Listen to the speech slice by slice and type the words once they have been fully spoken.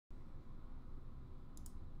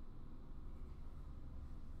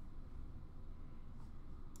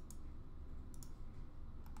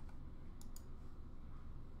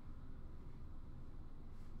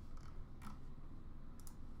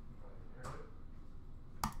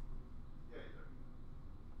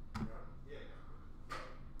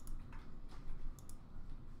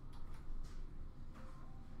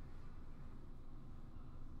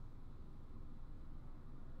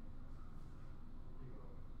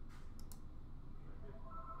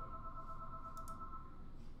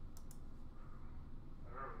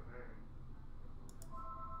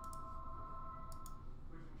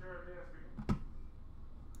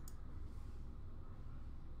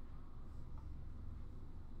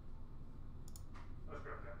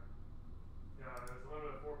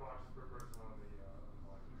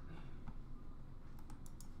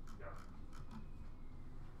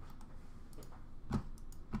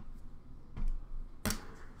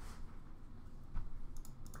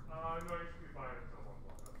no, you should be fine until 1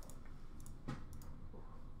 o'clock. That's fine.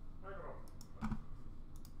 I don't know.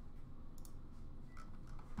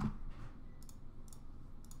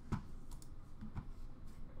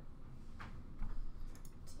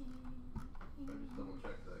 I just double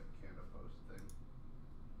check the Canada Post thing.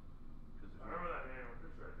 I remember that name. I'm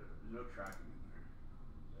pretty sure I did it. There's no tracking in there.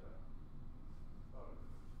 Yeah. Oh.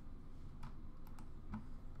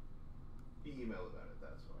 He emailed about it.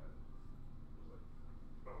 That's why. I was like,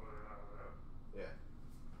 Oh, whether or not it out. yeah.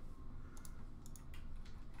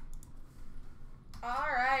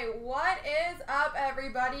 All right, what is up,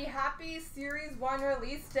 everybody? Happy Series 1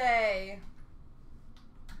 release day.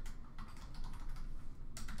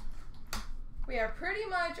 We are pretty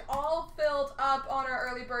much all filled up on our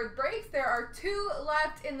early bird breaks. There are 2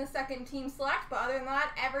 left in the second team select, but other than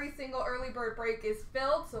that, every single early bird break is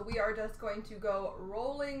filled. So we are just going to go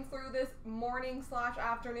rolling through this morning /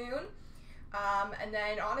 afternoon. And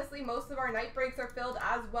then honestly, most of our night breaks are filled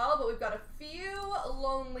as well, but we've got a few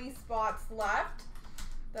lonely spots left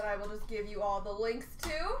that I will just give you all the links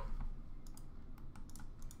to.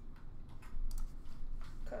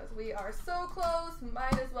 Because we are so close,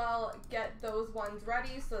 might as well get those ones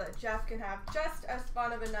ready so that Jeff can have just as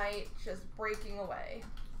fun of a night just breaking away.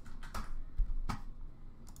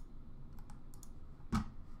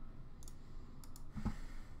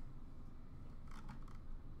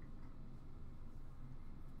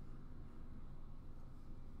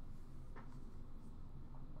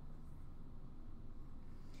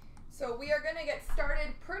 So we are going to get started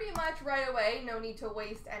pretty much right away. No need to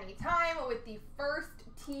waste any time with the first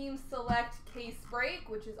team select case break,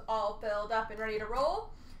 which is all filled up and ready to roll.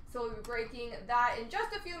 So we'll be breaking that in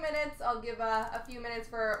just a few minutes. I'll give a few minutes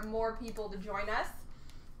for more people to join us.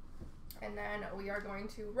 And then we are going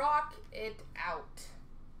to rock it out.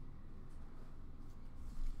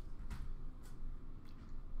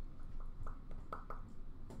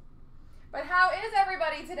 But how is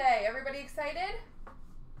everybody today? Everybody excited?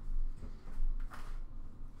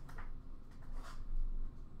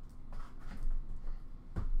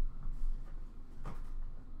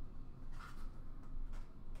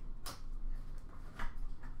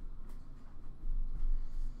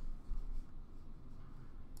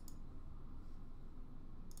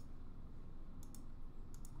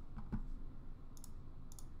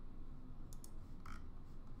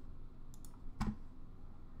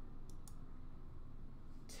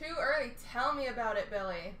 Too early. Tell me about it,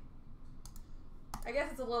 Billy. I guess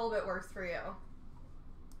it's a little bit worse for you.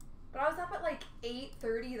 But I was up at like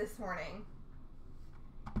 8:30 this morning.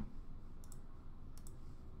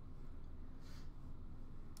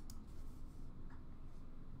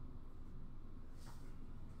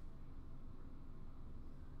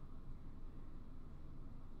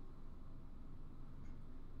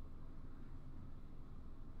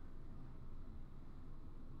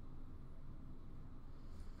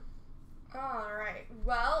 Alright,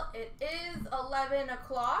 well, it is 11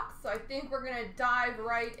 o'clock, so I think we're going to dive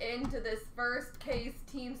right into this first case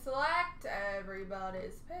team select.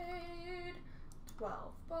 Everybody's paid. 12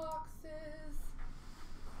 boxes.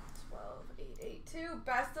 12,882.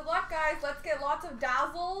 Best of luck, guys. Let's get lots of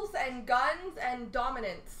dazzles and guns and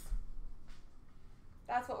dominance.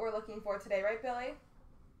 That's what we're looking for today, right, Billy?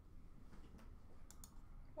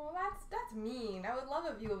 Well, that's mean. I would love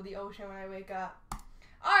a view of the ocean when I wake up.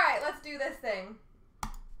 Alright, let's do this thing.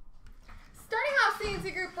 Starting off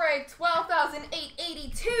CNC Group Break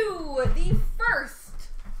 12,882, the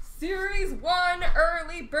first Series 1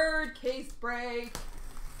 early bird case break.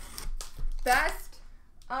 Best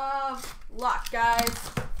of luck,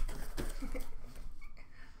 guys.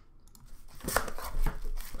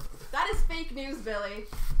 That is fake news, Billy.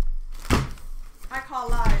 I call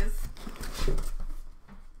lies.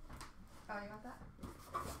 Oh, you got that?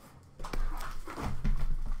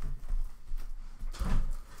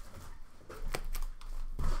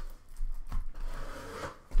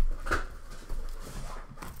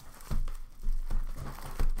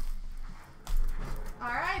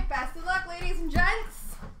 Alright, best of luck, ladies and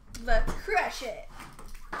gents. Let's crush it.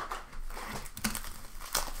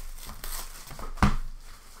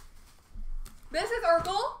 This is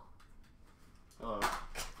Urkel. Hello.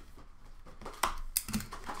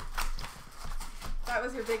 That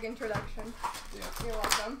was your big introduction. Yeah. You're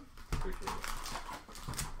welcome. Appreciate it.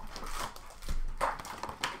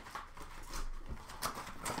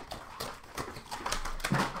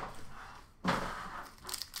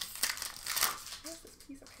 What's this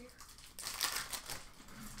piece of paper?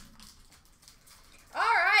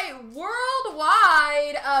 Alright,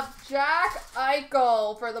 worldwide of Jack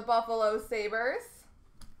Eichel for the Buffalo Sabres.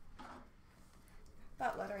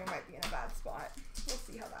 That lettering might be in a bad spot. We'll see.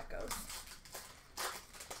 see how that goes.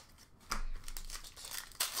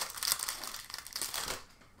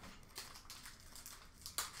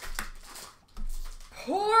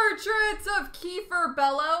 Portraits of Kiefer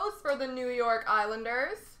Bellows for the New York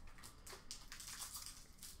Islanders.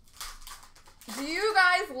 Do you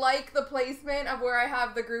guys like the placement of where I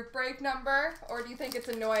have the group break number? Or do you think it's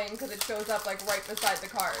annoying because it shows up like right beside the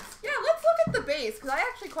cards? Yeah, let's look at the base because I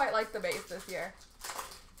actually quite like the base this year.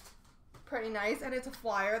 Pretty nice. And it's a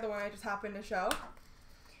flyer, the one I just happened to show.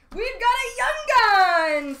 We've got a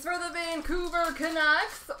Young Guns for the Vancouver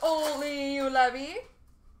Canucks, Oli Ulevi.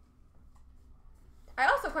 I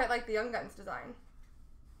also quite like the Young Guns design.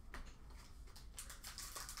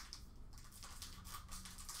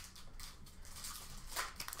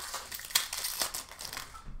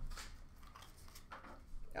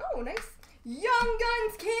 Oh, nice. Young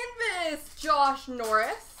Guns canvas, Josh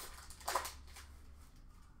Norris.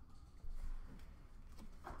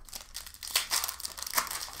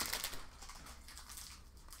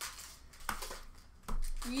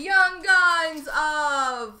 Young Guns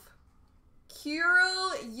of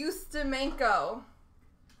Kirill Ustimenko.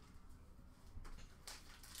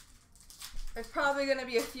 There's probably going to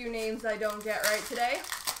be a few names I don't get right today.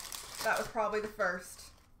 That was probably the first.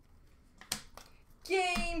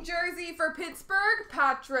 Game jersey for Pittsburgh,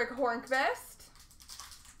 Patrick Hornqvist.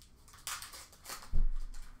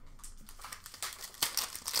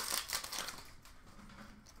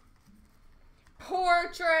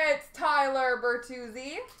 Portraits, Tyler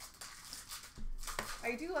Bertuzzi.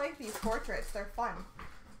 I do like these portraits, they're fun.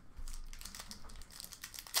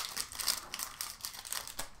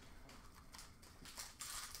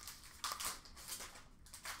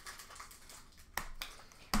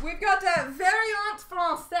 We've got a Variant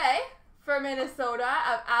Francais for Minnesota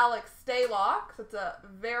of Alex Stalock. So it's a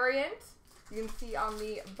variant. You can see on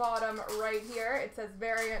the bottom right here, it says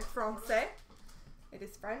Variant Francais. It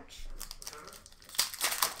is French.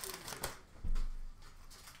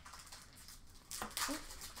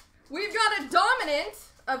 We've got a Dominant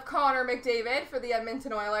of Connor McDavid for the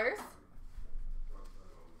Edmonton Oilers.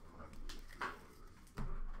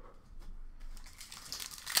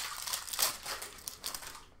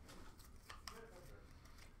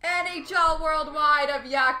 NHL Worldwide of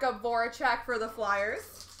Jakub Voracek for the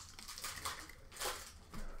Flyers.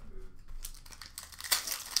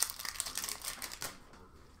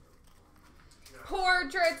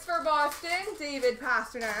 Portraits for Boston, David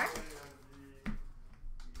Pastrnak.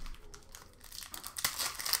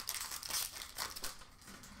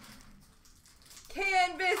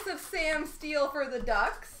 Canvas of Sam Steele for the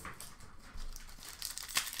Ducks.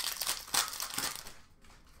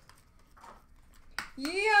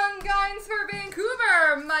 Young Guns for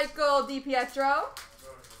Vancouver, Michael DiPietro.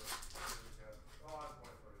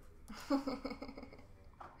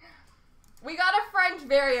 We got a French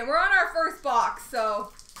variant. We're on our first box,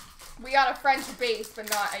 so we got a French base, but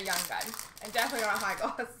not a Young Gun. And definitely not a high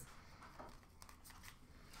gloss.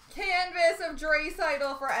 Canvas of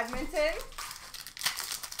Draisaitl for Edmonton.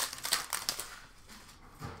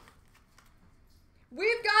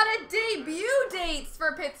 We've got a debut dates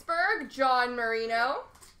for Pittsburgh, John Marino.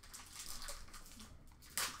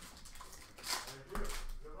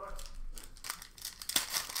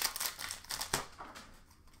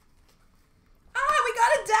 We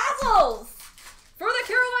got a Dazzles for the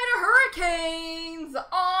Carolina Hurricanes,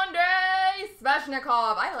 Andrei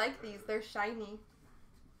Svechnikov. I like these, they're shiny.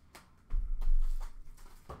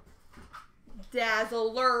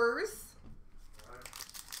 Dazzlers.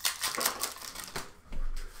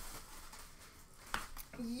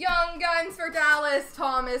 Young Guns for Dallas,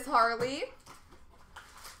 Thomas Harley.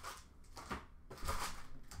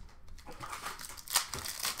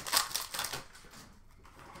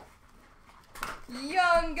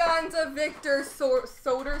 Young Guns of Victor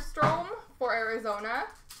Soderstrom for Arizona.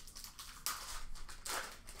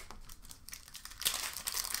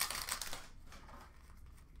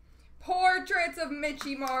 Portraits of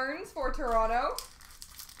Mitchie Marnes for Toronto.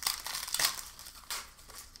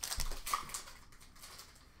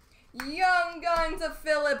 Young Guns of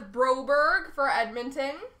Philip Broberg for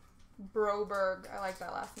Edmonton. Broberg, I like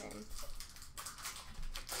that last name.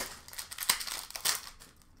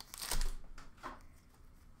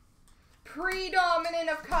 Predominant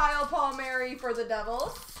of Kyle Palmieri for the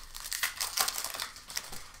Devils.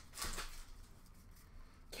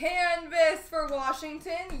 Canvas for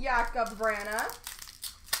Washington, Jakub Vrana.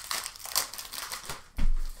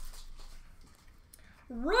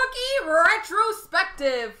 Rookie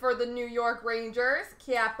retrospective for the New York Rangers,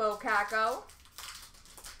 Kaapo Kakko.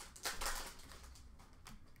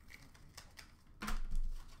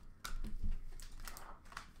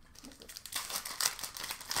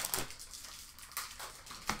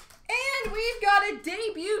 got a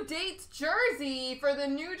debut dates jersey for the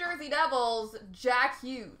New Jersey Devils, Jack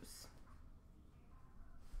Hughes.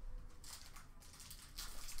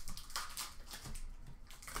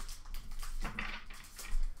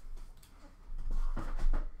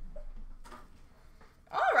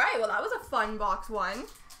 All right, well, that was a fun box one.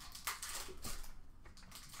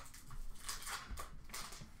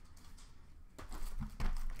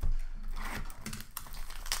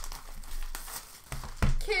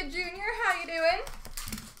 Kid Junior, how you doing?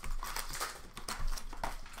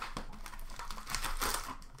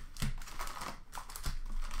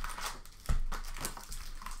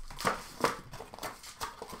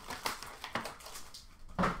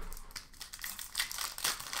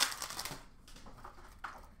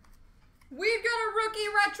 We've got a rookie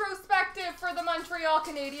retrospective for the Montreal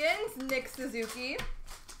Canadiens, Nick Suzuki.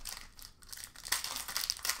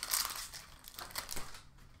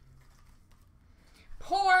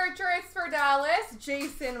 Portraits for Dallas,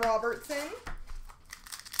 Jason Robertson.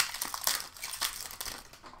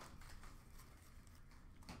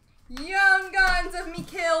 Young Guns of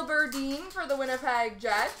Mikhail Berdin for the Winnipeg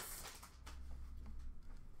Jets.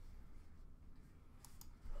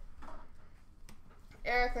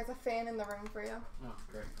 Eric, there's a fan in the room for you. Oh,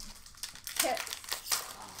 great.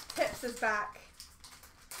 Tips is back.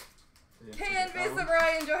 Canvas Canvas of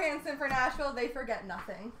Ryan Johansson for Nashville. They forget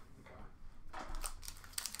nothing.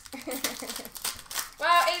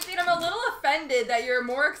 Wow, 18, I'm a little offended that you're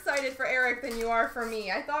more excited for Eric than you are for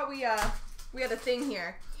me. I thought we had a thing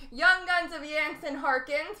here. Young Guns of Jansen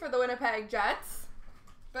Harkins for the Winnipeg Jets.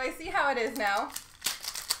 But I see how it is now.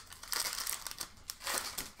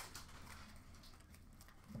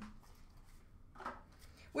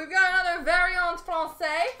 We've got another Variant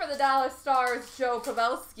Francais for the Dallas Stars, Joe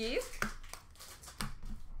Pavelski.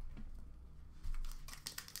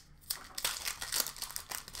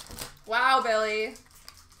 Wow, Billy.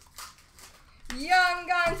 Young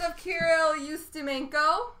Guns of Kirill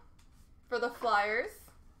Ustimenko for the Flyers.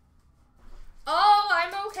 Oh,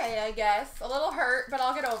 I'm okay, I guess. A little hurt, but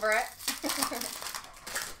I'll get over it.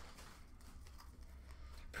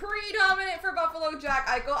 Predominant for Buffalo, Jack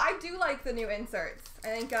Eichel. I do like the new inserts. I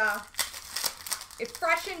think it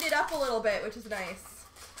freshened it up a little bit, which is nice.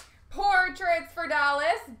 Portraits for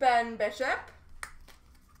Dallas, Ben Bishop.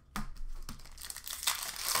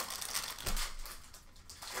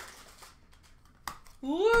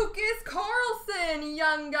 Lucas Carlson,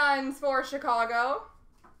 Young Guns for Chicago.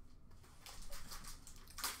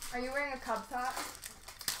 Are you wearing a Cubs hat?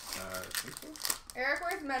 I think so. Eric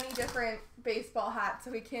wears many different baseball hats,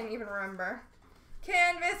 so he can't even remember.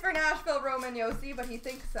 Canvas for Nashville, Roman Josi, but he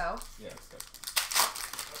thinks so. Yeah, it's good.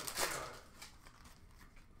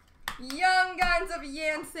 Young Guns of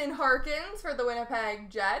Jansen Harkins for the Winnipeg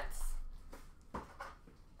Jets.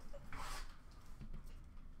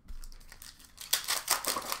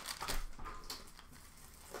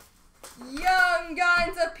 Young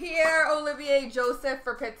Guns of Pierre-Olivier Joseph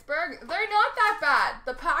for Pittsburgh. They're not that bad.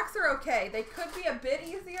 The packs are okay. They could be a bit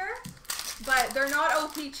easier, but they're not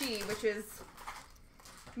OPG, which is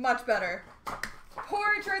much better.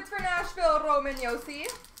 Portraits for Nashville, Roman Josi.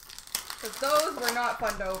 Because those were not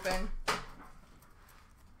fun to open.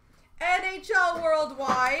 NHL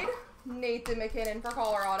Worldwide, Nathan McKinnon for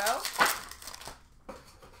Colorado.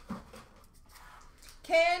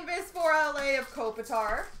 Canvas for LA of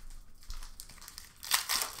Kopitar.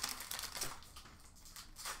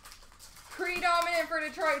 Predominant for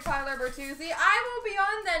Detroit, Tyler Bertuzzi. I will be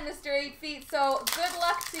on then, Mr. 8 Feet, so good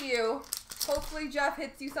luck to you. Hopefully Jeff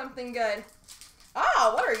hits you something good.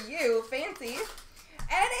 Oh, what are you? Fancy.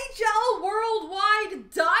 NHL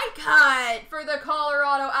Worldwide die cut for the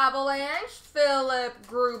Colorado Avalanche, Philip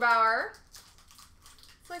Grubauer.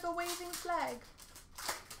 It's like a waving flag.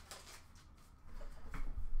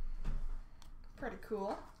 Pretty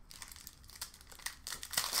cool.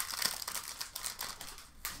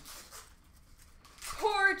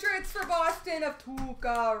 Portraits for Boston of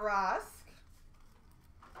Tuukka Rask.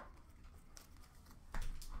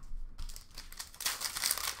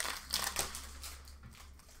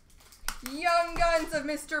 Young Guns of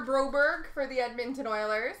Mr. Broberg for the Edmonton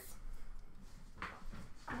Oilers.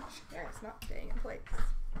 Oh, there, it's not staying in place.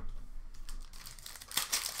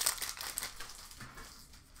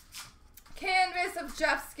 Canvas of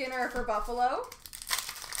Jeff Skinner for Buffalo.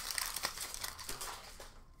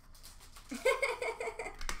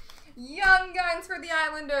 Young Guns for the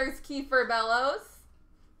Islanders, Kiefer Bellows.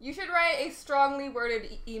 You should write a strongly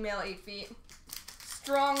worded email, 8 Feet.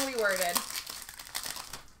 Strongly worded.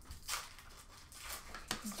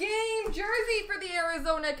 Game jersey for the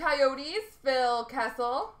Arizona Coyotes, Phil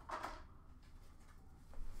Kessel.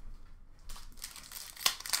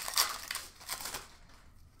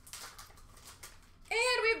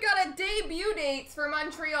 teammates for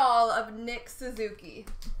Montreal of Nick Suzuki.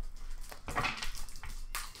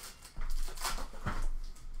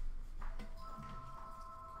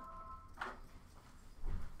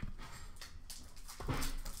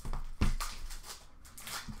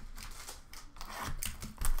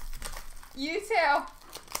 You too.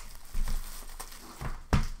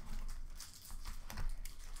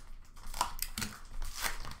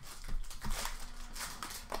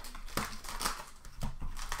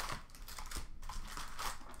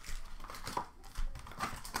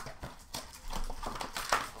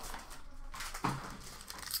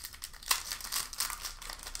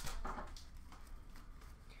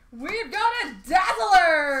 We've got a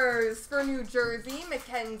Dazzlers for New Jersey,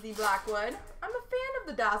 Mackenzie Blackwood. I'm a fan of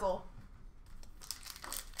the Dazzle.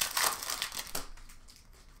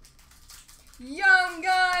 Young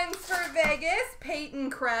Guns for Vegas,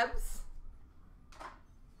 Peyton Krebs.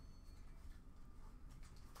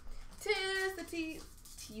 Tis the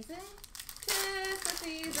season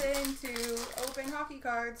to open hockey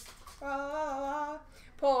cards.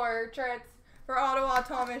 Portraits for Ottawa,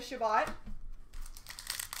 Thomas Chabot.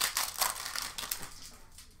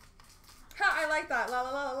 I like that. La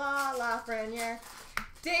la la la la, Frenier.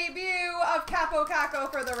 Debut of Capo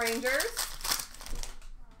Caco for the Rangers.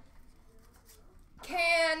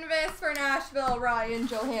 Canvas for Nashville, Ryan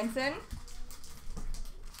Johansson.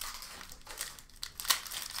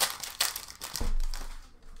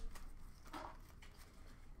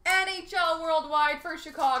 NHL Worldwide for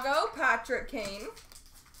Chicago, Patrick Kane.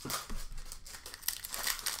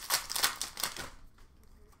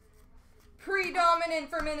 Predominant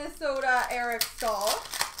for Minnesota, Eric Stahl.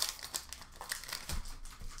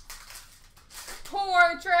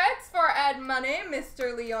 Portraits for Edmonton,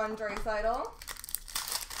 Mr. Leon Draisaitl.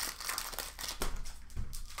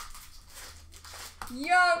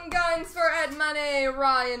 Young Guns for Edmonton,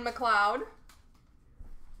 Ryan McLeod.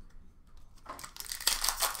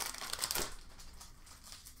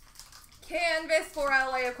 Canvas for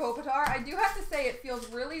LA of Kopitar. I do have to say it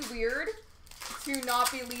feels really weird to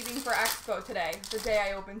not be leaving for Expo today, the day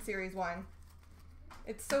I open Series 1.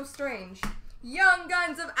 It's so strange. Young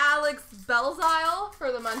Guns of Alex Belzile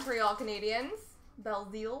for the Montreal Canadiens.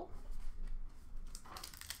 Belzile.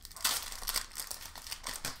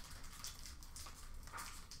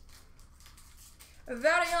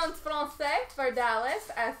 Variants Français for Dallas,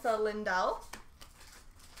 Essa Lindell.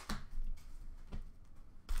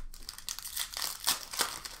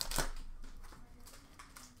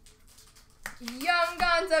 Young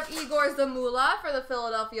Guns of Igor Zamula for the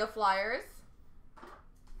Philadelphia Flyers.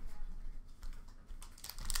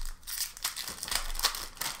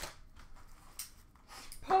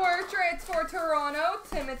 Portraits for Toronto,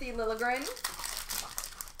 Timothy Liljegren.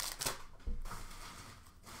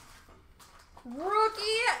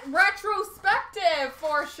 Rookie retrospective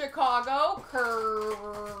for Chicago,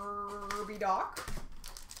 Kirby Doc.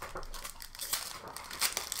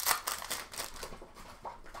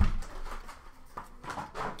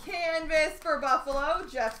 Canvas for Buffalo,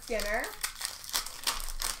 Jeff Skinner.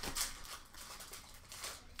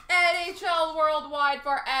 NHL Worldwide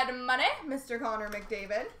for Edmonton, Mr. Connor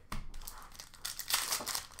McDavid.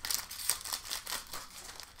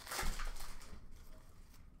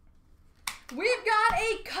 We've got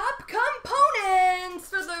a Cup Components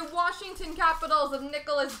for the Washington Capitals of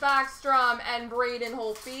Nicholas Backstrom and Braden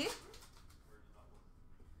Holtby.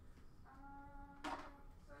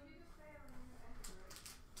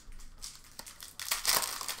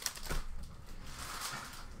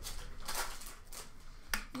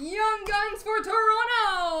 Young Guns for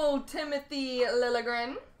Toronto, Timothy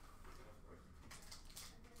Liljegren.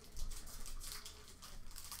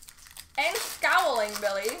 And scowling,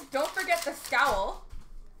 Billy. Don't forget the scowl.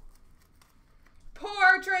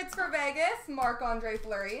 Portraits for Vegas, Marc-Andre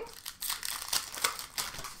Fleury.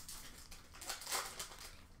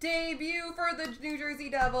 Debut for the New Jersey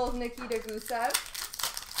Devils, Nikita Gusev.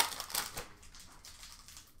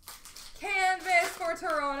 Canvas for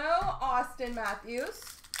Toronto, Austin Matthews.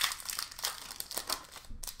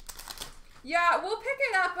 Yeah, we'll pick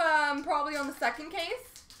it up probably on the second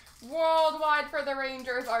case. Worldwide for the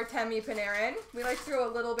Rangers, Artemi Panarin. We like to go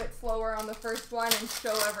a little bit slower on the first one and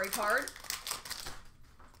show every card.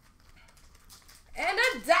 And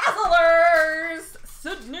a Dazzlers,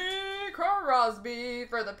 Sidney Crosby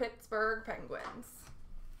for the Pittsburgh Penguins.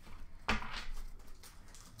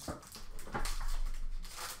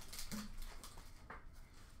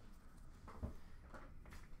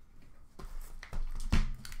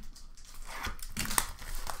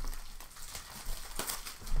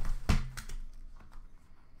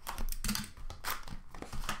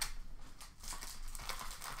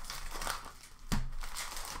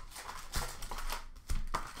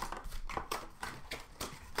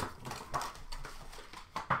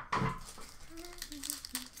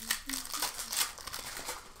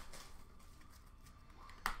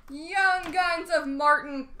 Guns of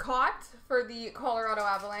Martin Cott for the Colorado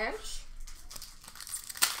Avalanche.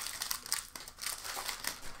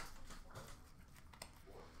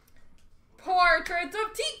 Portraits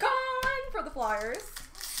of T-Con for the Flyers.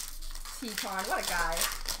 T-Con, what a guy.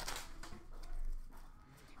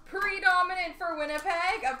 Predominant for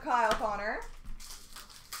Winnipeg of Kyle Connor.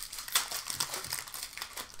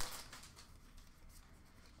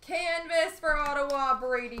 Canvas for Ottawa,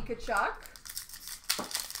 Brady Tkachuk.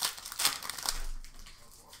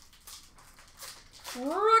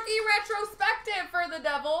 Rookie retrospective for the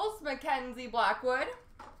Devils, Mackenzie Blackwood.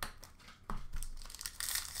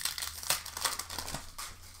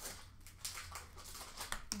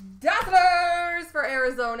 Dazzlers for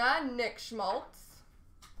Arizona, Nick Schmaltz.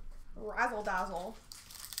 Razzle dazzle.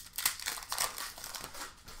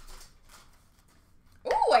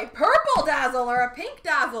 Ooh, a purple dazzle or a pink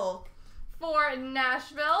dazzle for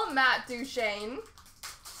Nashville, Matt Duchene.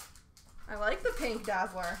 I like the pink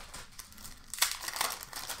dazzler.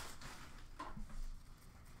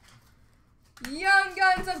 Young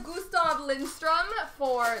Guns of Gustav Lindstrom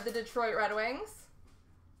for the Detroit Red Wings.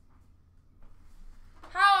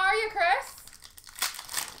 How are you, Chris?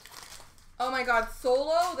 Oh my god,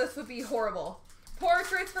 solo? This would be horrible.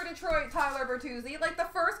 Portraits for Detroit, Tyler Bertuzzi. Like, the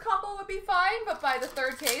first couple would be fine, but by the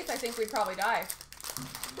third case, I think we'd probably die.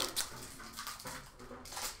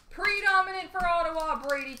 Predominant for Ottawa,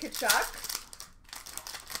 Brady Tkachuk.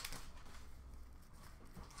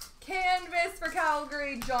 Canvas for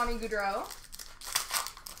Calgary, Johnny Gaudreau.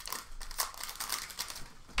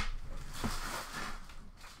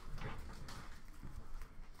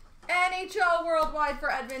 NHL Worldwide for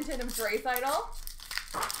Edmonton of Draisaitl.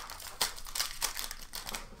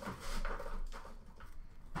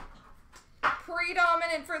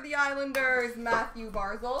 Predominant for the Islanders, Matthew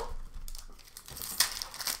Barzal.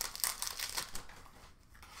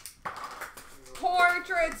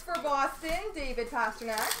 Portraits for Boston, David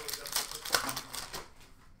Pasternak.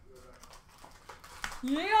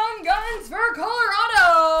 Young Guns for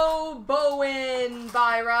Colorado, Bowen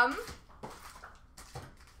Byram.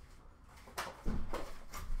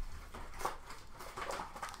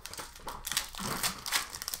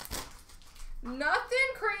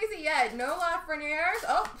 Nothing crazy yet. No Lafreniere.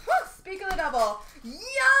 Oh, speak of the devil.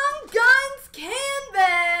 Young Guns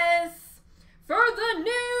canvas for the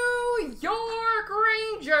New York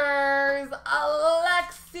Rangers,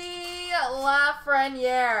 Alexis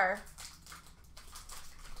Lafreniere.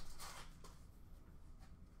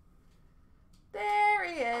 There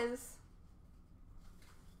he is.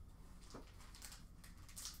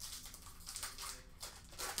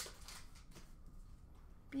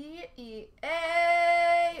 B-E-A.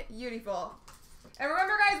 Beautiful. And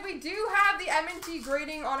remember, guys, we do have the M&T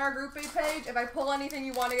grading on our Group A page. If I pull anything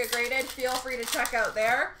you want to get graded, feel free to check out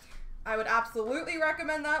there. I would absolutely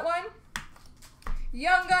recommend that one.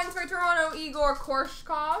 Young Guns for Toronto, Igor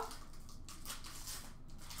Korshkov.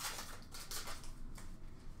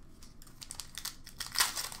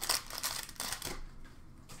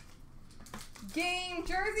 Game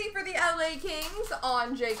jersey for the LA Kings,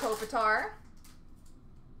 Anze Kopitar.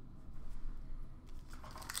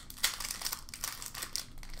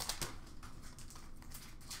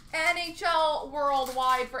 NHL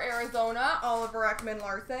Worldwide for Arizona, Oliver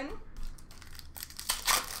Ekman-Larsson.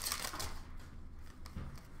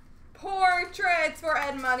 Portraits for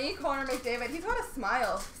Ed Money, Connor McDavid. He's got a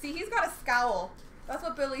smile. See, he's got a scowl. That's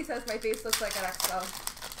what Billy says my face looks like at Expo.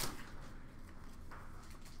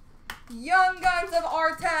 Young Guns of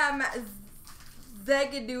Artem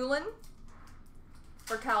Zegedulin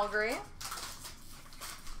for Calgary.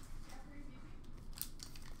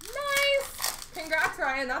 Nice! Congrats,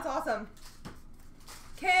 Ryan. That's awesome.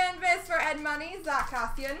 Canvas for Ed Money, Zach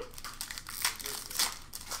Cassian.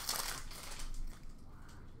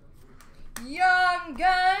 Young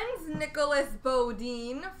Guns, Nicholas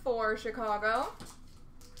Bodine for Chicago.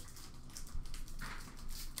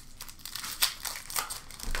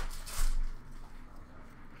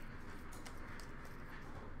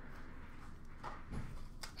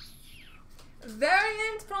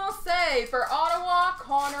 Variant Francais for Ottawa,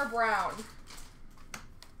 Connor Brown.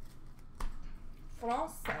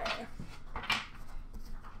 Francais.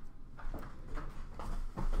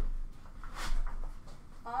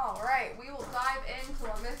 All right, we will dive into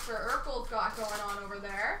what Mr. Urkel's got going on over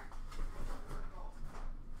there.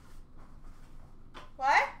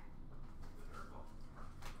 What?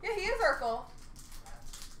 Yeah, he is Urkel.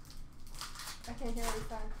 I can't hear what he's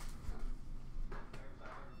saying.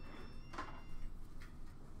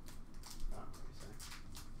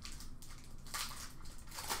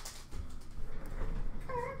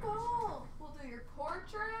 Urkel! We'll do your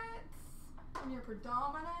portraits.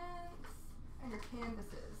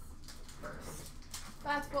 canvases first.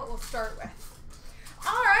 That's what we'll start with.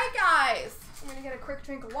 All right, guys. I'm going to get a quick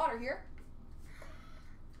drink of water here.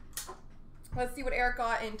 Let's see what Eric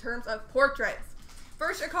got in terms of portraits.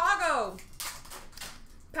 For Chicago,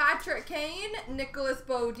 Patrick Kane, Nicholas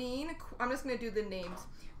Bodine. I'm just going to do the names.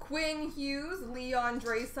 Quinn Hughes, Leon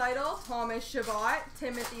Draisaitl, Thomas Chabot,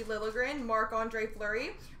 Timothy Liljegren, Marc-Andre Fleury,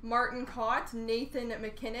 Martin Kaut, Nathan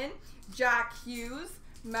McKinnon, Jack Hughes,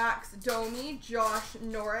 Max Domi, Josh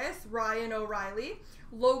Norris, Ryan O'Reilly,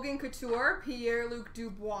 Logan Couture, Pierre-Luc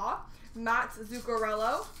Dubois, Matt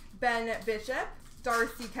Zuccarello, Ben Bishop,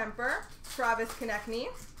 Darcy Kemper, Travis Konechny.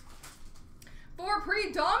 For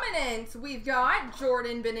predominance, we've got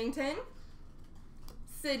Jordan Binnington,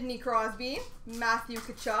 Sidney Crosby, Matthew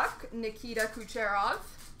Tkachuk, Nikita Kucherov,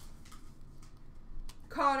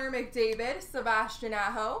 Connor McDavid, Sebastian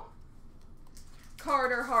Aho,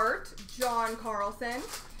 Carter Hart, John Carlson,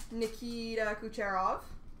 Nikita Kucherov.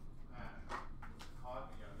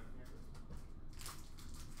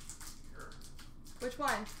 Which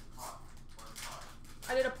one?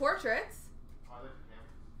 I did a portraits.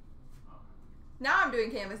 Now I'm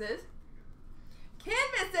doing canvases.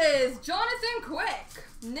 Canvases, Jonathan Quick,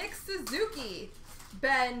 Nick Suzuki,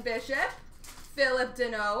 Ben Bishop, Philip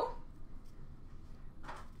Deneau,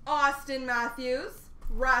 Austin Matthews,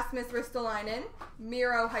 Rasmus Ristolainen,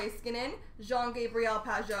 Miro Heiskanen, Jean-Gabriel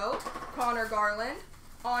Pajot, Connor Garland,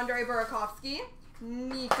 Andrei Burakovsky,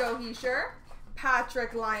 Nico Hischier,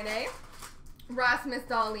 Patrick Laine, Rasmus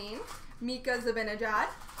Dahlin, Mika Zibanejad,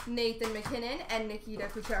 Nathan McKinnon, and Nikita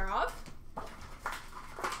Kucherov.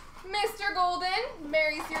 Mr. Golden,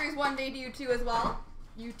 Mary Series 1 Day to you too as well.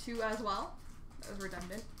 You too as well. That was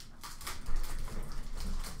redundant.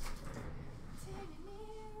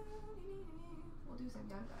 We'll do some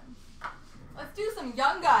Young Guns. Let's do some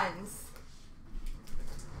Young Guns.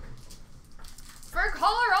 For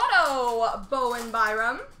Colorado, Bowen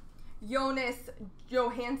Byram, Jonas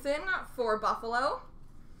Johansson for Buffalo,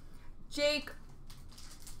 Jake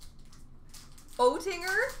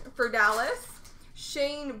Oettinger for Dallas,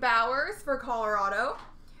 Shane Bowers for Colorado,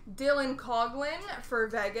 Dylan Coghlan for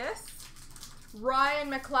Vegas,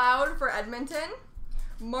 Ryan McLeod for Edmonton,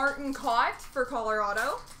 Martin Kaut for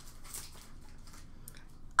Colorado,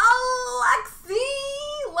 Alexis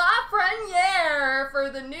Lafreniere for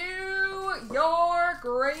the New York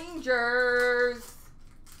Rangers.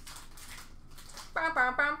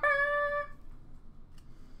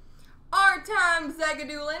 Artem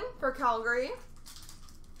Zagadulin for Calgary,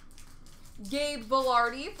 Gabe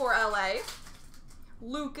Velarde for LA,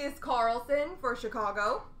 Lucas Carlson for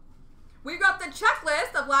Chicago. We've got the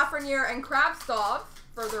checklist of Lafreniere and Kravtsov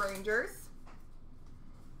for the Rangers,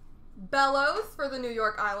 Bellows for the New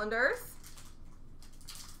York Islanders,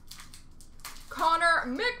 Connor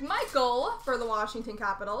McMichael for the Washington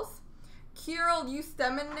Capitals, Kirill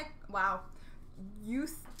Ustamenkov,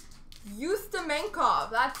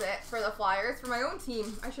 that's it, for the Flyers. For my own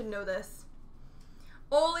team, I should know this.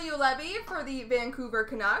 Olli Juolevi for the Vancouver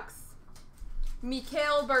Canucks,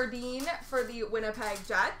 Mikhail Bardin for the Winnipeg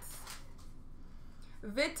Jets,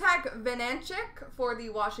 Vitek Vanacek for the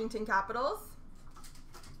Washington Capitals,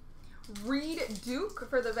 Reed Duke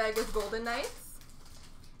for the Vegas Golden Knights,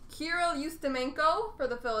 Kirill Ustamenko for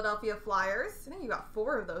the Philadelphia Flyers. I think you got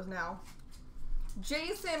 4 of those now.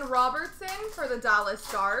 Jason Robertson for the Dallas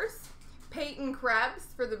Stars, Peyton Krebs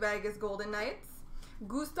for the Vegas Golden Knights,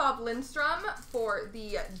 Gustav Lindstrom for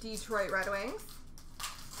the Detroit Red Wings,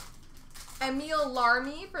 Emil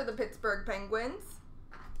Larmy for the Pittsburgh Penguins,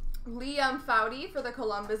 Liam Foudy for the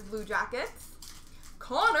Columbus Blue Jackets,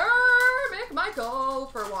 Connor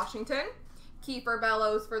McMichael for Washington, Kiefer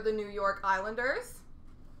Bellows for the New York Islanders,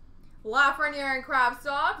 Lafreniere and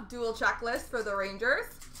Kravtsov, dual checklist for the Rangers,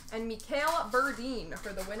 and Mikhail Bardin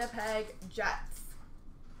for the Winnipeg Jets.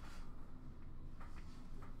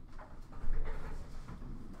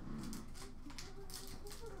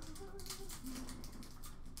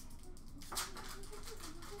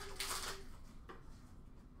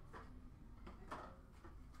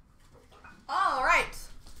 All right.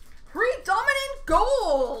 Predominant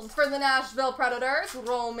gold for the Nashville Predators,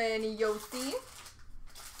 Roman Josi.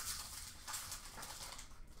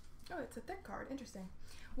 Oh, it's a thick card. Interesting.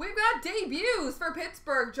 We've got debuts for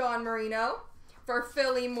Pittsburgh, John Marino. For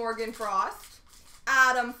Philly, Morgan Frost.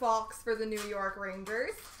 Adam Fox for the New York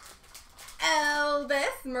Rangers.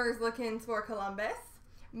 Elvis Merzlikins for Columbus.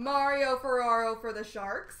 Mario Ferraro for the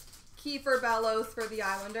Sharks. Kiefer Bellows for the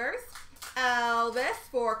Islanders. Elvis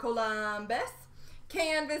for Columbus.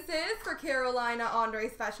 Canvases for Carolina, Andrei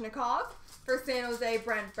Svechnikov. For San Jose,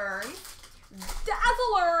 Brent Burns.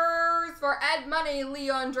 Dazzlers for Ed Money,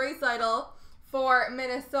 Leon Draisaitl. For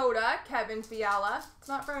Minnesota, Kevin Fiala. It's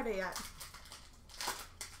not Friday yet.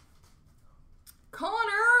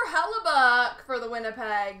 Connor Hellebuck for the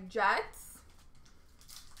Winnipeg Jets.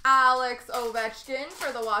 Alex Ovechkin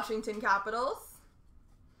for the Washington Capitals.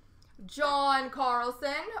 John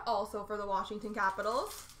Carlson, also for the Washington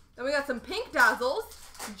Capitals. Then we got some pink dazzles.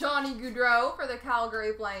 Johnny Gaudreau for the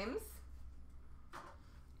Calgary Flames.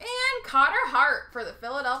 And Carter Hart for the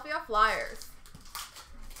Philadelphia Flyers.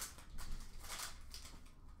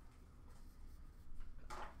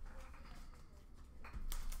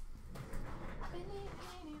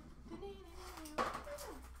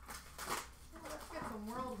 Let's get some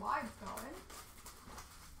worldwides going.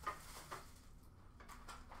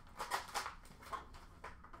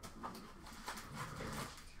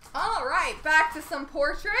 All right, back to some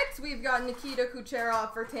portraits. We've got Nikita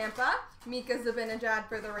Kucherov for Tampa, Mika Zibanejad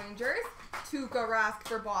for the Rangers, Tuukka Rask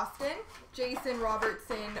for Boston, Jason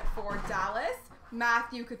Robertson for Dallas,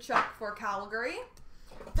 Matthew Tkachuk for Calgary.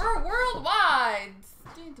 For worldwides,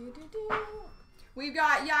 we've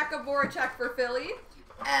got Jakub Voracek for Philly,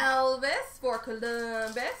 Elvis for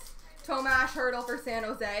Columbus, Tomas Hertl for San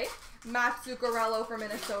Jose, Matt Zuccarello for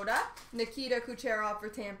Minnesota, Nikita Kucherov for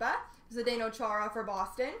Tampa, Zdeno Chara for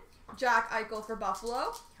Boston, Jack Eichel for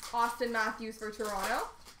Buffalo, Austin Matthews for Toronto,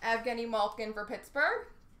 Evgeny Malkin for Pittsburgh,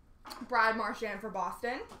 Brad Marchand for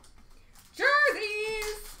Boston.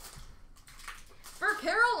 Jerseys! For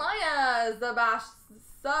Carolina,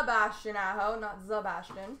 Sebastian Aho, not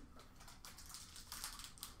Sebastian.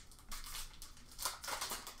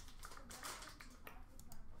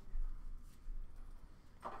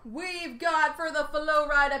 We've got for the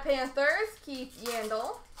Florida Panthers, Keith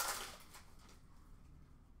Yandel.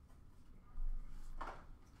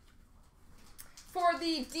 For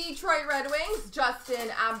the Detroit Red Wings, Justin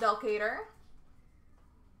Abdelkader.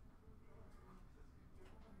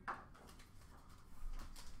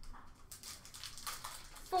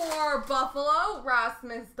 For Buffalo,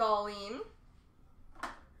 Rasmus Dahlin.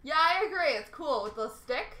 Yeah, I agree. It's cool with the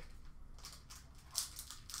stick.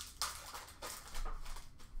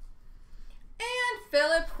 And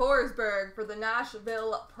Philip Forsberg for the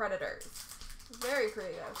Nashville Predators. Very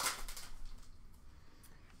creative.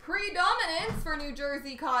 Predominance for New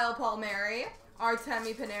Jersey, Kyle Palmieri.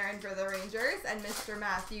 Artemi Panarin for the Rangers. And Mr.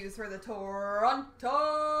 Matthews for the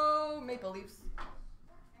Toronto Maple Leafs.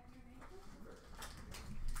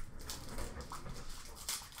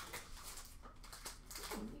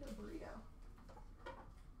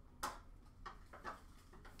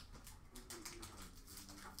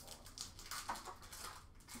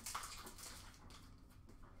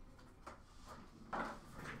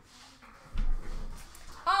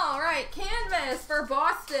 Canvas for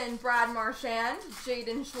Boston, Brad Marchand,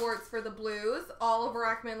 Jaden Schwartz for the Blues, Oliver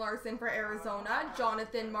Ekman-Larsson for Arizona,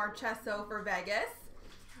 Jonathan Marchessault for Vegas.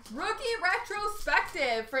 Rookie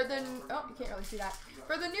retrospective for the, oh, you can't really see that,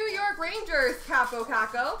 for the New York Rangers, Capo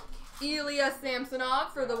Caco, Ilya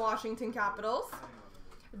Samsonov for the Washington Capitals,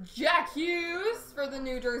 Jack Hughes for the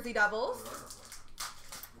New Jersey Devils,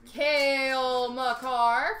 Cale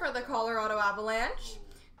Makar for the Colorado Avalanche,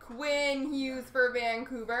 Quinn Hughes for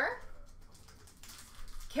Vancouver,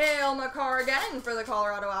 Cale Makar again for the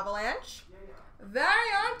Colorado Avalanche.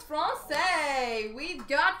 Variant Francais. We've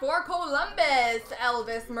got for Columbus,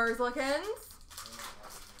 Elvis Merzlikins.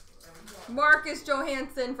 Marcus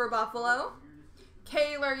Johansson for Buffalo.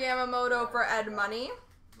 Kaylor Yamamoto for Edmonton.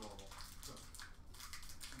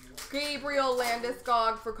 Gabriel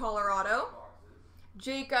Landeskog for Colorado.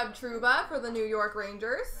 Jacob Trouba for the New York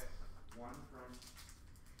Rangers.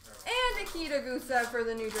 And Nikita Gusev for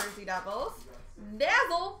the New Jersey Devils.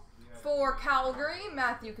 Dazzle for Calgary,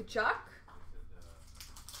 Matthew Tkachuk.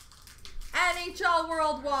 NHL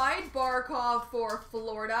Worldwide, Barkov for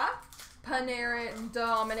Florida. Panarin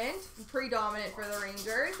predominant for the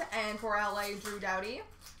Rangers. And for LA, Drew Doughty.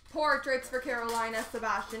 Portraits for Carolina,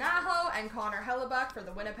 Sebastian Aho. And Connor Hellebuck for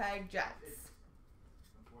the Winnipeg Jets.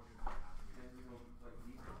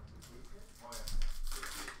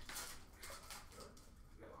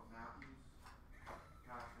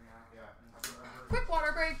 Quick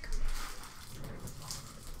water break.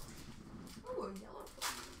 Ooh, a yellow.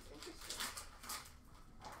 Interesting.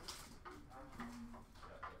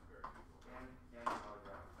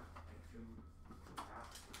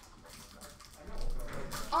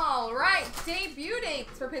 All right, debut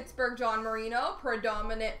dates for Pittsburgh, John Marino.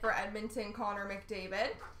 Predominant for Edmonton, Connor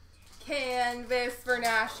McDavid. Canvas for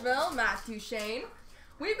Nashville, Matt Duchene.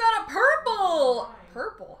 We've got a purple,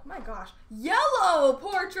 oh my gosh, yellow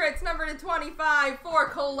portraits number to 25 for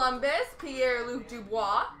Columbus, Pierre-Luc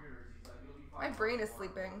Dubois. My brain is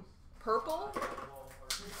sleeping. Purple?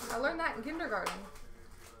 I learned that in kindergarten.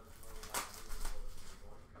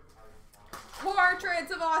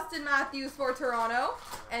 Portraits of Austin Matthews for Toronto.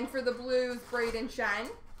 And for the Blues, Braden Shen.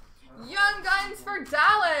 Young Guns for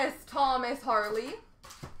Dallas, Thomas Harley.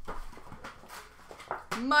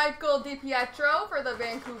 Michael DiPietro for the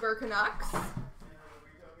Vancouver Canucks.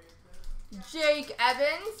 Jake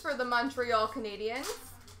Evans for the Montreal Canadiens.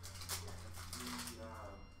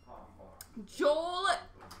 Joel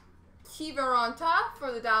Kiviranta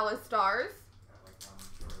for the Dallas Stars.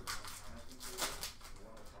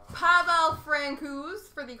 Pavel Francouz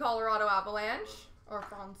for the Colorado Avalanche. Or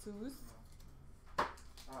Francouz.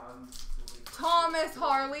 Thomas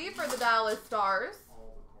Harley for the Dallas Stars.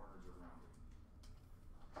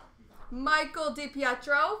 Michael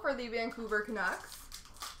DiPietro for the Vancouver Canucks.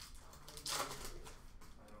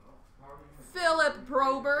 Philip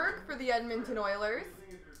Broberg for the Edmonton Oilers.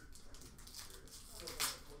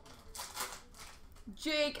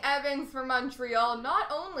 Jake Evans for Montreal. Not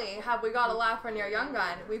only have we got a Lafreniere Young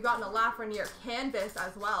Gun, we've gotten a Lafreniere Canvas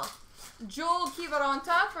as well. Joel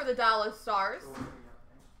Kiviranta for the Dallas Stars.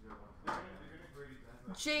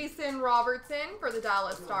 Jason Robertson for the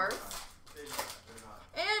Dallas Stars.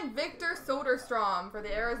 And Victor Soderstrom for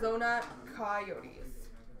the Arizona Coyotes.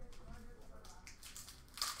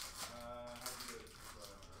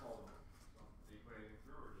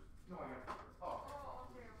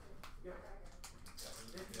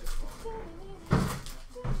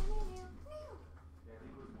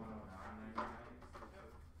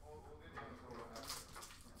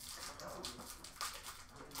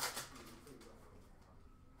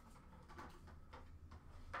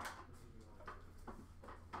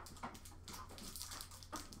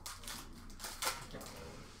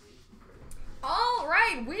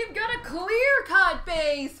 We've got a clear-cut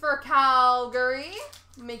base for Calgary.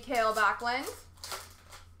 Mikael Backlund.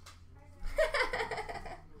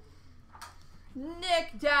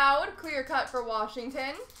 Nick Dowd, clear-cut for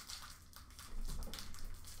Washington.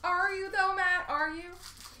 Are you though, Matt? Are you?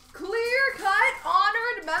 Clear-cut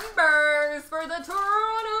honored members for the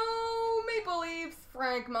Toronto Maple Leafs.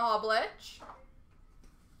 Frank Mahablich.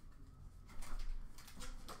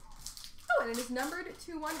 Oh, and it is numbered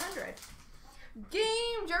to 100.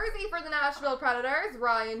 Game jersey for the Nashville Predators,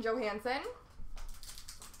 Ryan Johansson.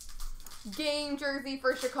 Game jersey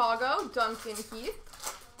for Chicago, Duncan Keith.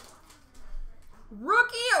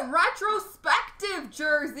 Rookie retrospective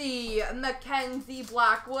jersey, Mackenzie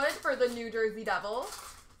Blackwood for the New Jersey Devils.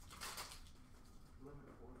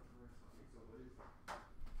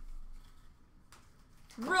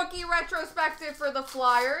 Rookie retrospective for the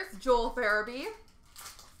Flyers, Joel Farabee.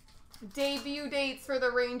 Debut dates for the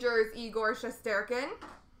Rangers, Igor Shesterkin.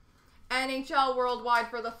 NHL Worldwide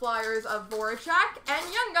for the Flyers of Voracek. And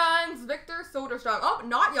Young Guns, Victor Soderstrom. Oh,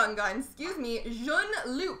 not Young Guns, excuse me, Jean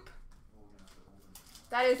Loup.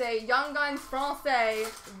 That is a Young Guns Francais,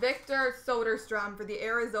 Victor Soderstrom for the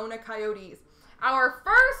Arizona Coyotes. Our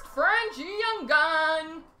first French Young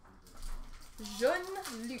Gun,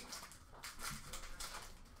 Jean Loup.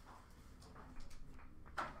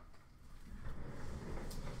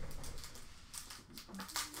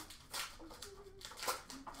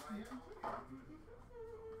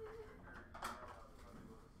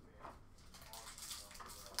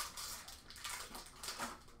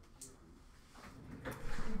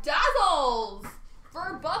 Dazzles!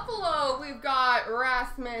 For Buffalo, we've got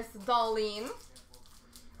Rasmus Dahlin.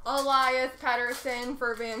 Elias Pettersson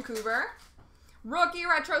for Vancouver. Rookie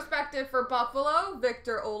retrospective for Buffalo,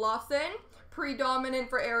 Victor Olofsson. Predominant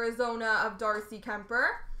for Arizona of Darcy Kemper.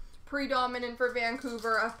 Predominant for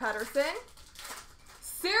Vancouver of Pettersson.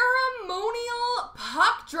 Ceremonial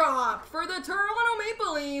puck drop for the Toronto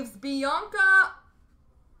Maple Leafs, Bianca.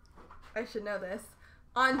 I should know this.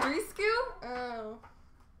 Andreescu? Oh.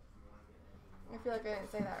 I feel like I didn't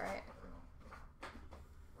say that right.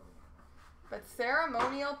 But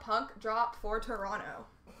ceremonial puck drop for Toronto.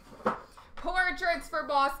 Portraits for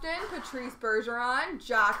Boston, Patrice Bergeron.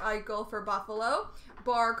 Jack Eichel for Buffalo.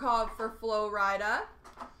 Barkov for Florida.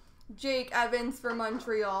 Jake Evans for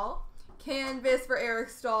Montreal. Canvas for Eric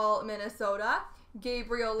Stahl, Minnesota.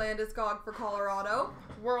 Gabriel Landeskog for Colorado.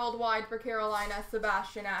 Worldwide for Carolina,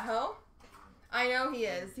 Sebastian Aho. I know he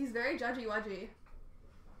is. He's very judgy-wudgy.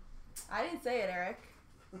 I didn't say it, Eric.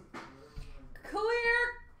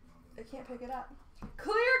 I can't pick it up.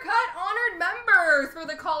 Clear-cut honored members for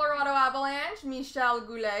the Colorado Avalanche, Michel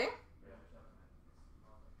Goulet.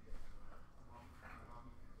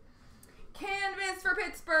 Canvas for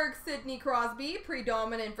Pittsburgh, Sidney Crosby.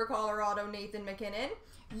 Predominant for Colorado, Nathan McKinnon.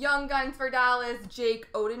 Young Guns for Dallas,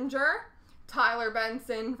 Jake Oettinger. Tyler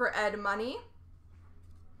Benson for Ed Money.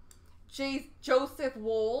 Joseph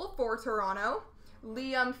Wohl for Toronto.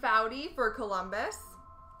 Liam Foudy for Columbus.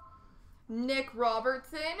 Nick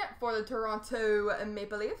Robertson for the Toronto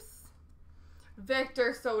Maple Leafs.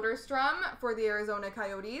 Victor Soderstrom for the Arizona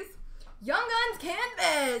Coyotes. Young Guns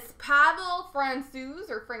Canvas, Pavel Francouz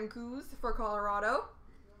for Colorado.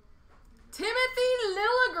 Timothy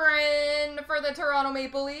Liljegren for the Toronto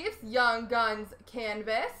Maple Leafs, Young Guns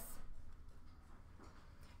Canvas.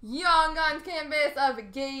 Young Guns Canvas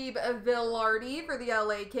of Gabe Vilardi for the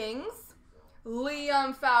LA Kings.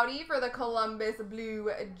 Liam Foudy for the Columbus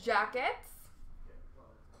Blue Jackets.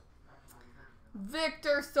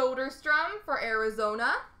 Victor Soderstrom for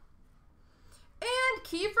Arizona. And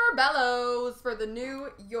Kiefer Bellows for the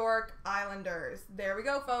New York Islanders. There we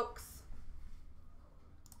go, folks.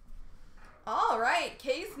 All right,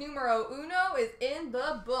 case numero uno is in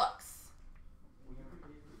the books.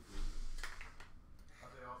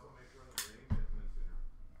 They also make sure the ratings get them in sooner.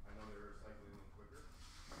 I know they're recycling them quicker.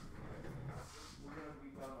 We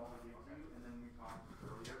found all the games you, and then we talked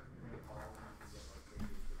earlier. You're gonna call and get like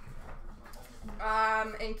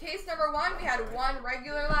In case number one, we had one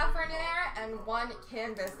regular Lafreniere and one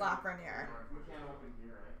canvas Lafreniere. we can't open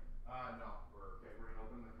here, right? No. We're gonna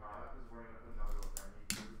open the car because we're gonna put another one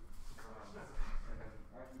there. And then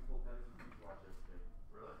actually pulled that as a beach watch yesterday.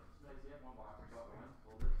 Really? It's nice, yeah, one box, we got one,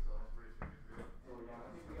 pulled it, so. That's pretty sweet. So yeah,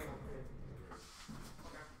 I think we got okay.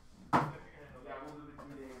 Okay. Yeah, we'll do the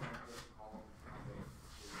 2 day and then just call them.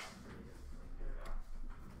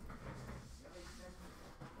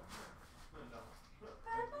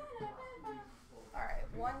 All right,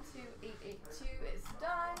 12882 is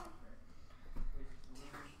done.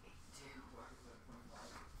 2882.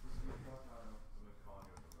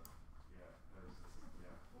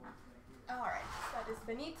 All right, that is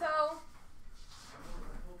finito.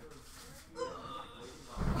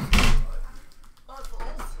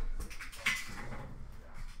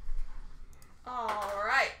 All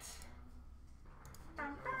right.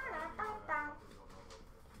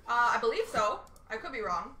 I believe so. I could be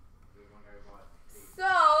wrong.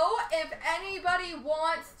 So, if anybody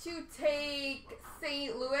wants to take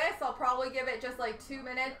St. Louis, I'll probably give it just like 2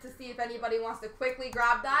 minutes to see if anybody wants to quickly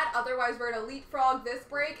grab that. Otherwise, we're going to leapfrog this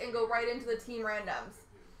break and go right into the team randoms.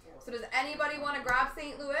 So, does anybody want to grab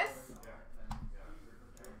St. Louis?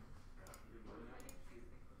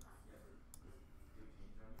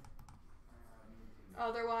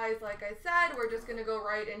 Otherwise, like I said, we're just going to go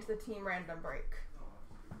right into the team random break.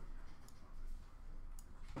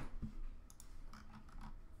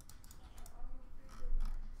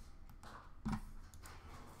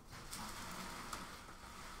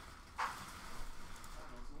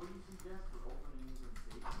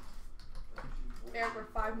 Eric, we're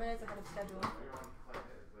 5 minutes ahead of schedule.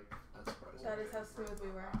 That's surprising. That is how smooth we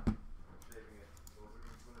were.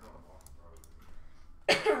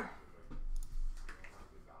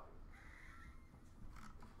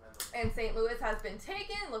 And St. Louis has been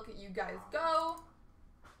taken. Look at you guys go.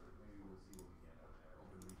 Maybe we'll see what we get out there.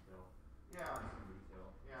 Open retail. Yeah.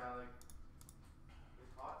 Retail. Yeah, like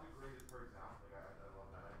it's hot to grade it per exam. Like I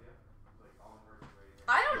love that idea. Like all in person grading.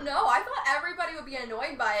 I don't know. I thought everybody would be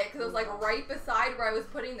annoyed by it because it was like right beside where I was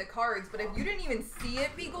putting the cards. But if you didn't even see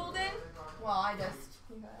it be golden, well, I just...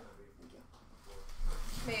 Thank you.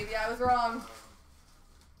 Maybe I was wrong.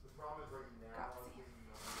 The problem is right now.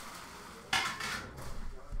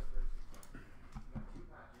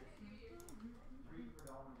 Three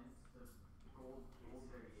predominant gold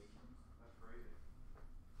variations. That's crazy.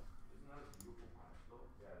 Isn't that a beautiful patch though?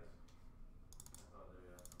 Yeah, it is. I thought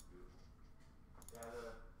that's beautiful. Yeah,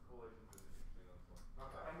 the collation's been interesting on this one.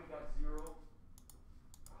 Not bad. And we got 0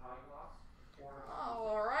 high gloss.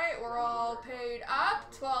 All right, we're all paid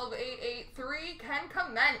up. 12883 can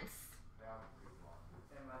commence.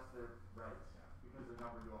 Unless they're right, because they're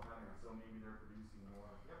numbered to 100, so maybe they're producing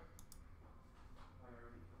more. Yep.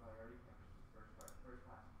 Priority. First pass.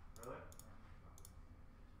 Really?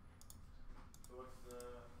 So what's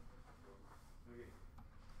the... Okay.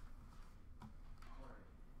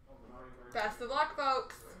 Best of luck,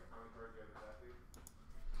 folks. How many cards do you have exactly?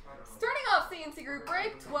 Starting off CNC Group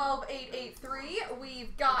Break 12883,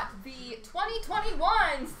 we've got the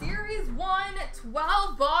 2021 Series 1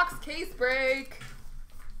 12-box case break.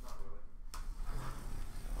 Not really.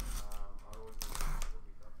 I'll always be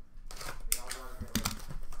tough. Yeah, I'll run here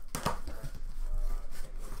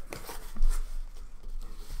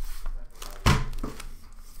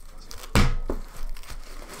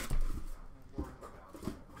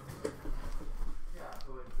yeah,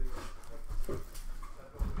 so like they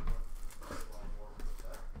that's always a lot more with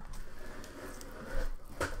that.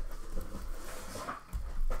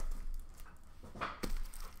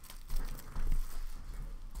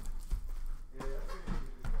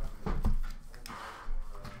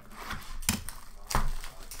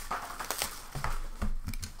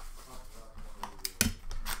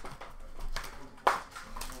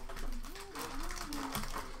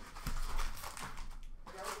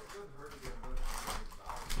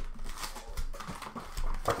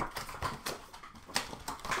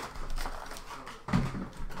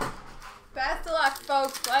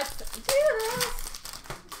 folks. Let's do this.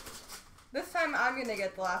 This time I'm going to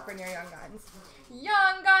get the Lafreniere Young Guns.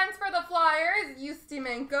 Young Guns for the Flyers,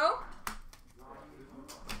 Ustimenko.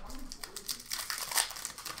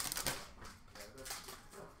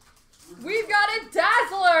 We've got a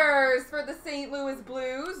Dazzlers for the St. Louis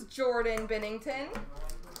Blues, Jordan Binnington.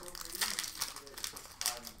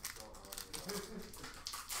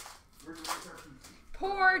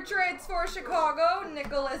 Portraits for Chicago,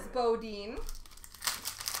 Nicholas Bodine.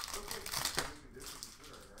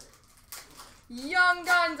 Young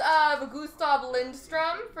Guns of Gustav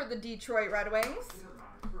Lindstrom for the Detroit Red Wings.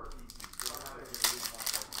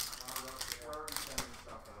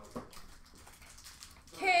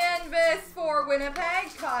 Canvas for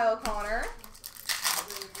Winnipeg, Kyle Connor.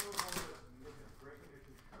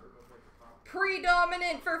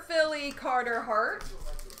 Predominant for Philly, Carter Hart.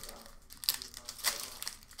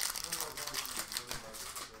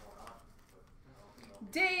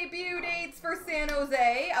 Debut dates for San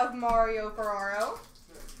Jose of Mario Ferraro.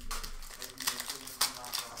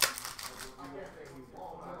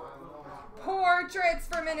 Portraits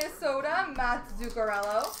for Minnesota, Matt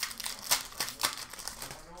Zuccarello.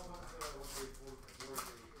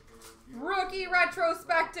 Rookie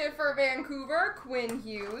retrospective for Vancouver, Quinn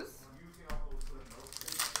Hughes.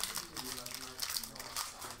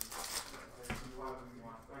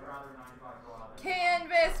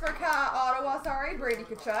 Canvas for Ottawa, Brady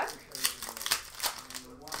Tkachuk.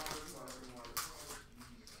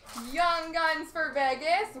 Young Guns for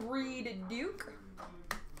Vegas, Reed Duke.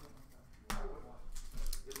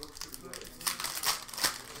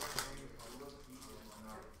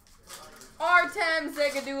 Artem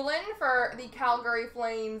Zagadulin for the Calgary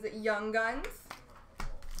Flames, Young Guns.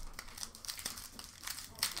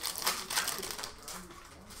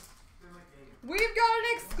 We've got an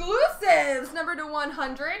exclusives, number to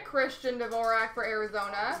 100, Christian Dvorak for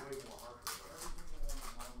Arizona.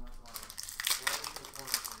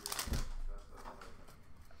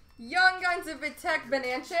 Young Guns of Vitek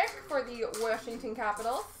Benanchik for the Washington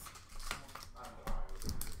Capitals.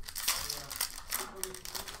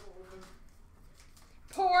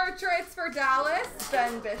 Portraits for Dallas,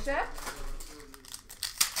 Ben Bishop.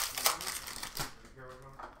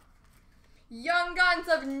 Young Guns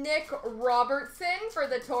of Nick Robertson for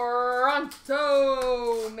the Toronto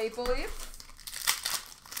Maple Leafs.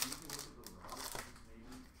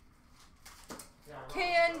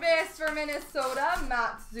 Canvas for Minnesota,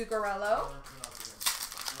 Matt Zuccarello.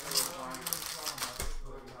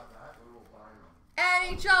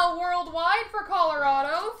 NHL Worldwide for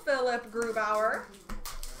Colorado, Philip Grubauer.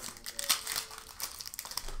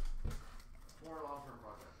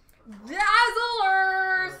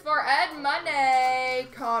 Dazzlers for Ed Money,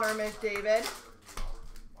 Connor McDavid.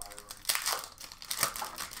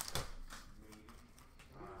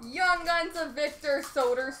 Young Guns of Victor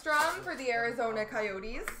Soderstrom for the Arizona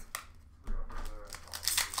Coyotes.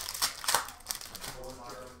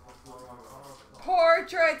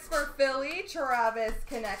 Portraits for Philly, Travis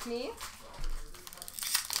Konechny.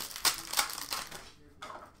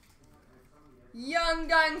 Young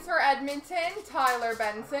Guns for Edmonton, Tyler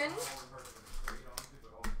Benson.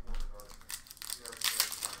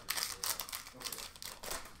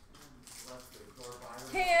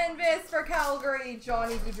 Canvas for Calgary,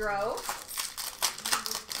 Johnny Gaudreau.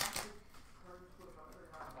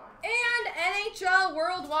 And NHL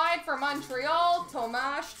Worldwide for Montreal,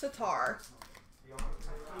 Tomas Tatar.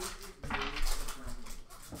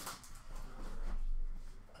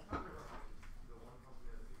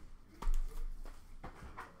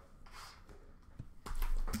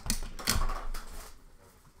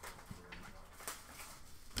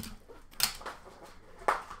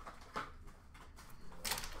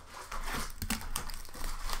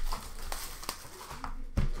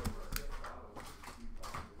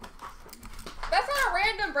 That's not a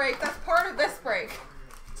random break, that's part of this break.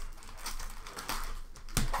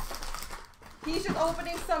 He's just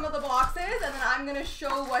opening some of the boxes, and then I'm going to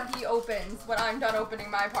show what he opens when I'm done opening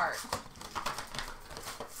my part.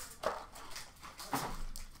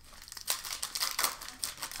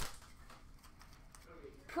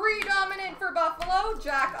 Predominant for Buffalo,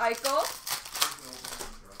 Jack Eichel.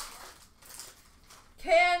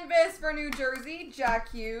 Canvas for New Jersey,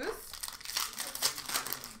 Jack Hughes.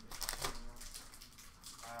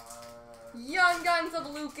 Young Guns of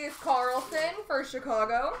Lucas Carlson for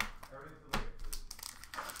Chicago.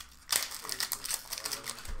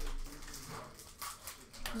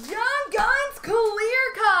 Young Guns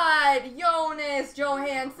clear cut, Jonas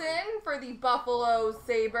Johansson for the Buffalo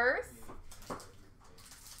Sabres.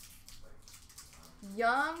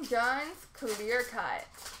 Young Guns clear cut.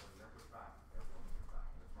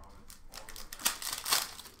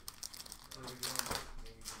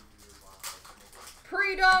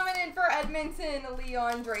 Predominant for Edmonton,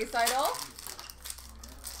 Leon Draisaitl.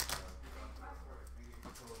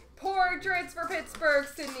 Portraits for Pittsburgh,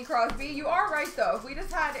 Sidney Crosby. You are right, though. If we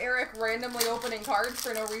just had Eric randomly opening cards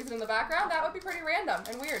for no reason in the background, that would be pretty random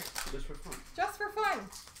and weird. Just for fun. Just for fun.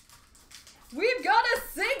 We've got a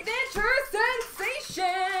Signature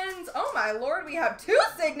Sensations. Oh, my Lord. We have 2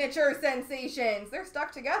 Signature Sensations. They're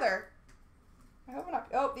stuck together. I hope not.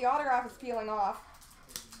 Oh, the autograph is peeling off.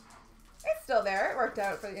 It's still there. It worked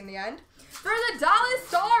out in the end. For the Dallas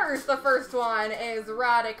Stars, the first one is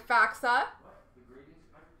Radek Faksa.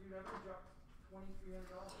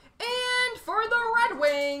 And for the Red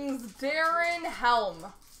Wings, Darren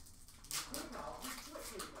Helm.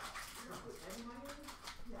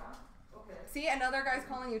 See, another guy's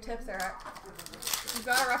calling you tips, Eric. You've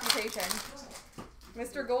got a reputation.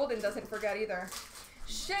 Mr. Golden doesn't forget either.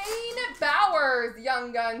 Shane Bowers,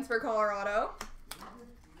 Young Guns for Colorado.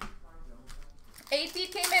 8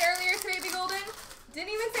 Feet came in earlier today, Baby Golden. Didn't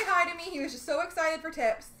even say hi to me. He was just so excited for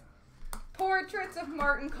tips. Portraits of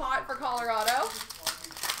Martin Cott for Colorado.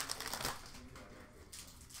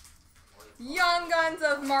 Young Guns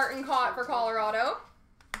of Martin Cott for Colorado.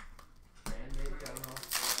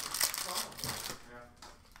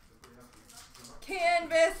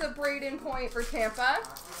 Canvas of Braden Point for Tampa.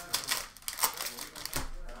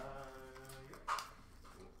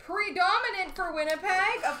 Predominant for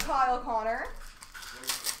Winnipeg of Kyle Connor.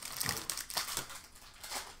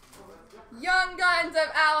 Young Guns of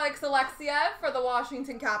Alex Alexiev for the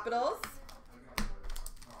Washington Capitals.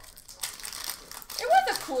 It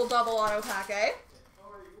was a cool double auto pack, eh?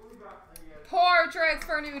 Portraits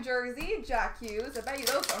for New Jersey, Jack Hughes. I bet you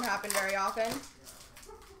those don't happen very often.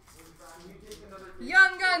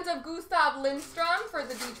 Young Guns of Gustav Lindstrom for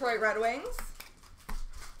the Detroit Red Wings.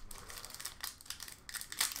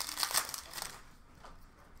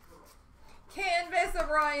 Canvas of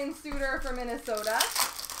Ryan Suter for Minnesota.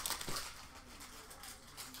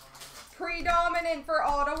 Predominant for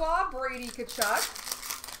Ottawa, Brady Tkachuk.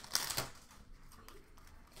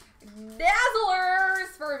 Dazzlers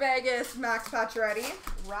for Vegas, Max Pacioretty.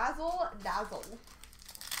 Razzle dazzle.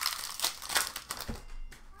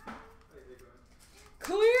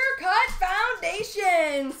 Clear Cut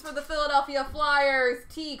Foundations for the Philadelphia Flyers,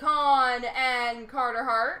 T. Con and Carter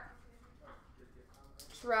Hart.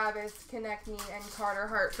 Travis Konechny and Carter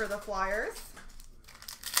Hart for the Flyers.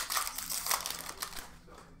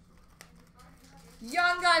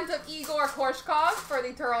 Young Guns of Igor Korshkov for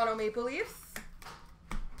the Toronto Maple Leafs.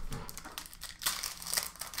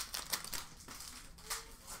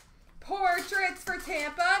 Portraits for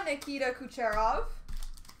Tampa, Nikita Kucherov.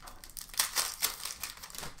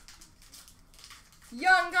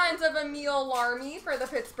 Young Guns of Emil Larmy for the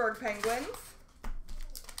Pittsburgh Penguins.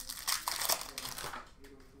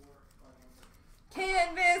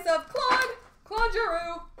 Canvas of Claude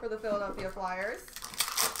Giroux for the Philadelphia Flyers.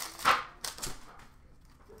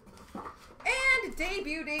 And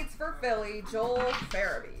debut dates for Philly, Joel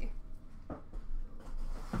Farabee.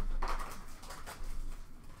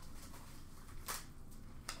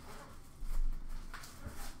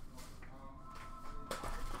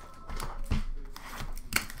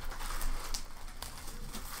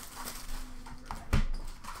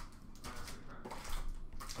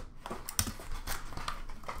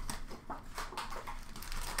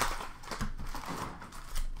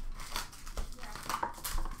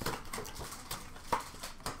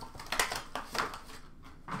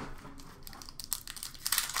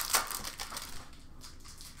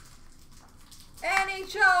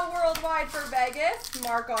 NHL Worldwide for Vegas,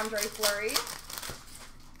 Marc-Andre Fleury.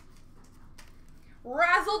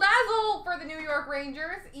 Razzle Dazzle for the New York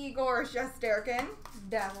Rangers, Igor Shesterkin,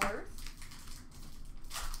 Dazzlers.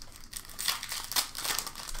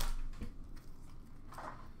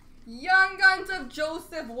 Young Guns of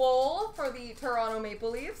Joseph Woll for the Toronto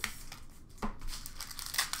Maple Leafs.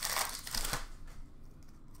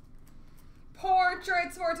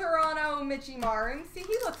 Portraits for Toronto, Mitchie Martin. See,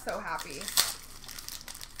 he looks so happy.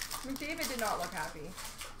 McDavid did not look happy.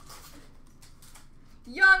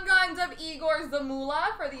 Young Guns of Igor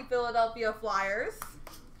Zamula for the Philadelphia Flyers.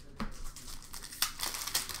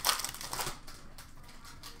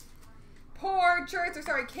 Portraits, or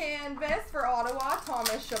sorry, canvas for Ottawa,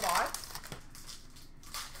 Thomas Chabot.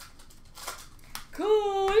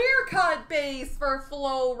 Clear cut base for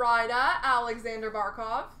Flo Rida, Alexander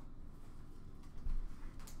Barkov.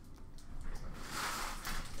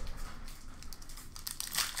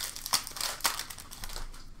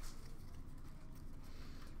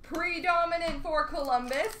 Predominant for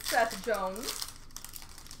Columbus, Seth Jones.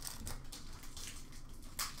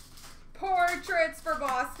 Portraits for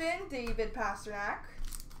Boston, David Pasternak.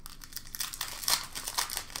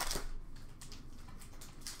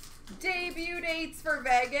 Debut dates for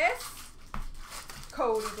Vegas,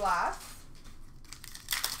 Cody Glass.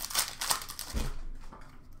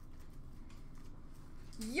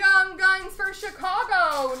 Young Guns for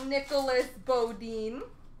Chicago, Nicholas Bodine.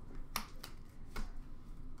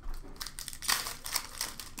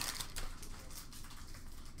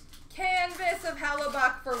 Canvas of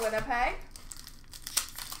Hellebuck for Winnipeg.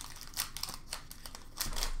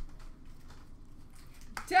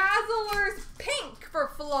 Dazzlers Pink for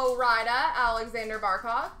Florida, Alexander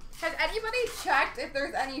Barkov. Has anybody checked if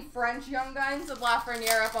there's any French Young Guns of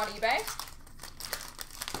Lafreniere up on eBay?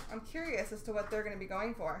 I'm curious as to what they're going to be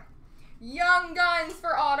going for. Young Guns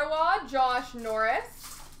for Ottawa, Josh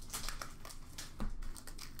Norris.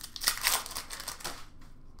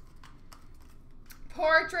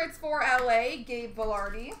 Portraits for LA, Gabe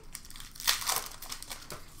Velarde.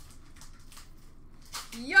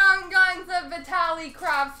 Young Guns of Vitaly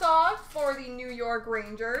Kravtsov for the New York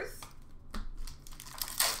Rangers.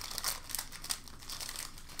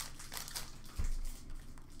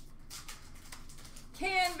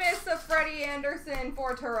 Canvas of Freddie Anderson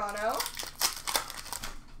for Toronto.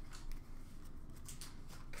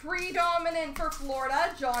 Predominant for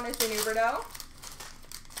Florida, Jonathan Huberdeau.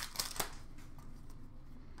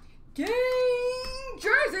 Game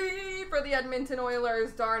jersey for the Edmonton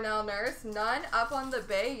Oilers, Darnell Nurse. None up on the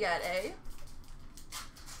bay yet, eh?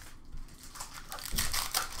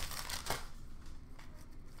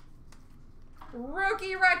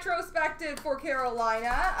 Rookie retrospective for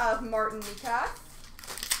Carolina of Martin Nikas.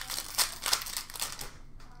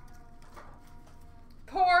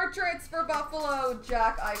 Portraits for Buffalo,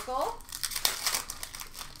 Jack Eichel.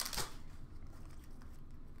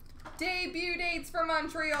 Debut dates for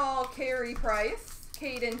Montreal, Carey Price,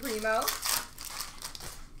 Caden Primo.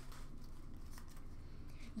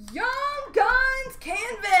 Young Guns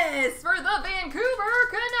canvas for the Vancouver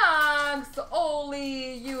Canucks,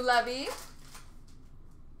 Oli Ulevy.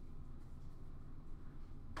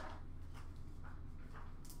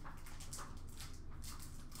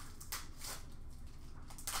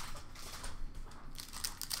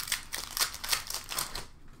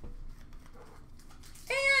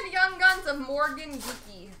 Young Guns of Morgan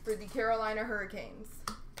Geekie for the Carolina Hurricanes.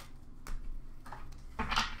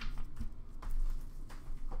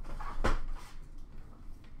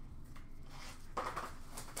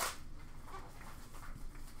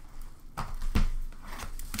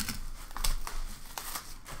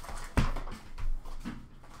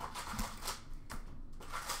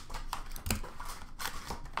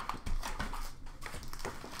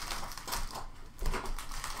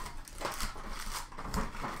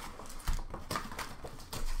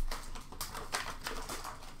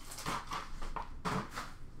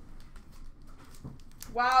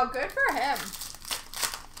 Wow, good for him.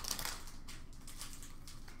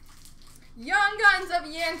 Young Guns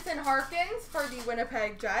of Jansen Harkins for the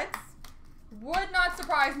Winnipeg Jets. Would not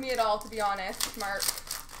surprise me at all, to be honest. Smart.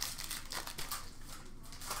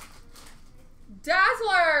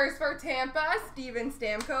 Dazzlers for Tampa, Steven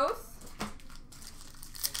Stamkos.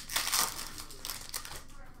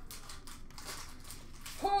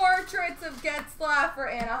 Portraits of Getzlaf for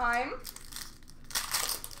Anaheim.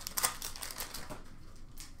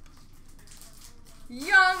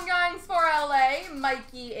 Young Guns for LA,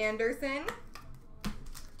 Mikey Anderson.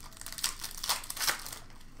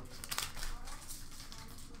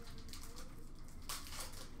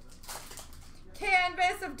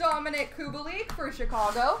 Canvas of Dominic Kubalik for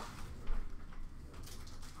Chicago.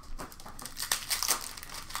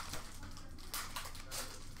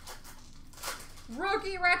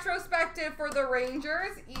 Rookie retrospective for the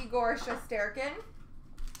Rangers, Igor Shesterkin.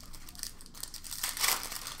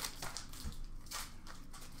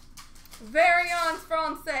 Variants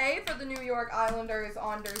Francais for the New York Islanders,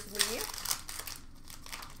 Anders Lee.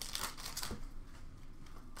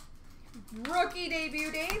 Rookie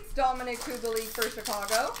debut dates, Dominic Kubalik for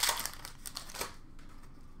Chicago.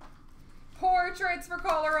 Portraits for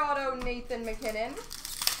Colorado, Nathan McKinnon.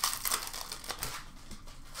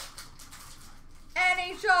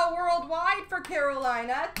 NHL Worldwide for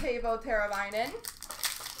Carolina, Teuvo Teravainen.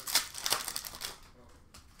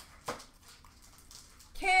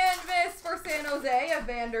 Canvas for San Jose,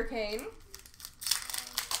 Evander Kane.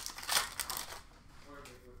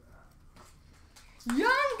 Young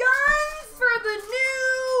Guns for the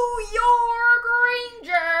New York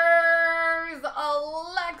Rangers,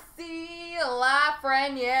 Alexis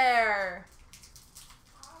Lafreniere.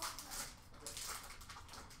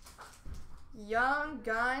 Young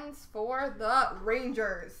Guns for the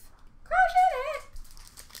Rangers. Crushing it!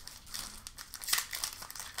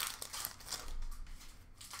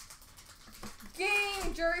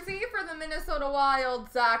 Game jersey for the Minnesota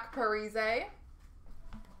Wild, Zach Parise.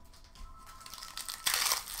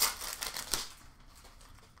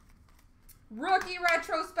 Rookie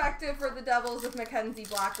retrospective for the Devils of Mackenzie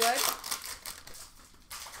Blackwood.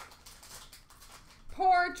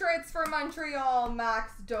 Portraits for Montreal,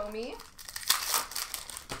 Max Domi.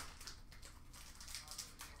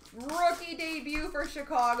 Rookie debut for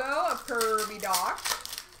Chicago of Kirby Dach.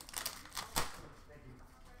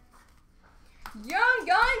 Young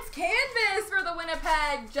Guns canvas for the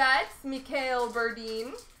Winnipeg Jets, Mikhail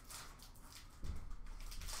Berdin.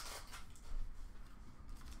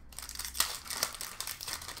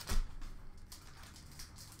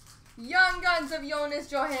 Young Guns of Jonas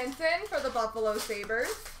Johansson for the Buffalo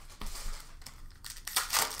Sabres.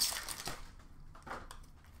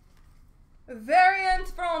 Variant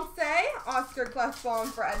Francais, Oscar Klefbom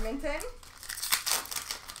for Edmonton.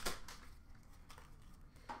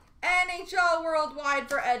 NHL Worldwide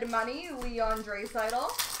for Ed Money, Leon Draisaitl.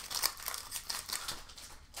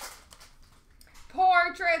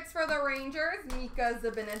 Portraits for the Rangers, Mika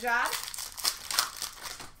Zibanejad.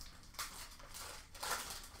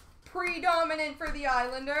 Predominant for the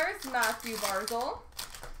Islanders, Matthew Barzal.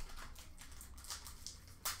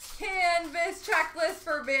 Canvas checklist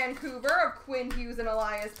for Vancouver of Quinn Hughes and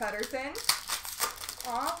Elias Pettersson.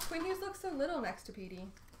 Aw, Quinn Hughes looks so little next to Petey.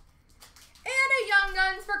 And a Young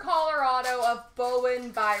Guns for Colorado of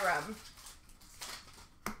Bowen Byram.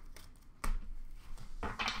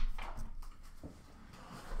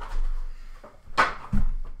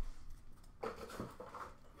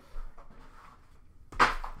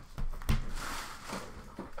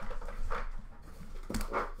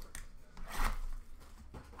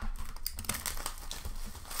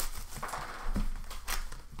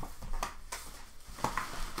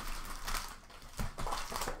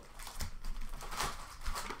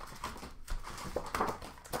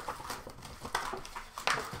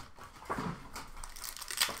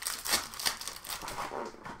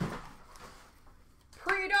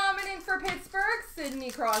 Predominant for Pittsburgh,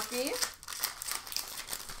 Sidney Crosby.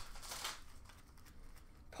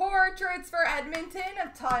 Portraits for Edmonton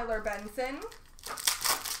of Tyler Benson.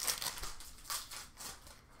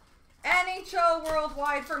 NHL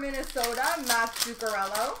Worldwide for Minnesota, Matt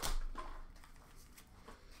Zuccarello.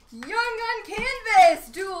 Young Gun Canvas,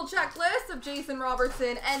 dual checklist of Jason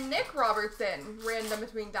Robertson and Nick Robertson. Random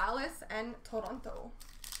between Dallas and Toronto.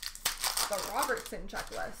 The Robertson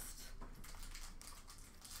checklist.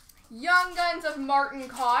 Young Guns of Martin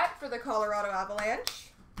Cott for the Colorado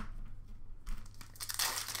Avalanche.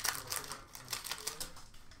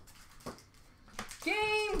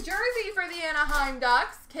 Game jersey for the Anaheim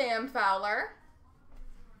Ducks, Cam Fowler.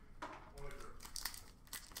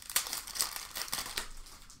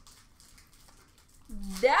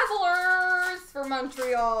 Dazzlers for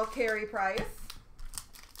Montreal, Carey Price.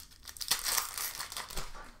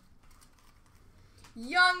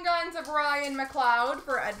 Young Guns of Ryan McLeod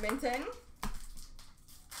for Edmonton.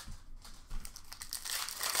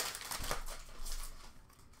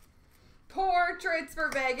 Portraits for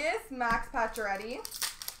Vegas, Max Pacioretty.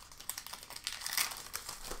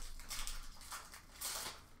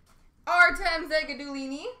 Artem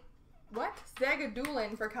Zagadulini. What?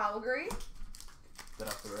 Zagadulin for Calgary. Is that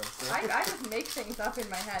off the rails? I just make things up in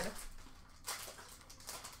my head.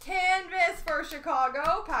 Canvas for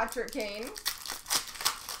Chicago, Patrick Kane.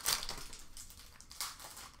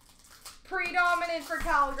 Predominant for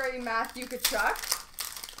Calgary, Matthew Tkachuk.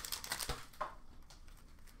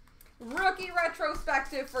 Rookie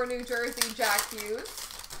retrospective for New Jersey, Jack Hughes.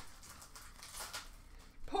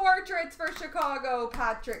 Portraits for Chicago,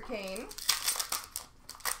 Patrick Kane.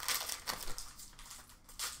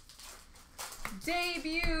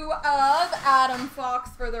 Debut of Adam Fox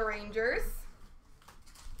for the Rangers.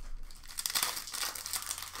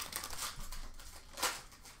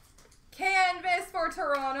 Canvas for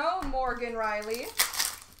Toronto, Morgan Riley.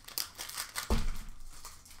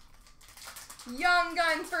 Young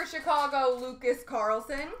Guns for Chicago, Lucas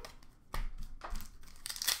Carlson.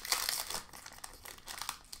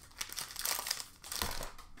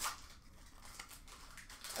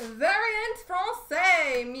 Variant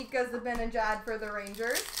Francais, Mika Zibanejad for the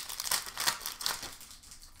Rangers.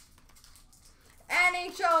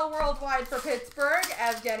 NHL Worldwide for Pittsburgh,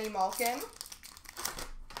 Evgeny Malkin.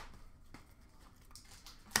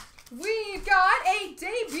 We've got a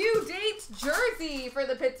debut date jersey for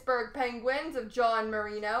the Pittsburgh Penguins of John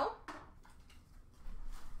Marino.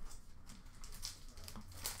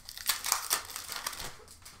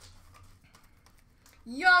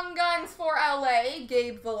 Young Guns for LA,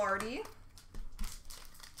 Gabe Vilardi.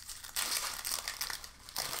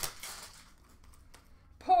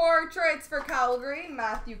 Portraits for Calgary,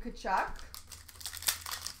 Matthew Tkachuk.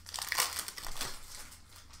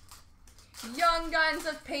 Young Guns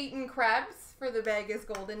of Peyton Krebs for the Vegas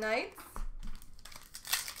Golden Knights.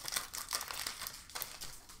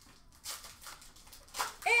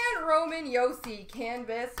 And Roman Josi,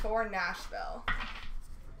 canvas for Nashville.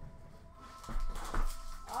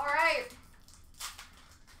 All right.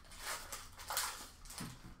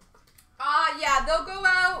 Yeah, they'll go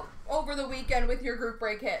out over the weekend with your group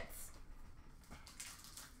break hits.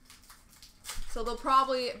 So they'll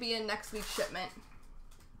probably be in next week's shipment.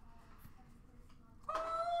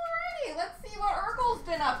 Alrighty, let's see what Urkel's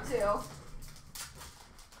been up to.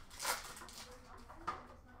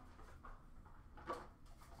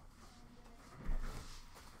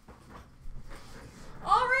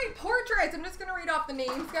 Alright, portraits. I'm just going to read off the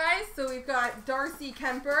names, guys. So we've got Darcy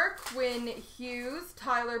Kemper, Quinn Hughes,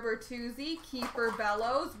 Tyler Bertuzzi, Kiefer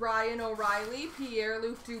Bellows, Ryan O'Reilly,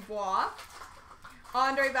 Pierre-Luc Dubois,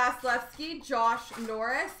 Andre Vasilevsky, Josh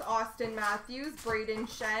Norris, Austin Matthews, Braden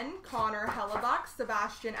Shen, Connor Hellebuck,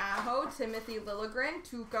 Sebastian Aho, Timothy Liljegren,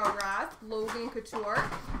 Tuukka Rask, Logan Couture,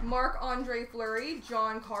 Marc-Andre Fleury,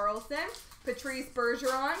 John Carlson, Patrice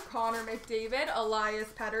Bergeron, Connor McDavid, Elias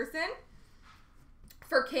Pettersson.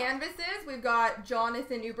 For canvases, we've got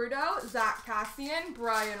Jonathan Huberdeau, Zach Cassian,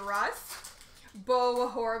 Brian Rust,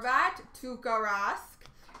 Bo Horvat, Tuukka Rask,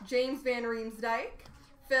 James Van Riemsdyk,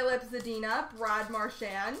 Philip Zadina, Brad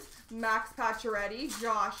Marchand, Max Pacioretty,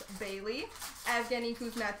 Josh Bailey, Evgeny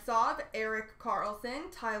Kuznetsov, Eric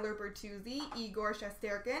Carlson, Tyler Bertuzzi, Igor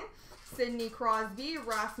Shesterkin, Sidney Crosby,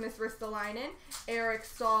 Rasmus Ristolainen, Eric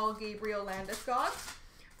Stahl, Gabriel Landeskog.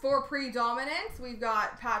 For predominance, we've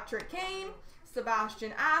got Patrick Kane,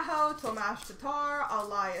 Sebastian Aho, Tomas Tatar,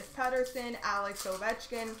 Elias Pettersson, Alex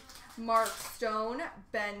Ovechkin, Mark Stone,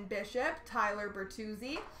 Ben Bishop, Tyler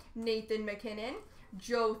Bertuzzi, Nathan McKinnon,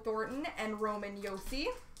 Joe Thornton, and Roman Josi.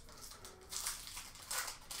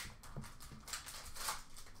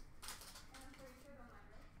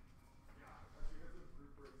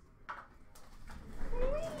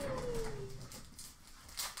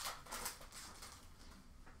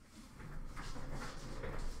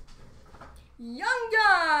 Young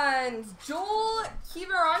Guns, Joel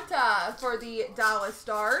Kiviranta for the Dallas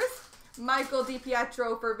Stars, Michael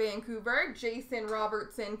DiPietro for Vancouver, Jason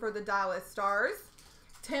Robertson for the Dallas Stars,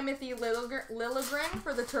 Timothy Liljegren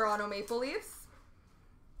for the Toronto Maple Leafs,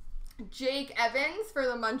 Jake Evans for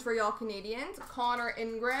the Montreal Canadiens, Connor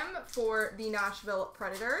Ingram for the Nashville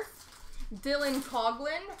Predators, Dylan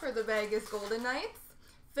Coghlan for the Vegas Golden Knights,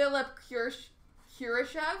 Philip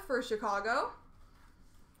Kurashev for Chicago,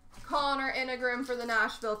 Connor Ingram for the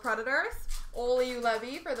Nashville Predators, Oli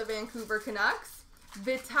Ulevy for the Vancouver Canucks,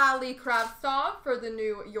 Vitaly Kravtsov for the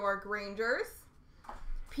New York Rangers,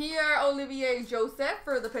 Pierre-Olivier Joseph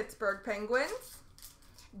for the Pittsburgh Penguins,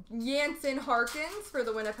 Jansen Harkins for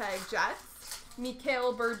the Winnipeg Jets,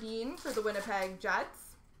 Mikhail Berdin for the Winnipeg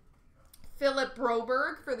Jets, Philip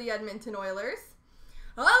Broberg for the Edmonton Oilers,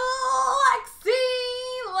 Alexis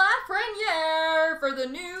Lafreniere for the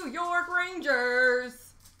New York Rangers.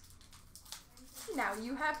 Now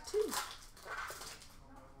you have two.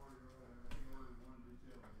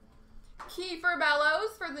 Kiefer Bellows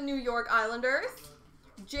for the New York Islanders,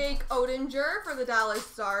 Jake Oettinger for the Dallas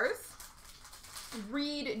Stars,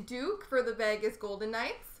 Reed Duke for the Vegas Golden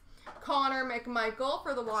Knights, Connor McMichael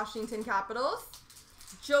for the Washington Capitals,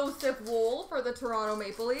 Joseph Wool for the Toronto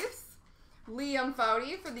Maple Leafs, Liam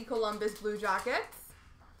Foudy for the Columbus Blue Jackets,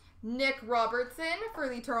 Nick Robertson for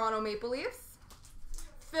the Toronto Maple Leafs,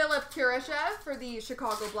 Philip Kurashev for the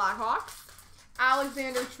Chicago Blackhawks,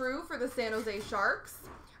 Alexander True for the San Jose Sharks,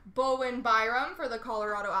 Bowen Byram for the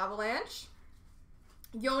Colorado Avalanche,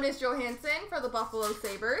 Jonas Johansson for the Buffalo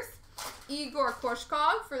Sabres, Igor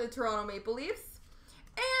Koshkov for the Toronto Maple Leafs,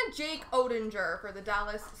 and Jake Oettinger for the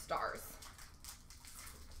Dallas Stars.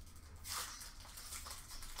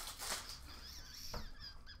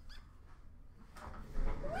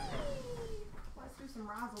 Whee! Let's do some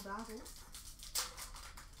razzle dazzle.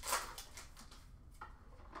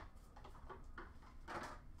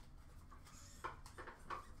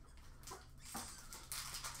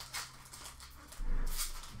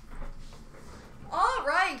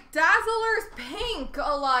 Dazzlers Pink,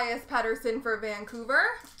 Elias Pettersson for Vancouver,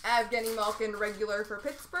 Evgeny Malkin regular for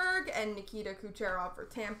Pittsburgh, and Nikita Kucherov for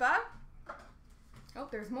Tampa. Oh,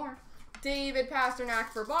 there's more. David Pasternak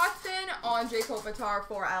for Boston, Andre Kopitar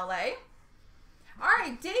for LA.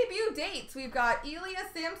 Alright, debut dates. We've got Ilya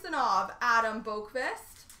Samsonov, Adam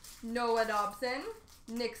Boqvist, Noah Dobson,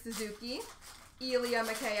 Nick Suzuki, Ilya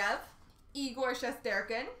Mikheyev, Igor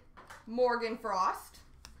Shesterkin, Morgan Frost.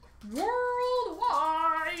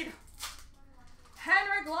 Worldwide!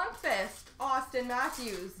 Henrik Lundqvist, Austin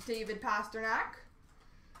Matthews, David Pasternak,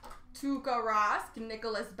 Tuukka Rask,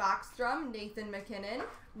 Nicholas Backstrom, Nathan McKinnon,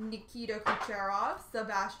 Nikita Kucherov,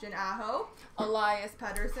 Sebastian Aho, Elias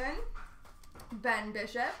Pettersson, Ben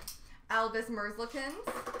Bishop, Elvis Merzlikins,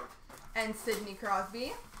 and Sidney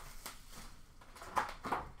Crosby.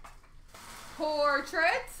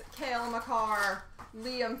 Portraits, Cale Makar,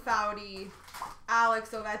 Liam Foudy,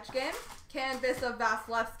 Alex Ovechkin. Canvas of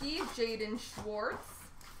Vasilevsky, Jaden Schwartz,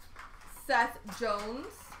 Seth Jones.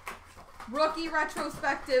 Rookie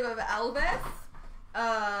retrospective of Elvis,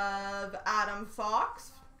 of Adam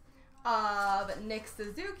Fox, of Nick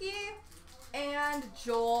Suzuki, and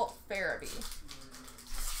Joel Farabee.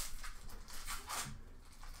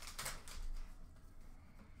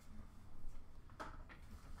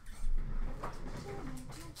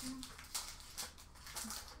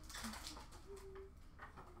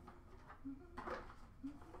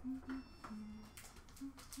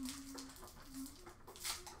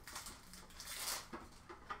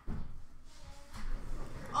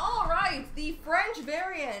 The French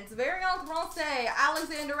variants, Variant Francais,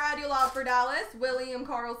 Alexander Radulov for Dallas, William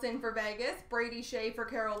Karlsson for Vegas, Brady Shea for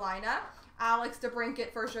Carolina, Alex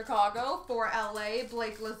DeBrincat for Chicago, for LA,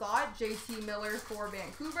 Blake Lizotte, JT Miller for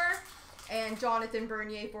Vancouver, and Jonathan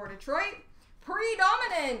Bernier for Detroit.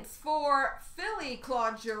 Predominance for Philly,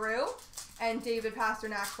 Claude Giroux, and David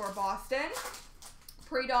Pasternak for Boston.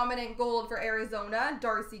 Predominant gold for Arizona,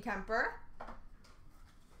 Darcy Kemper.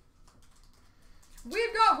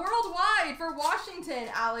 We've got worldwide for Washington,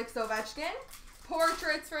 Alex Ovechkin.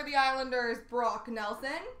 Portraits for the Islanders, Brock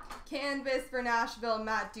Nelson. Canvas for Nashville,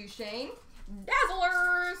 Matt Duchene.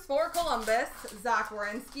 Dazzlers for Columbus, Zach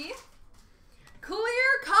Werenski. Clear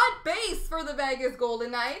cut base for the Vegas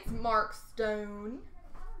Golden Knights, Mark Stone.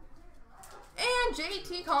 And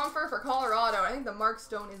JT Compher for Colorado. I think the Mark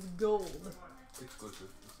Stone is gold. Exclusive.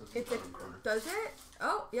 Does it?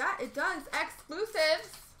 Oh, yeah, it does.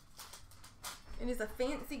 Exclusives. It is a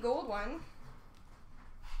fancy gold one.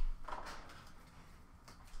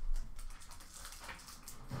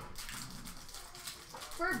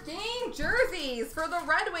 For game jerseys, for the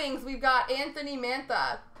Red Wings, we've got Anthony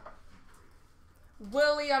Mantha.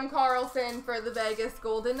 William Karlsson for the Vegas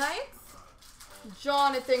Golden Knights.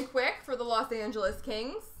 Jonathan Quick for the Los Angeles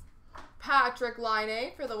Kings. Patrick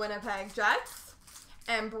Laine for the Winnipeg Jets.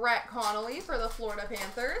 And Brett Connolly for the Florida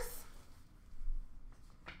Panthers.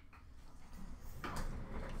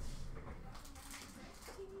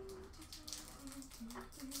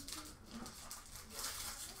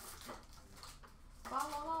 La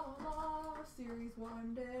la la la, series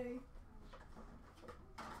one day.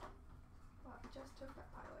 Wow, just took that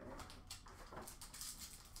highlighter.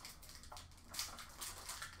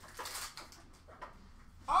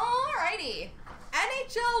 Alrighty.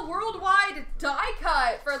 NHL Worldwide die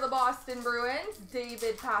cut for the Boston Bruins,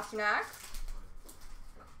 David Pasternak.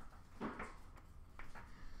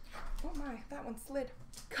 Oh my, that one slid.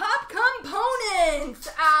 Cup components,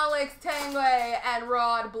 Alex Tanguay and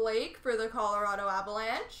Rod Blake for the Colorado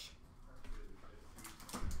Avalanche.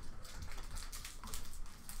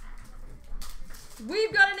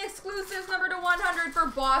 We've got an exclusive number to 100 for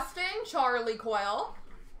Boston, Charlie Coyle.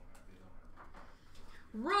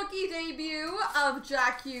 Rookie debut of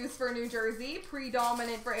Jack Hughes for New Jersey.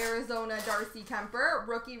 Predominant for Arizona, Darcy Kemper.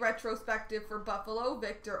 Rookie retrospective for Buffalo,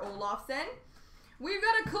 Victor Olofsson. We've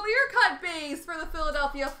got a clear-cut base for the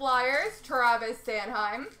Philadelphia Flyers, Travis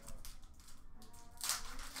Sanheim.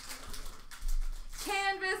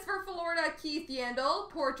 Canvas for Florida, Keith Yandel.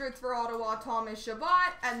 Portraits for Ottawa, Thomas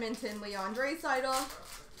Chabot. Edmonton, Leon Draisaitl.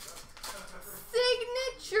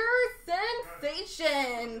 Signature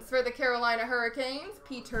sensations for the Carolina Hurricanes,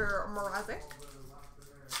 Peter Mrazek.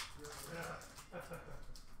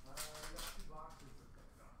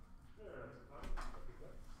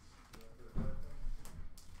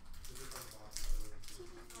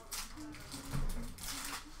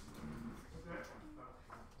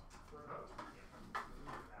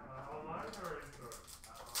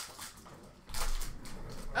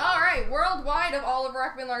 Worldwide of Oliver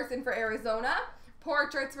Ekman-Larsson for Arizona.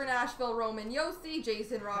 Portraits for Nashville, Roman Josi.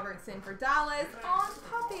 Jason Robertson for Dallas. On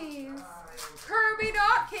puppies. Kirby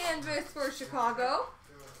Dot canvas for Chicago.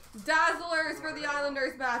 Dazzlers for the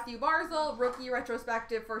Islanders, Matthew Barzal. Rookie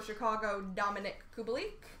retrospective for Chicago, Dominic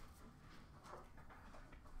Kubalik.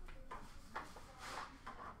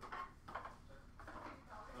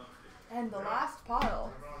 And the last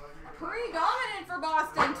pile. Predominant for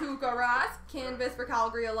Boston, Tuukka Rask. Canvas for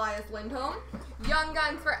Calgary, Elias Lindholm. Young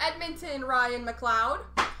Guns for Edmonton, Ryan McLeod.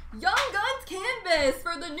 Young Guns canvas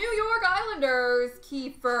for the New York Islanders,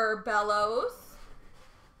 Kiefer Bellows.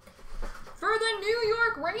 For the New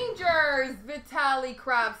York Rangers, Vitaly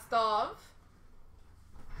Kravtsov.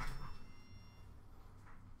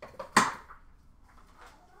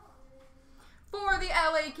 For the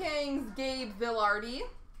LA Kings, Gabe Vilardi.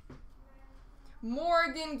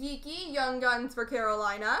 Morgan Geekie, Young Guns for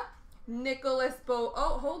Carolina. Nicholas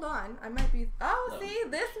Oh, hold on. I might be... Oh, see?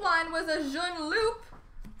 This one was a Jeune Loup.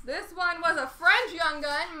 This one was a French Young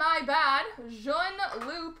Gun. My bad. Jeune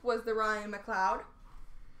Loup was the Ryan McLeod.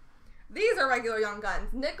 These are regular Young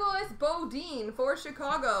Guns. Nicholas Bodine for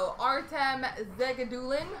Chicago. Artem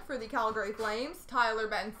Zagadulin for the Calgary Flames. Tyler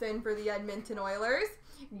Benson for the Edmonton Oilers.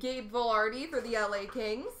 Gabe Vilardi for the LA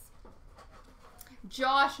Kings.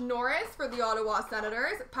 Josh Norris for the Ottawa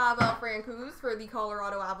Senators. Pavel Francouz for the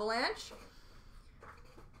Colorado Avalanche.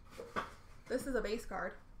 This is a base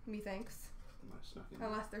card, methinks.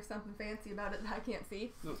 Unless there's something fancy about it that I can't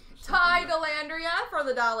see. Nope, Ty Dellandrea for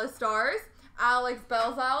the Dallas Stars. Alex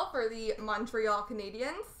Belzal for the Montreal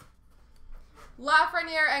Canadiens.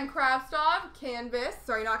 Lafreniere and Kravtsov,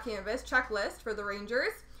 checklist for the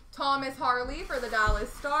Rangers. Thomas Harley for the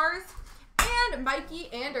Dallas Stars. And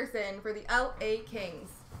Mikey Anderson for the LA Kings.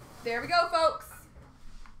 There we go, folks.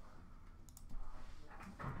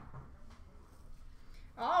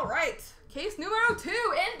 All right. Case numero 2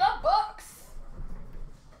 in the books.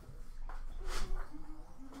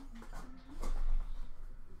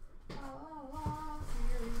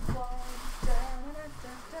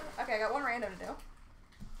 Okay, I got one random to do.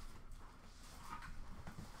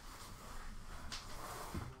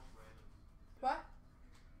 What?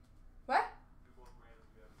 What?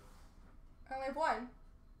 I only have one. I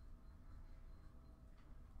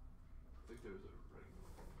think there was a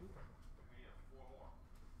regular.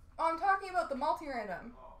 Oh, I'm talking about the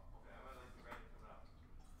multi-random. Oh, okay. I might like the random coming up.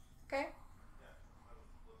 Okay. Yeah. I would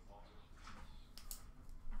look small too.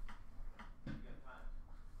 You got time.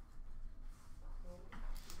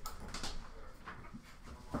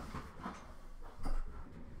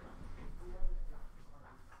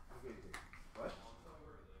 What?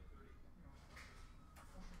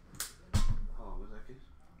 How long was that case?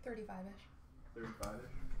 35-ish.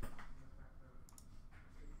 35-ish?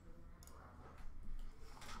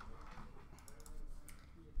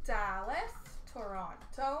 Dallas,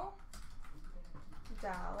 Toronto.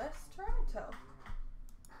 Dallas, Toronto.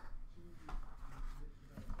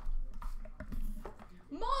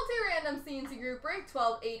 Multi-random CNC group break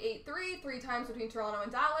 12-8-8-3. 3 times between Toronto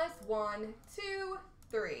and Dallas. 1, 2,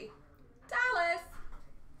 3. Dallas.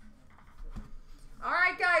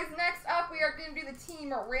 Alright guys, next up we are going to do the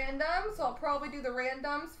team random. So I'll probably do the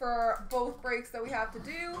randoms for both breaks that we have to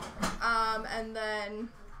do. And then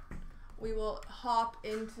we will hop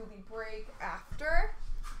into the break after.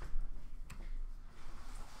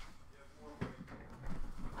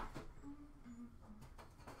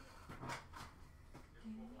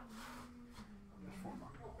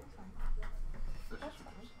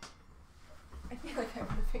 I feel like I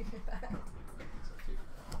would have figured that out.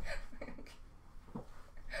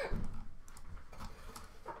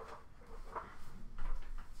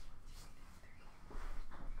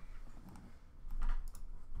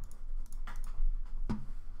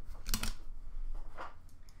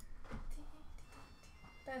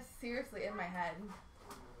 That's seriously in my head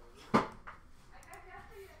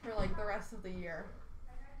for like the rest of the year.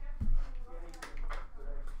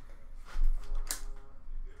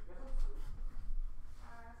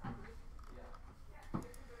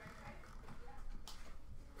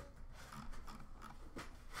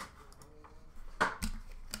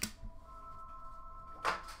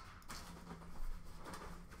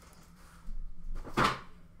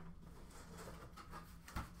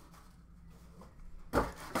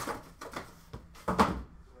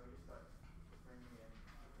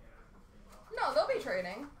 No, they'll be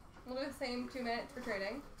trading. We'll do the same 2 minutes for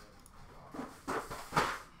trading.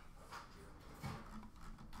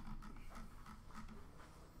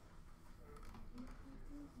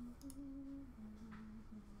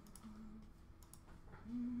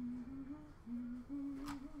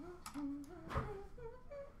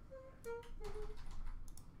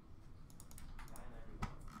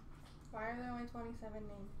 Why are there only 27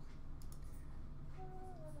 names?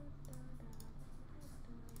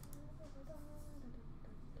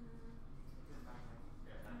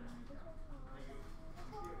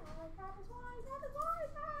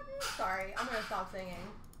 Sorry, I'm gonna stop singing.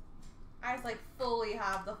 I just like fully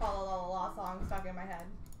have the Fa La La La song stuck in my head.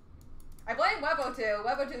 I blame Webo too.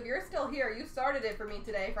 Webo too, if you're still here, you started it for me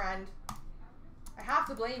today, friend. I have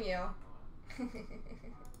to blame you. Smash,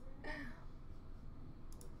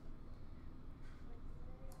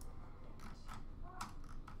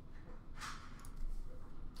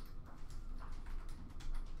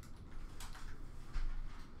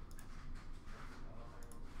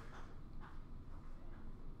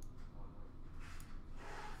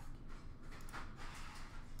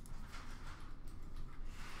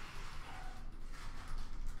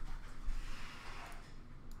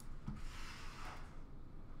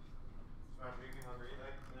 are you getting hungry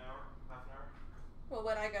like an hour? Half an hour? Well,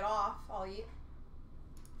 when I get off, I'll eat.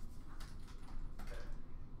 Okay.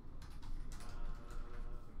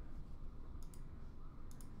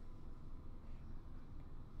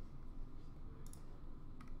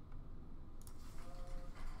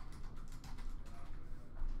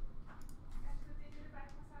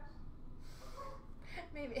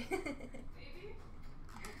 Maybe. Maybe?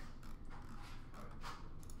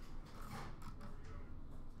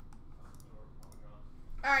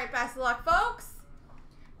 Alright, best of luck, folks.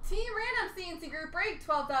 Team Random CNC Group Break,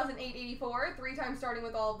 12,884. 3 times starting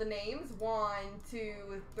with all of the names. 1,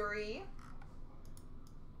 2, 3.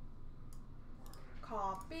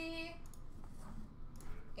 Copy.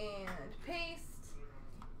 And paste.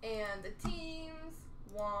 And the teams.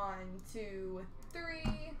 1, 2,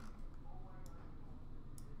 3.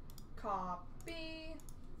 Copy.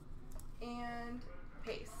 And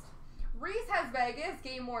paste. Reese has Vegas,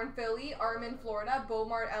 Game Worn Philly, Armin Florida,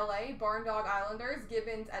 Beaumont LA, Barn Dog Islanders,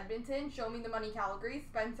 Gibbons Edmonton, Show Me the Money Calgary,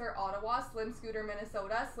 Spencer Ottawa, Slim Scooter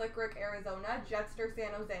Minnesota, Slick Rick Arizona, Jetster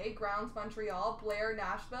San Jose, Grounds Montreal, Blair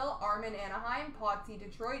Nashville, Armin Anaheim, Potsy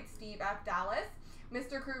Detroit, Steve F Dallas,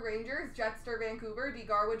 Mr. Crew Rangers, Jetster Vancouver, D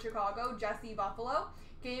Garwood Chicago, Jesse Buffalo,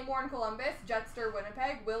 Game Worn Columbus, Jetster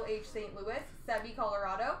Winnipeg, Will H St. Louis, Sebi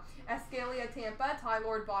Colorado, Escalia Tampa, Ty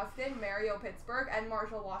Lord Boston, Mario Pittsburgh, and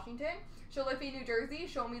Marshall Washington, Shaliffy New Jersey,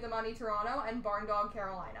 Show Me the Money Toronto, and Barn Dog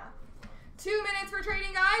Carolina. 2 minutes for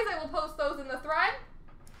trading, guys. I will post those in the thread.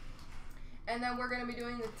 And then we're going to be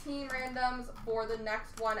doing the team randoms for the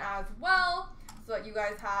next one as well, so that you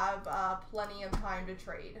guys have plenty of time to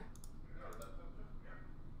trade.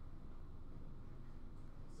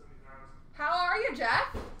 How are you,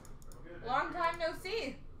 Jeff? Long time no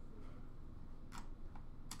see.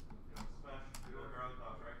 Smash, you go garlic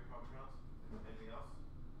knots, right? Coffee knots? Anything else?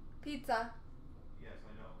 Pizza. Yes,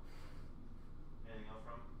 I know. Anything else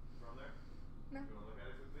from there? No. You want to look at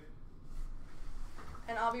it quickly?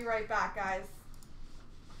 And I'll be right back, guys.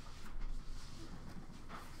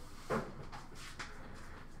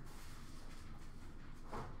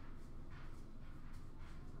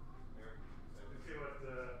 Eric? Let's see what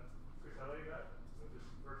Chrisella you got. With this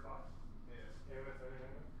first box. Yeah. AMS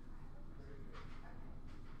 99. This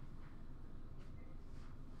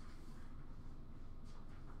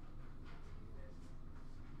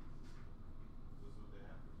is what they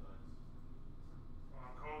have for size.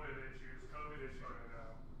 COVID issues right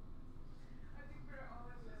now. I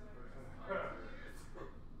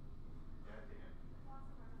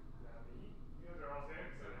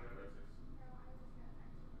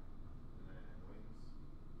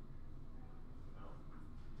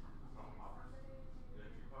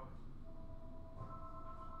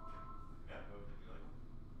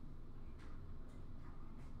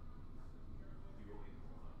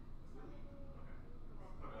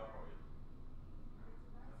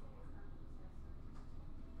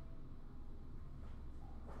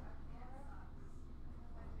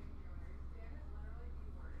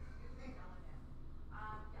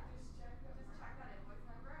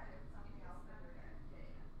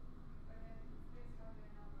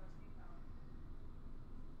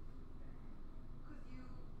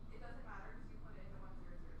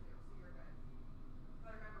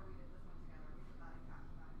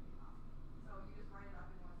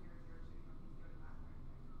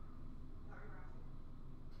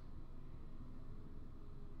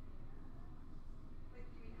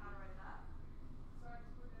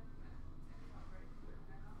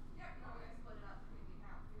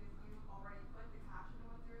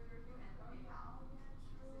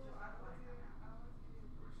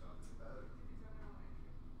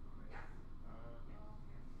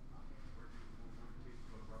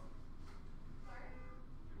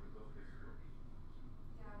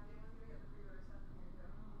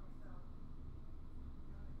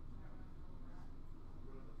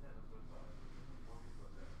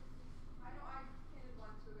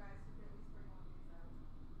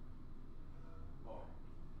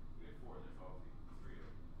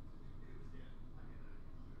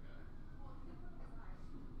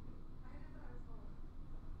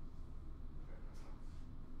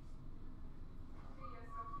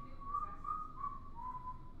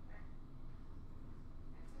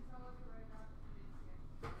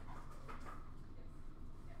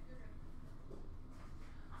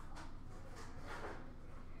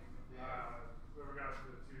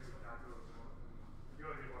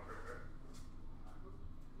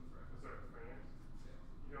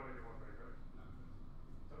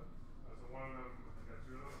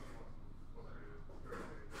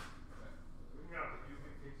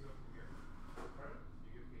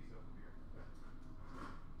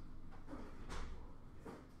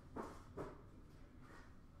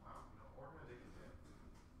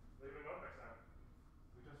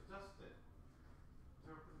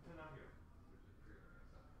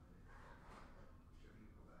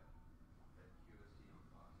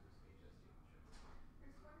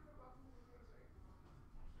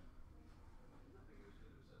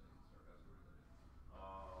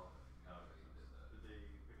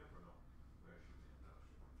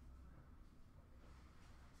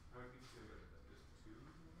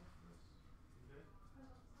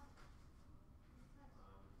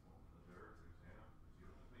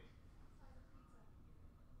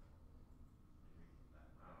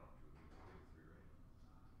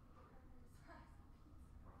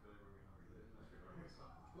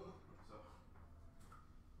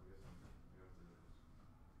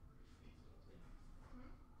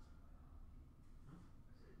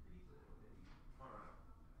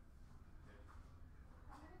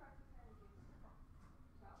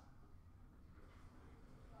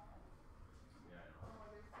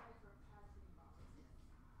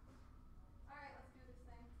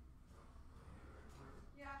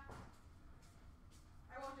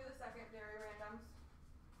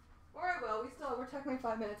Took me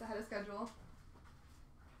 5 minutes ahead of schedule.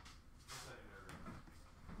 What's that in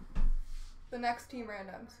there? The next team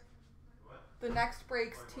randoms. What? The next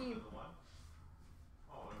breaks Wait, team. what's the one?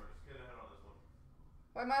 Oh, whatever. Just get ahead on this one.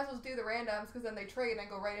 Well, I might as well do the randoms because then they trade and I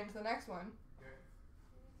go right into the next one. Okay.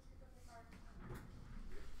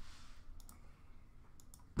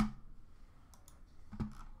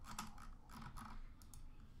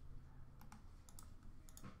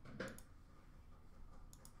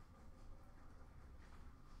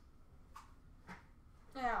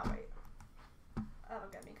 Yeah, I'll wait. That'll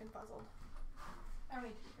get me confuzzled. I don't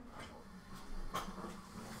need to be confuzzled.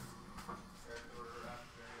 Alright, so we're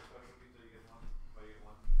after special pizza, you get one. Oh, you get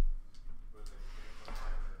one. What is it? Chicken from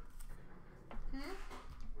mine or?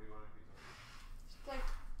 What do you want in pizza? Just like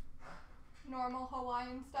normal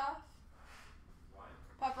Hawaiian stuff. Wine?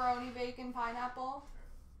 Pepperoni, bacon, pineapple.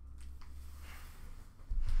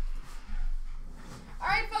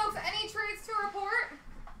 Alright folks, any trades to report?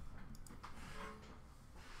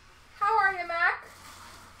 How are you, Mac?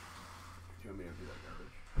 Do you want me to empty that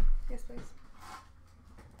garbage? Yes, please.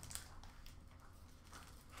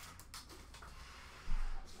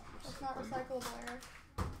 It's not recyclable, Eric.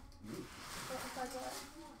 Don't recycle it.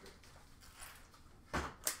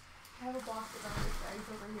 I have a box of garbage bags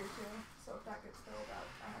over here too, so if that gets filled out,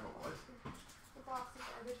 I have a What? box too. The box of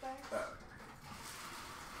garbage bags. Oh.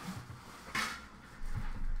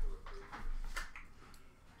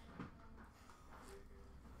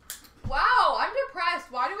 Wow, I'm depressed.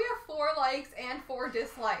 Why do we have 4 likes and 4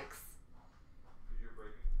 dislikes? Because you're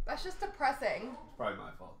breaking. That's just depressing. It's probably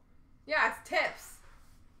my fault. Yeah, it's tips.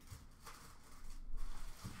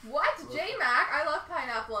 What? J-Mac? I love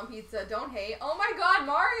pineapple on pizza. Don't hate. Oh my god,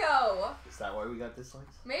 Mario! Is that why we got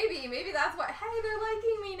dislikes? Maybe that's what. Hey, they're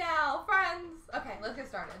liking me now, friends. Okay, let's get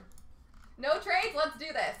started. No trades, let's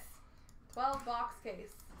do this. 12 box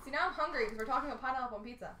case. See, now I'm hungry because we're talking about pineapple on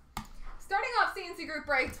pizza. Starting off CNC Group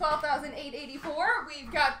Break 12,884,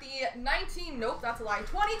 we've got the 19, nope, that's a lie,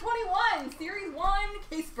 2021 Series 1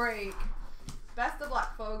 case break. Best of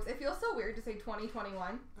luck, folks. It feels so weird to say 2021. I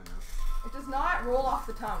know. It does not roll off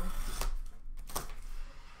the tongue.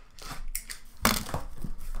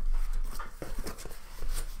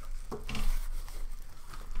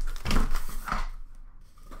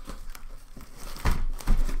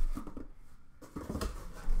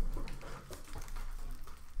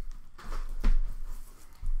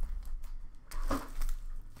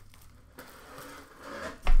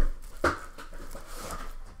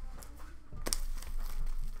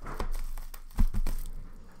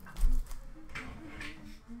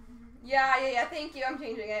 Yeah, thank you. I'm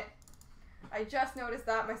changing it. I just noticed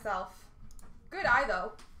that myself. Good eye,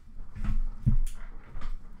 though.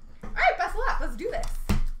 Alright, best of luck. Let's do this.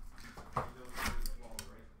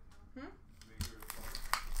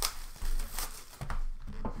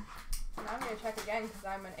 Now I'm going to check again because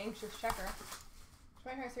I'm an anxious checker.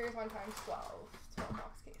 20 Series 1 times 12. 12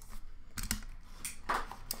 box case.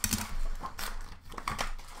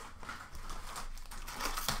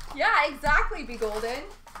 Yeah, exactly, Be Golden.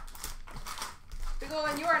 Be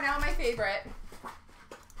Golden, you are now my favorite.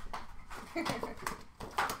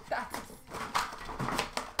 That's...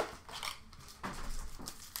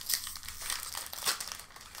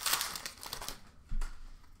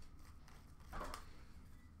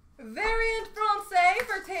 Variant Francais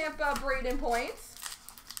for Tampa, Braden points.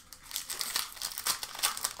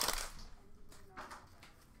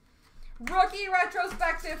 Rookie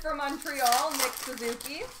retrospective for Montreal, Nick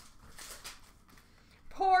Suzuki.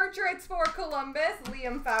 Portraits for Columbus,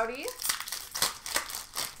 Liam Foudy.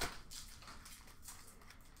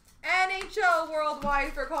 NHL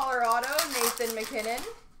Worldwide for Colorado, Nathan McKinnon.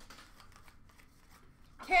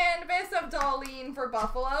 Canvas of Darlene for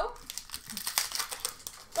Buffalo.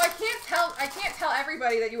 Well, I can't tell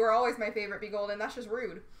everybody that you were always my favorite, Be Golden. That's just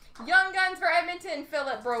rude. Young Guns for Edmonton,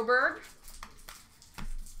 Philip Broberg.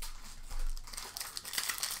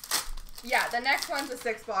 Yeah, the next one's a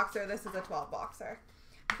 6-boxer. This is a 12-boxer.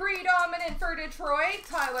 Predominant for Detroit,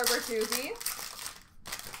 Tyler Bertuzzi.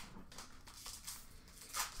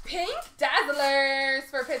 Pink Dazzlers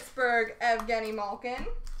for Pittsburgh, Evgeny Malkin.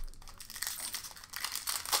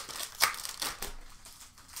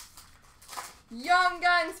 Young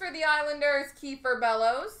Guns for the Islanders, Kiefer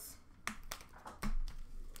Bellows.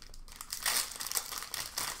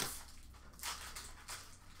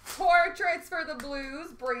 Portraits for the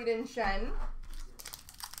Blues, Braden Shen.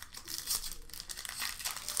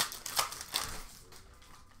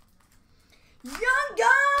 Young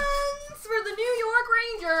Guns for the New York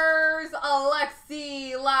Rangers,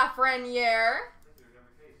 Alexis Lafreniere.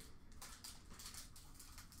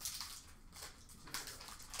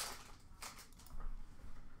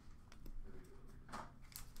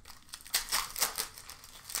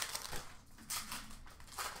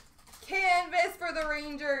 Canvas for the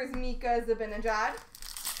Rangers, Mika Zibanejad.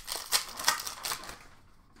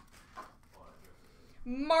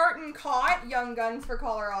 Martin Cott, Young Guns for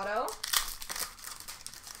Colorado.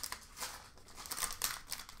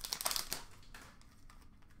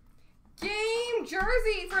 Game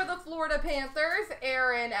jersey for the Florida Panthers,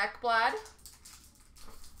 Aaron Ekblad.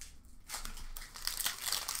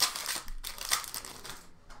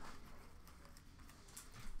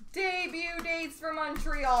 Debut dates for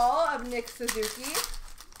Montreal of Nick Suzuki.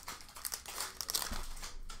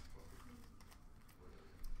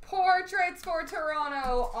 Portraits for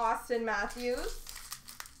Toronto, Austin Matthews.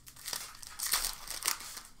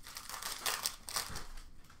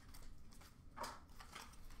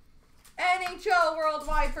 NHL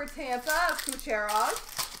Worldwide for Tampa of Kucherov.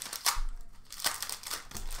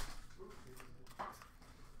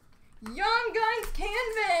 Young Guns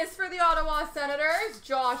Canvas for the Ottawa Senators,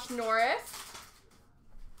 Josh Norris.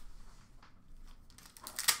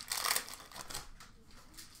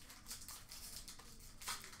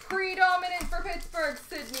 Predominant for Pittsburgh,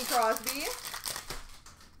 Sidney Crosby.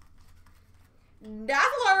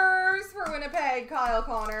 Dazzlers for Winnipeg, Kyle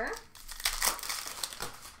Connor.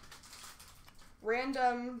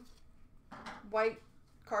 Random white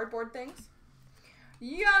cardboard things.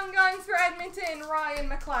 Young Guns for Edmonton, Ryan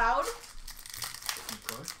McLeod.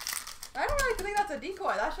 I don't really think that's a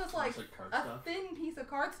decoy. That's just like a thin piece of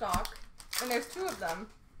cardstock. And there's two of them.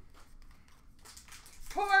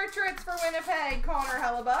 Portraits for Winnipeg, Connor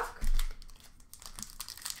Hellebuck.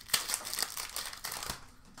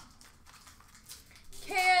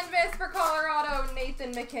 Canvas for Colorado,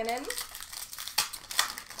 Nathan McKinnon.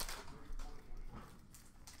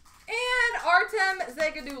 And Artem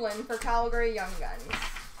Zagadulin for Calgary Young Guns.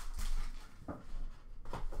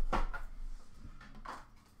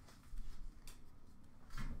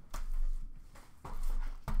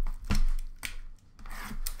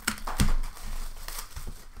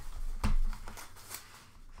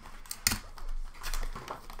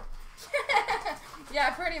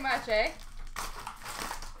 Yeah, pretty much, eh?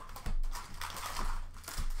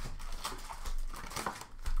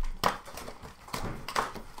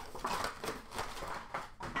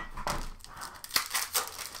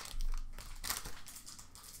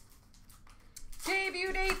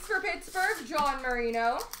 Debut dates for Pittsburgh, John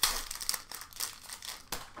Marino.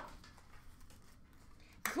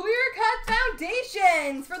 Clear Cut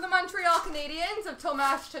Foundations for the Montreal Canadiens of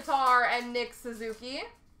Tomas Tatar and Nick Suzuki.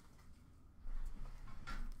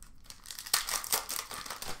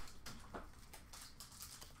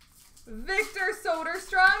 Victor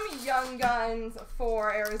Soderstrom, Young Guns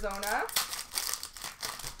for Arizona.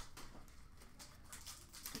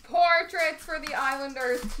 Portraits for the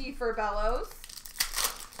Islanders, Kiefer Bellows.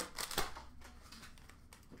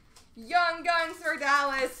 Young Guns for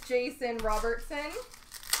Dallas, Jason Robertson.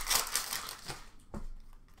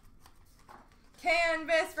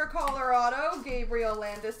 Canvas for Colorado, Gabriel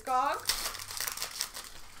Landeskog.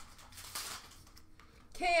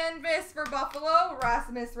 Canvas for Buffalo,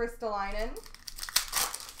 Rasmus Ristolainen.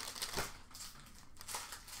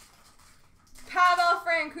 Pavel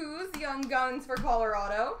Francouz, Young Guns for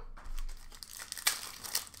Colorado.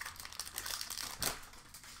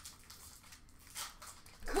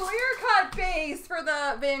 Clear Cut base for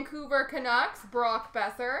the Vancouver Canucks, Brock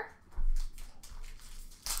Besser.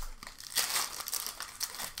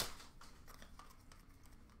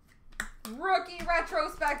 Rookie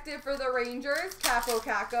retrospective for the Rangers, Capo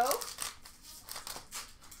Caco.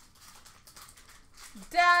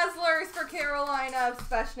 Dazzlers for Carolina,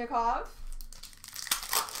 Svechnikov.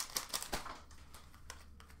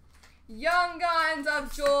 Young Guns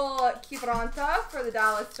of Joel Kivranta for the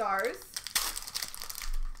Dallas Stars.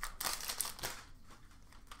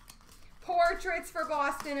 Portraits for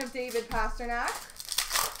Boston of David Pasternak.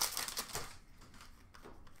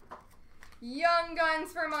 Young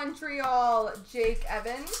Guns for Montreal, Jake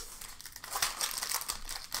Evans.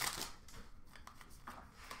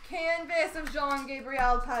 Canvas of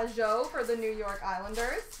Jean-Gabriel Pageau for the New York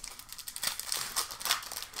Islanders.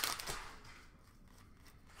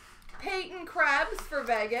 Peyton Krebs for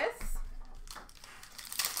Vegas.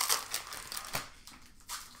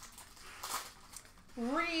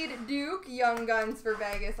 Reed Duke, Young Guns for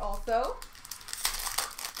Vegas also.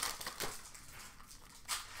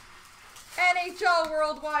 NHL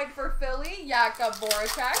Worldwide for Philly, Jakub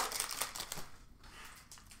Voracek.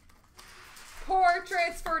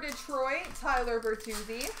 Portraits for Detroit, Tyler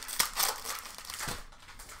Bertuzzi.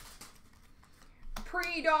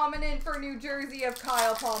 Predominant for New Jersey of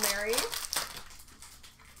Kyle Palmieri.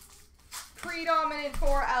 Predominant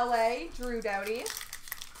for LA, Drew Doughty.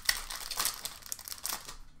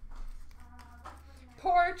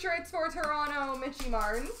 Portraits for Toronto, Mitchie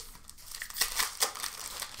Martins.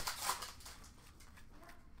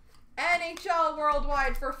 NHL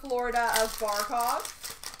Worldwide for Florida of Barkov.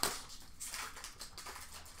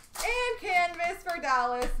 And canvas for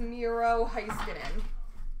Dallas, Miro Heiskanen.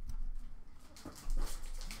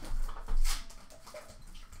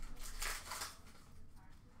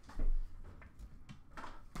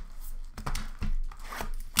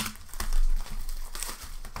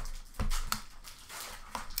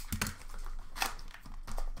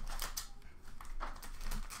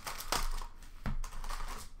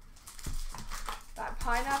 That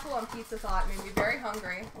pineapple on pizza thought made me very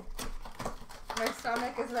hungry. My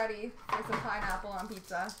stomach is ready for some pineapple on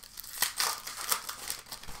pizza.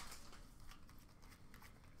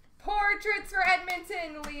 Portraits for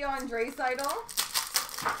Edmonton, Leon Draisaitl.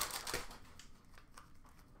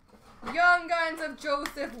 Young Guns of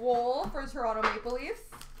Joseph Woll for Toronto Maple Leafs.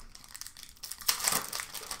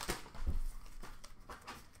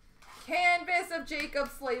 Canvas of Jacob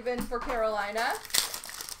Slavin for Carolina.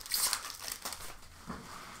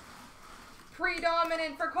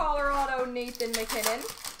 Predominant for Colorado, Nathan McKinnon.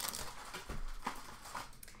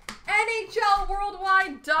 NHL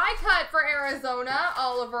Worldwide die cut for Arizona,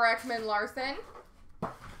 Oliver Ekman-Larsson.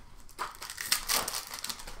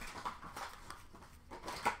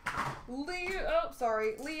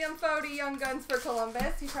 Liam Foudy, Young Guns for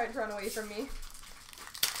Columbus. He tried to run away from me.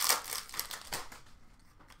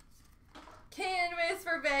 Canvas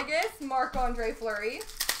for Vegas, Marc-Andre Fleury.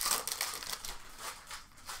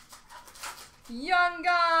 Young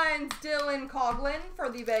Guns, Dylan Coghlan for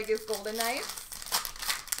the Vegas Golden Knights.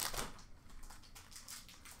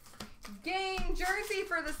 Game jersey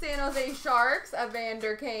for the San Jose Sharks,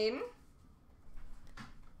 Evander Kane.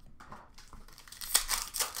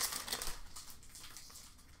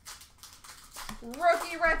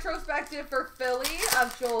 Rookie retrospective for Philly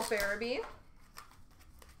of Joel Farabee.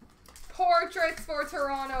 Portraits for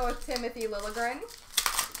Toronto of Timothy Liljegren.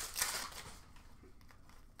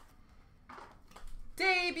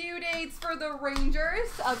 Debut dates for the Rangers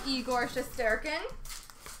of Igor Shesterkin.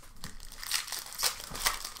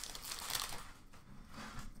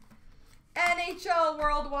 NHL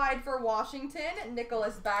Worldwide for Washington,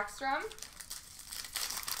 Nicholas Backstrom.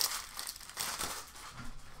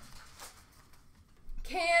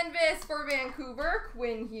 Canvas for Vancouver,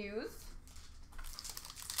 Quinn Hughes.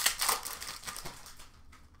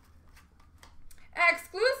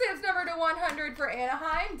 Exclusives number to 100 for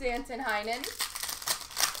Anaheim, Danton Heinen.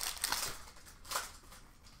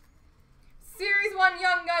 Series 1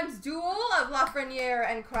 Young Guns duel of Lafreniere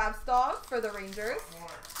and Kravtsov for the Rangers.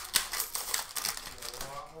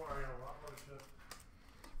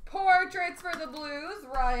 Portraits for the Blues,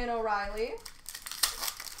 Ryan O'Reilly.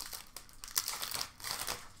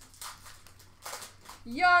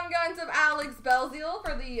 Young Guns of Alex Belzile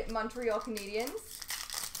for the Montreal Canadiens.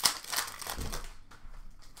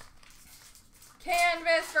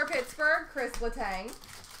 Canvas for Pittsburgh, Chris Letang.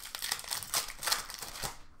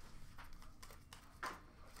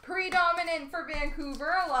 Predominant for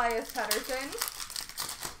Vancouver, Elias Pettersson.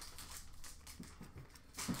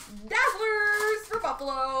 Dazzlers for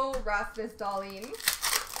Buffalo, Rasmus Dahlin.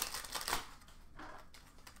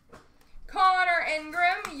 Connor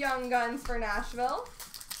Ingram, Young Guns for Nashville.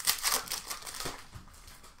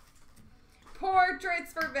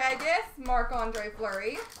 Portraits for Vegas, Marc-Andre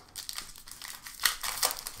Fleury.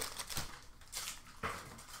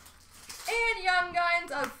 And Young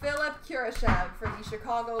Guns of Philip Kurashev for the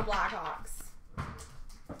Chicago Blackhawks.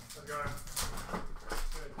 Okay.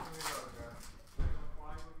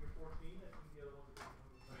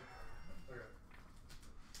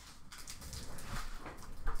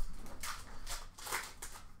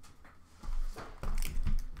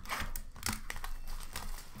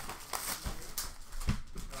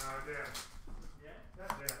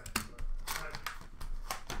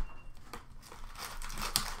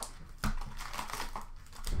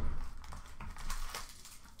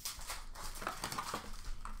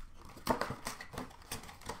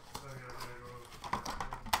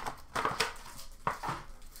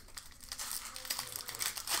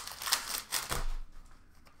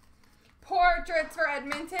 Portraits for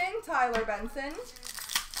Edmonton, Tyler Benson.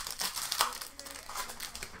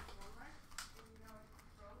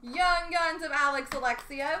 Young Guns of Alex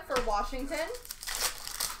Alexiev for Washington.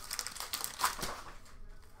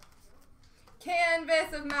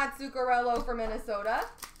 Canvas of Matt Zuccarello for Minnesota.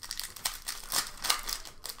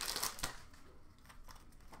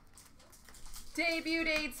 Debut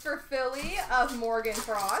dates for Philly of Morgan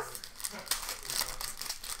Frost.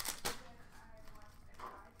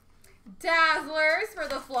 Dazzlers for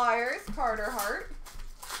the Flyers, Carter Hart.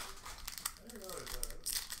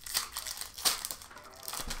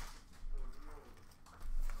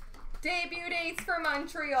 Debut dates for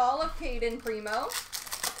Montreal of Caden Primo.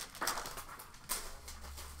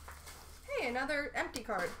 Hey, another empty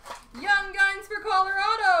card. Young Guns for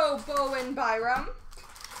Colorado, Bowen Byram.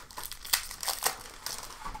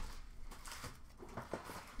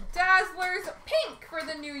 Dazzlers pink for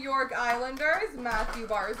the New York Islanders, Matthew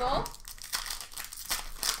Barzal.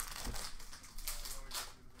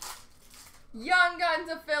 Young Guns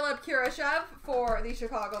of Philip Kurashev for the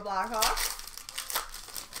Chicago Blackhawks.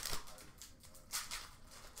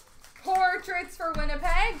 Portraits for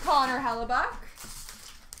Winnipeg, Connor Hellebuck.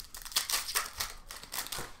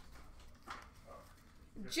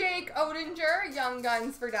 Jake Odinger, Young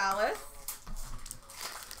Guns for Dallas.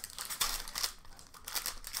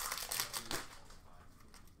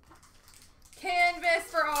 Canvas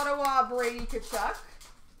for Ottawa, Brady Tkachuk.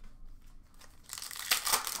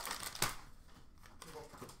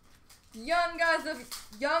 Young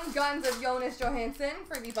Guns of Jonas Johansson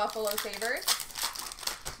for the Buffalo Sabres.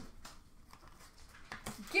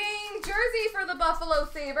 Game jersey for the Buffalo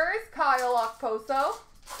Sabres, Kyle Okposo.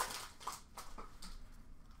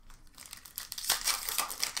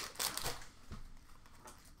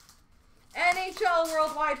 NHL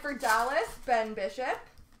Worldwide for Dallas, Ben Bishop.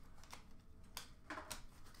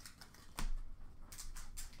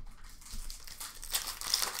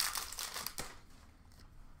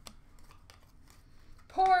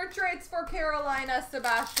 Portraits for Carolina,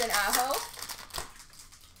 Sebastian Aho.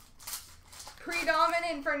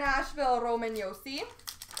 Predominant for Nashville, Roman Josi.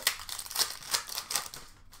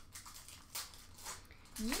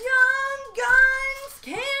 Young Guns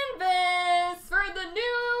canvas for the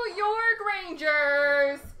New York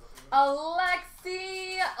Rangers,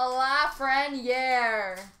 Alexis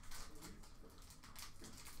Lafreniere.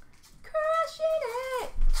 Crushing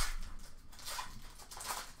it.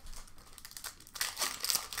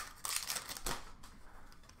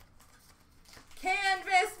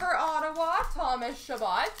 Canvas for Ottawa, Thomas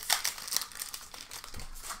Chabot.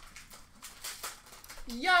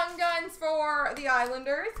 Young Guns for the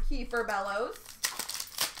Islanders, Kiefer Bellows.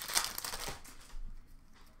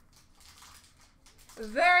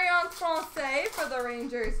 Variant Francais for the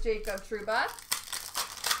Rangers, Jacob Trouba.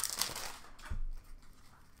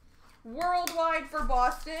 Worldwide for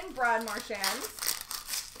Boston, Brad Marchand.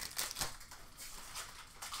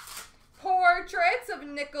 Portraits of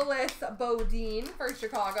Nicholas Bodine for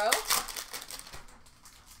Chicago.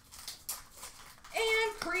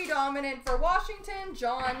 And predominant for Washington,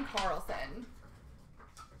 John Carlson.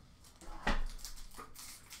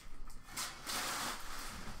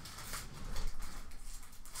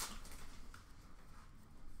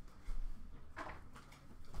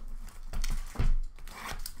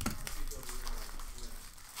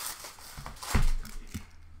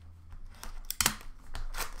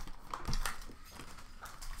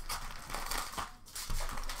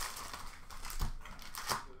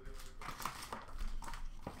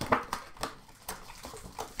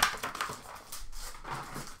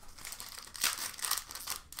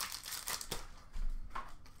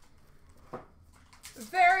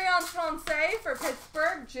 Variant Francais for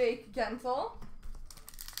Pittsburgh, Jake Gensel.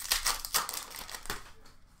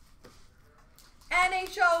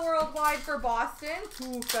 NHL Worldwide for Boston,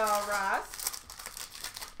 Tuukka Rask.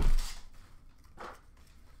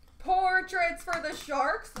 Portraits for the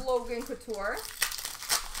Sharks, Logan Couture.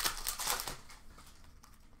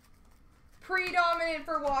 Predominant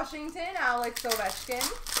for Washington, Alex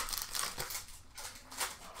Ovechkin.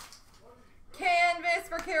 Canvas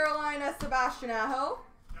for Carolina, Sebastian Aho.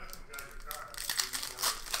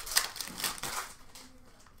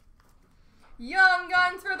 Young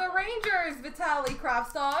Guns for the Rangers, Vitaly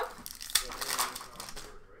Kravtsov.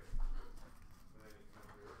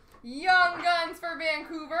 Young Guns for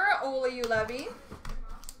Vancouver, Ole Ulevi.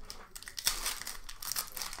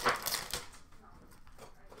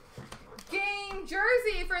 Game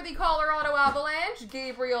jersey for the Colorado Avalanche,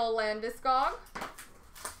 Gabriel Landeskog.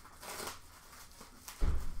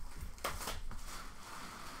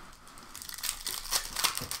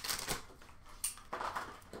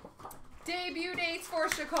 Debut dates for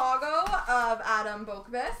Chicago of Adam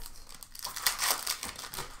Boqvist.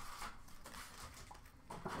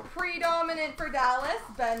 Predominant for Dallas,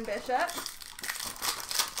 Ben Bishop.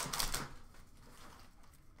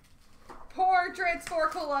 Portraits for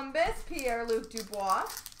Columbus, Pierre-Luc Dubois.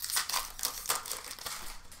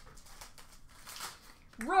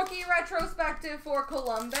 Rookie retrospective for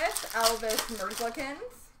Columbus, Elvis Merzlikins.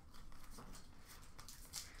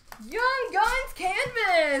 Young Guns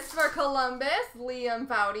canvas for Columbus, Liam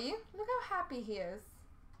Foudy. Look how happy he is.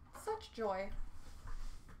 Such joy.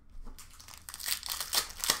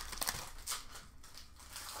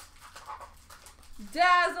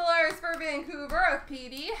 Dazzlers for Vancouver of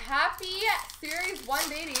PD. Happy Series 1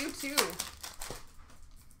 day to you too.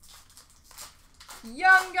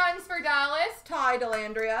 Young Guns for Dallas, Ty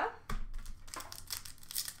Dellandrea.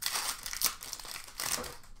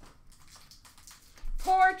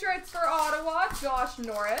 Portraits for Ottawa, Josh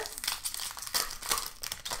Norris.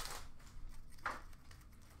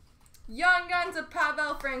 Young Guns of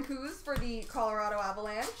Pavel Francouz for the Colorado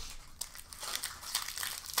Avalanche.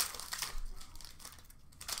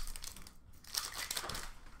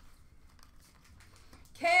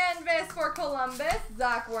 Canvas for Columbus,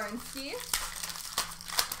 Zach Werenski.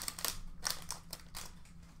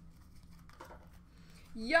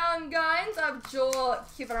 Young Guns of Joel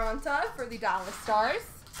Kivaranta for the Dallas Stars.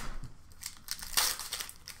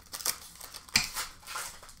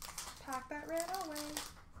 Pack that red away.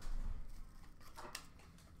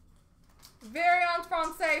 Variant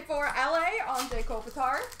Francais for LA, Andre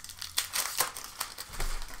Kopitar.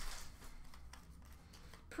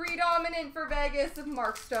 Predominant for Vegas of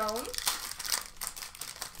Mark Stone.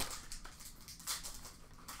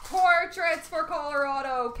 Portraits for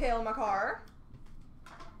Colorado, Cale Makar.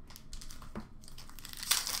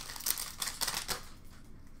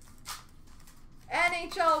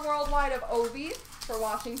 NHL Worldwide of Ovi for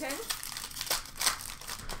Washington.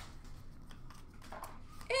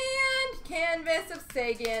 And Canvas of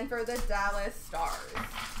Sagan for the Dallas Stars.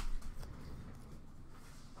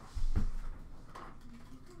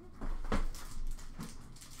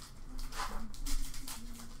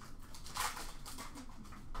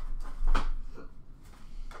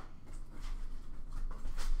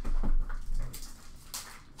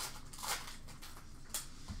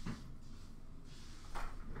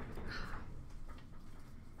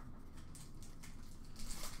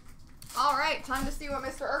 All right, time to see what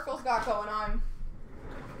Mr. Urkel's got going on.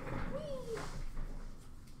 Whee!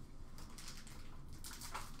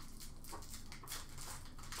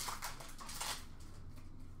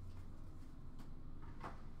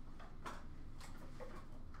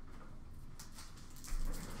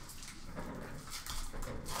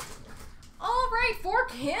 All right, 4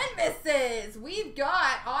 canvases. We've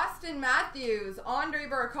got Austin Matthews, Andre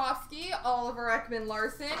Burakovsky, Oliver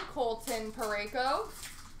Ekman-Larsson, Colton Parayko,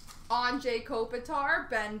 Anjay Kopitar,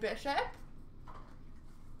 Ben Bishop,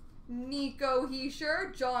 Nico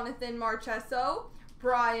Hischier, Jonathan Marchesso,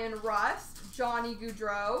 Brian Rust, Johnny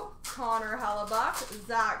Gaudreau, Connor Hellebuck,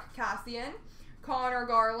 Zach Cassian, Connor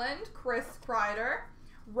Garland, Chris Kreider,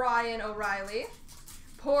 Ryan O'Reilly.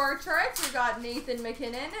 Portraits, we've got Nathan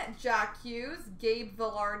McKinnon, Jack Hughes, Gabe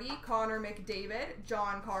Velarde, Connor McDavid,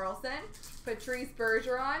 John Carlson, Patrice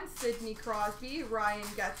Bergeron, Sidney Crosby, Ryan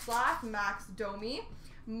Getzlaff, Max Domi,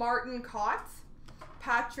 Martin Kott,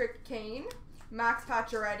 Patrick Kane, Max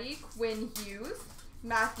Pacioretty, Quinn Hughes,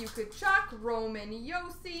 Matthew Tkachuk, Roman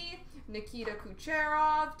Josi, Nikita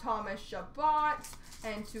Kucherov, Thomas Chabot,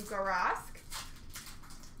 and Tuukka Rask.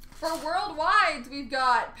 For worldwides, we've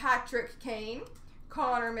got Patrick Kane,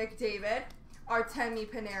 Connor McDavid, Artemi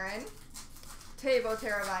Panarin, Teuvo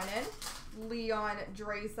Teravainen, Leon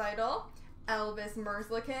Draisaitl, Elvis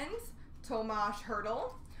Merzlikins, Tomas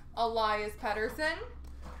Hertl, Elias Pettersson,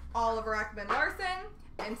 Oliver Ekman-Larsson,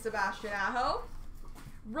 and Sebastian Aho.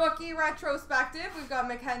 Rookie retrospective, we've got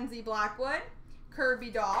Mackenzie Blackwood,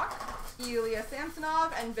 Kirby Dach, Ilya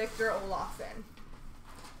Samsonov, and Victor Olofsson.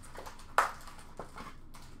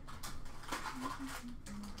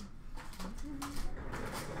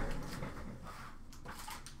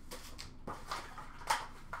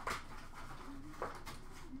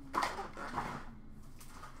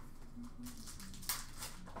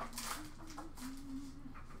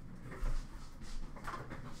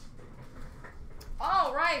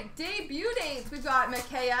 All right, debut dates. We've got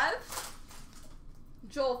Mikheyev,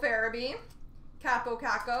 Joel Farabee, Capo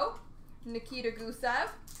Caco, Nikita Gusev,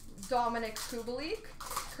 Dominic Kubalik,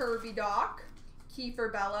 Kirby Dach,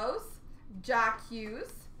 Kiefer Bellows, Jack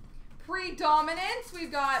Hughes. Predominance,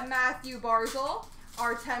 we've got Matthew Barzal,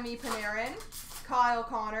 Artemi Panarin, Kyle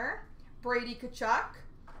Connor, Brady Tkachuk,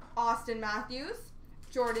 Austin Matthews,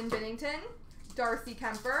 Jordan Binnington, Darcy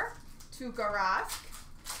Kemper, Tuukka Rask.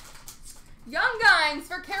 Young Guns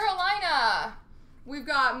for Carolina. We've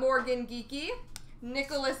got Morgan Geekie,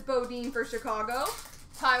 Nicholas Bodine for Chicago,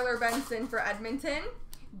 Tyler Benson for Edmonton,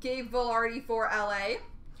 Gabe Velarde for LA,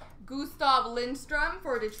 Gustav Lindstrom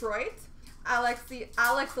for Detroit, Alex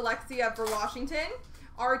Alexiev for Washington,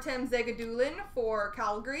 Artem Zagadulin for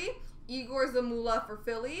Calgary, Igor Zamula for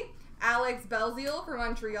Philly, Alex Belzile for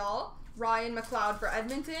Montreal, Ryan McLeod for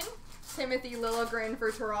Edmonton, Timothy Liljegren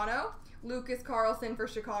for Toronto, Lucas Carlson for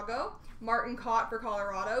Chicago, Martin Kott for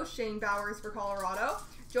Colorado, Shane Bowers for Colorado,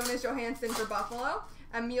 Jonas Johansson for Buffalo.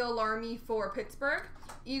 Emil Larmy for Pittsburgh.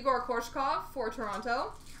 Igor Korshkov for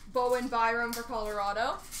Toronto. Bowen Byram for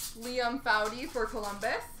Colorado. Liam Foudy for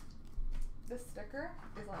Columbus. This sticker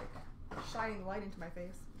is like shining light into my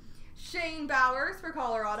face. Shane Bowers for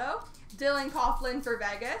Colorado. Dylan Coughlin for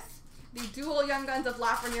Vegas. The dual Young Guns of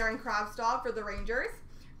Lafreniere and Kravtsov for the Rangers.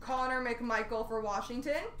 Connor McMichael for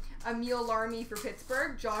Washington. Emil Larmy for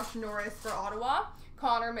Pittsburgh. Josh Norris for Ottawa.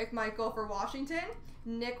 Connor McMichael for Washington.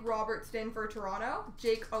 Nick Robertson for Toronto.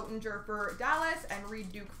 Jake Oettinger for Dallas. And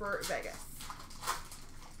Reed Duke for Vegas.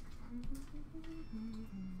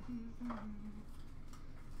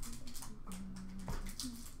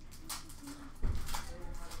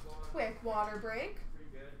 Quick water break. Pretty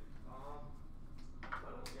good. Why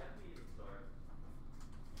don't we even start?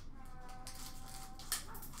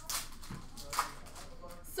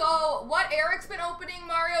 So what Eric's been opening,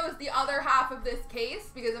 Mario, is the other half of this case,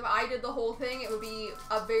 because if I did the whole thing, it would be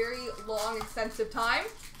a very long, extensive time.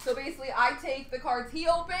 So basically, I take the cards he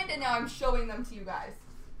opened, and now I'm showing them to you guys.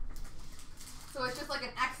 So it's just like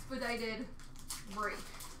an expedited break.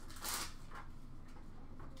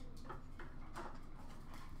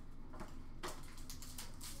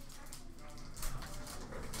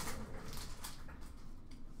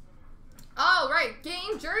 All right,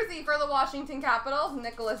 game jersey for the Washington Capitals,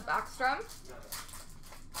 Nicholas Backstrom.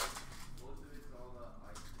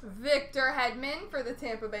 Victor Hedman for the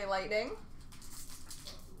Tampa Bay Lightning.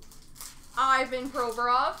 Ivan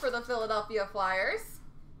Provorov for the Philadelphia Flyers.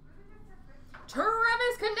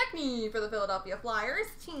 Travis Konechny for the Philadelphia Flyers.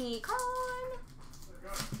 Teeny Con.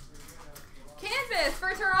 Canvas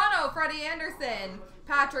for Toronto, Freddie Anderson.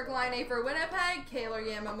 Patrick Laine for Winnipeg. Kaylor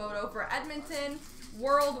Yamamoto for Edmonton.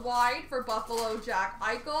 Worldwide for Buffalo, Jack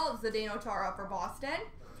Eichel. Zdeno Chara for Boston.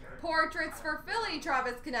 Portraits for Philly,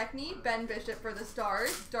 Travis Konechny. Ben Bishop for the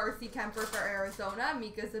Stars. Darcy Kemper for Arizona.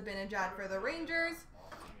 Mika Zibanejad for the Rangers.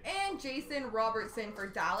 And Jason Robertson for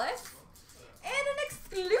Dallas. And an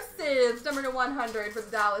exclusive, number to 100 for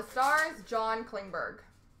the Dallas Stars, John Klingberg.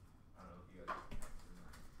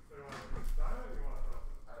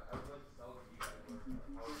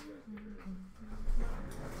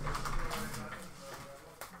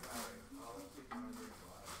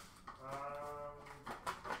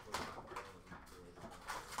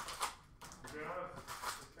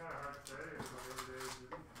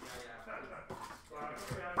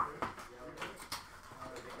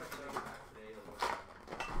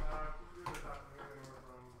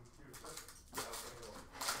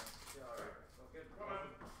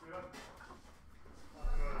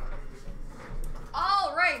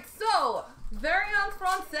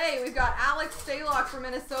 We've got Alex Stalock for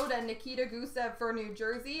Minnesota, Nikita Gusev for New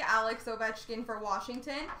Jersey, Alex Ovechkin for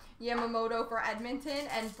Washington, Yamamoto for Edmonton,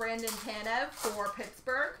 and Brandon Tanev for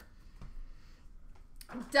Pittsburgh.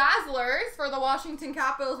 Dazzlers for the Washington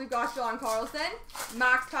Capitals, we've got John Carlson,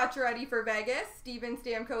 Max Pacioretty for Vegas, Steven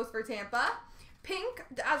Stamkos for Tampa. Pink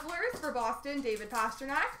Dazzlers for Boston, David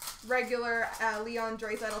Pasternak. Regular Leon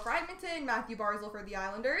Draisaitl for Edmonton, Matthew Barzal for the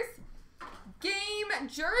Islanders. Game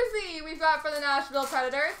jersey we've got for the Nashville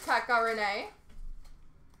Predators, Pekka Rinne.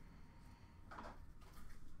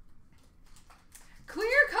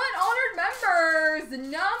 Clear-cut honored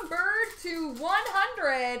members, numbered to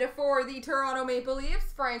 100 for the Toronto Maple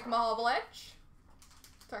Leafs, Frank Mahovlich.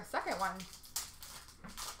 It's our second one.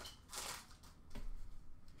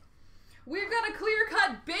 We've got a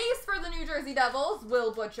clear-cut base for the New Jersey Devils,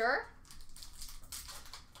 Will Butcher.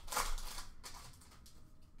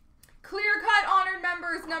 Clear-cut honored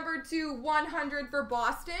members numbered to 100 for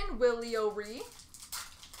Boston, Willie O'Ree.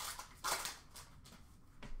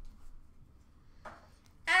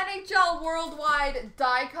 NHL Worldwide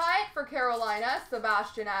die cut for Carolina,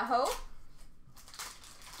 Sebastian Aho.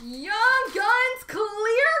 Young Guns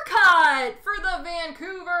clear-cut for the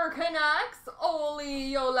Vancouver Canucks,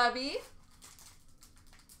 Olli Juolevi.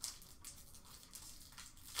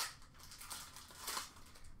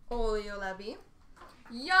 Olli Juolevi.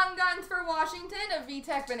 Young Guns for Washington, of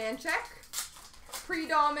Vitek Vanacek.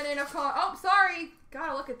 Predominant of... Oh, sorry.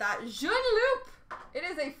 Gotta look at that. Jean-Loup. It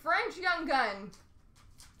is a French Young Gun.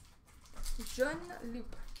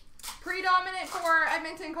 Jean-Loup. Predominant for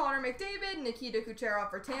Edmonton, Connor McDavid. Nikita Kucherov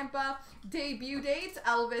for Tampa. Debut dates,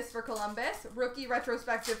 Elvis for Columbus. Rookie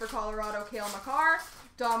retrospective for Colorado, Cale Makar.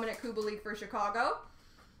 Dominic Kubalik for Chicago.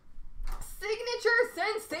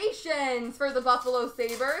 Signature sensations for the Buffalo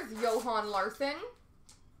Sabres, Johan Larsson.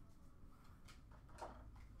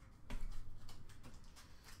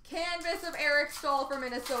 Canvas of Eric Stahl for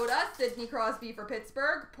Minnesota, Sidney Crosby for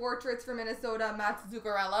Pittsburgh. Portraits for Minnesota, Mats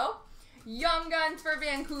Zuccarello. Young Guns for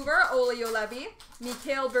Vancouver, Olli Juolevi.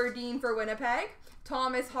 Mikhail Berdin for Winnipeg.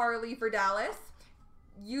 Thomas Harley for Dallas.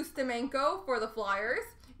 Ustimenko for the Flyers.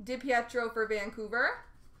 DiPietro for Vancouver.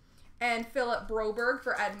 And Philip Broberg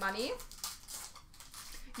for Edmonton.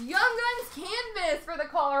 Young Guns Canvas for the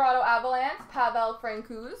Colorado Avalanche. Pavel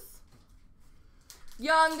Francouz.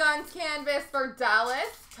 Young Guns Canvas for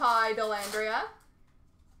Dallas. Ty Dellandrea.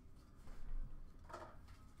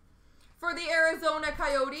 For the Arizona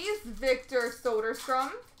Coyotes, Victor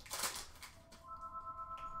Soderstrom.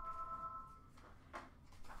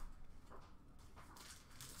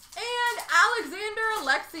 And Alexander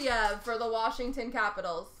Alexiev for the Washington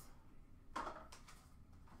Capitals.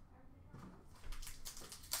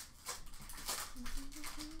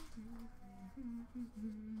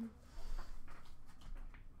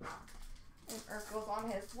 And Urkel's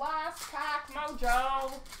on his last pack,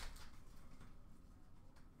 Mojo.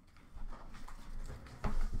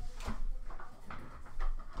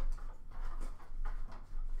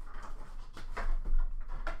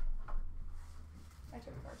 I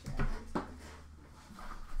took a cartoon.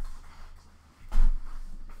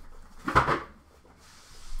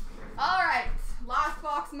 Alright, last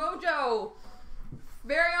box, Mojo.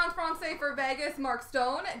 Variant Francais for Vegas, Mark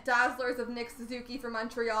Stone. Dazzlers of Nick Suzuki for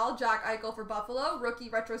Montreal, Jack Eichel for Buffalo. Rookie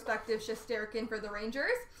Retrospective, Shesterkin for the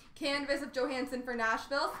Rangers. Canvas of Johansson for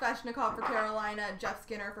Nashville. Svechnikov for Carolina, Jeff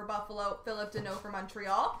Skinner for Buffalo. Philip Deneau for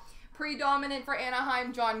Montreal. Predominant for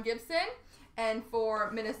Anaheim, John Gibson. And for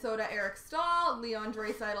Minnesota, Eric Stahl. Leon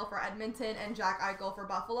Draisaitl for Edmonton, and Jack Eichel for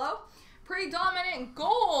Buffalo. Predominant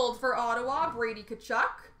gold for Ottawa, Brady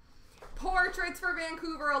Tkachuk. Portraits for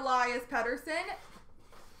Vancouver, Elias Pettersson.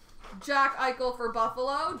 Jack Eichel for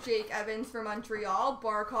Buffalo, Jake Evans for Montreal,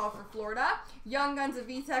 Barkov for Florida, Young Guns of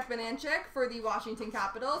Vitek Vananchik for the Washington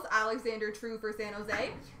Capitals, Alexander True for San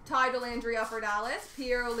Jose, Ty Dellandrea for Dallas,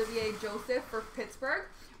 Pierre-Olivier Joseph for Pittsburgh,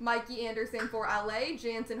 Mikey Anderson for LA,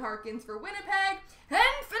 Jansen Harkins for Winnipeg,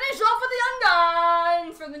 and finish off with the Young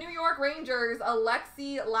Guns for the New York Rangers,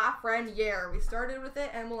 Alexis Lafreniere. We started with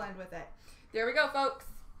it and we'll end with it. There we go, folks.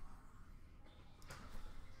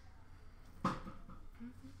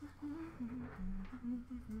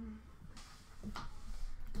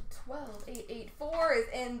 12884 is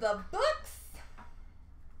in the books.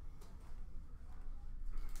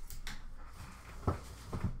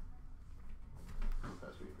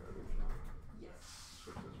 Pass me a garbage. Yes.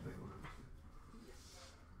 Switch those big ones.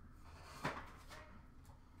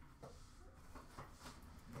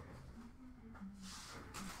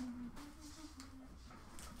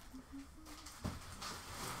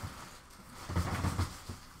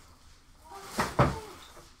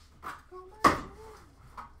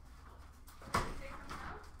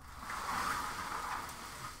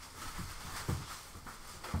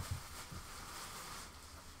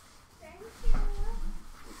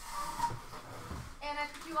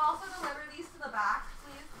 Could you also deliver these to the back,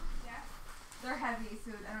 please? Yeah. They're heavy,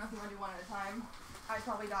 so I don't know if you want to do one at a time. I'd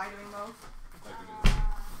probably die doing both. I can do that.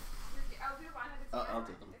 I'll do one at a time. I'll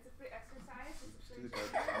do them. It's a free exercise. It's a Just free do the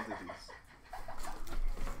garbage. I'll do these.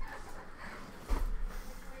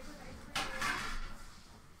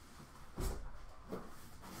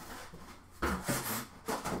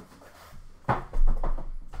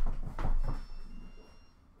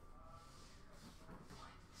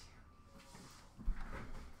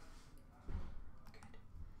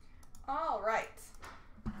 All right.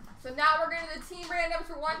 So now we're going to the team randoms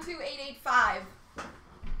for 12885.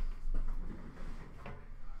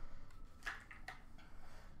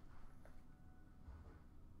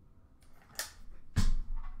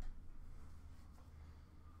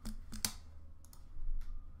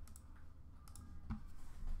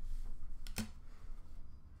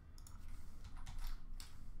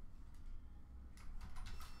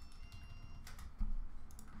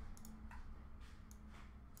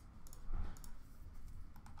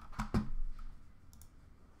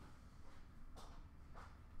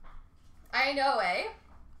 I know, eh?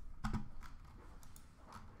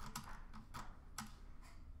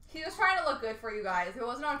 He was trying to look good for you guys. If it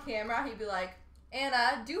wasn't on camera, he'd be like,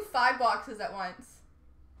 Anna, do 5 boxes at once.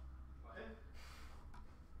 What?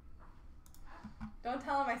 Don't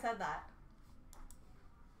tell him I said that.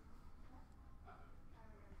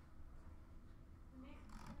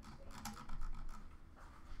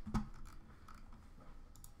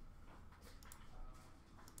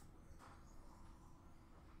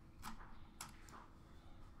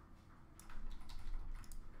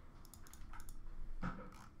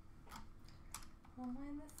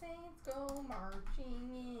 When the Saints go marching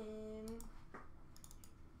in.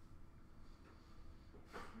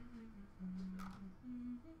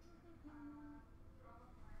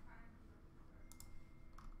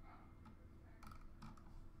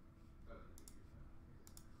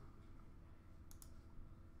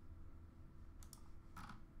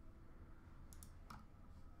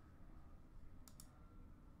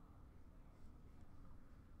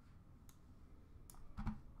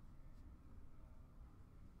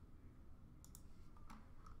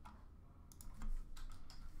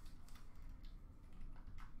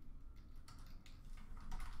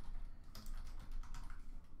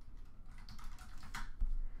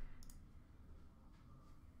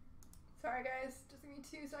 Sorry guys, just give me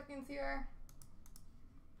 2 seconds here.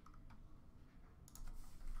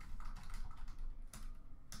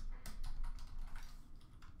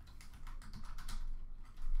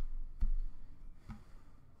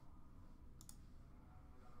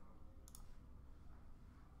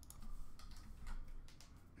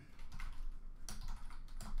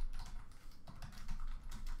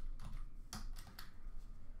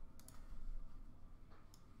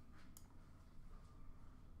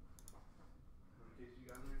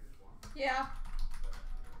 Yeah.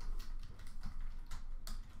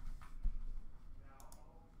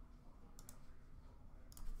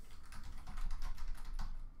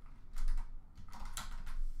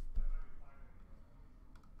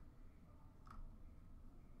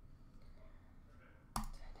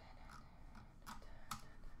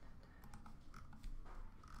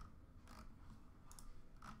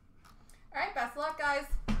 Alright, best of luck, guys.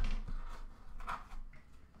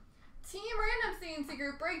 Team Random CNC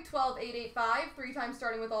Group Break 12885. 3 times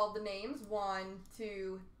starting with all of the names. 1,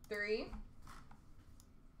 2, 3.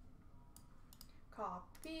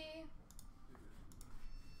 Copy.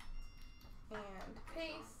 And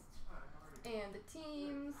paste. And the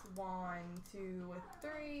teams. 1, 2,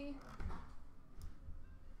 3.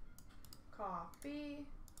 Copy.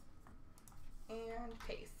 And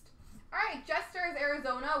paste. Alright, Jesters,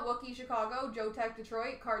 Arizona, Wookie, Chicago, Joe Tech,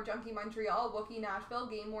 Detroit, Card Junkie, Montreal, Wookie, Nashville,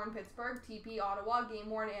 Game Worn, Pittsburgh, TP, Ottawa, Game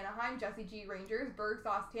Worn, Anaheim, Jesse G, Rangers, Berg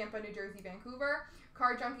Sauce, Tampa, New Jersey, Vancouver,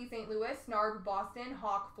 Card Junkie, St. Louis, Snarg, Boston,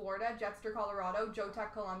 Hawk, Florida, Jetster, Colorado, Joe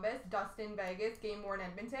Tech, Columbus, Dustin, Vegas, Game Worn,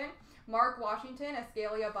 Edmonton, Mark, Washington,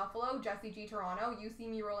 Escalia, Buffalo, Jesse G, Toronto, UC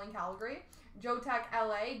Me Rolling, Calgary, Joe Tech,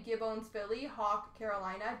 LA, Gibbons, Philly, Hawk,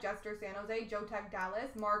 Carolina, Jester, San Jose, Joe Tech,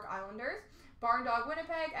 Dallas, Mark, Islanders, Barn Dog,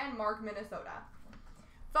 Winnipeg, and Mark, Minnesota.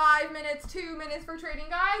 5 minutes, 2 minutes for trading,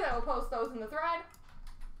 guys. I will post those in the thread.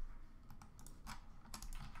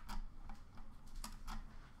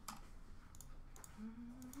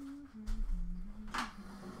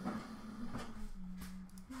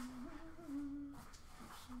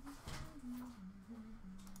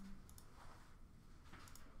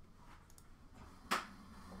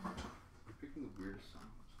 You're picking the weirdest songs.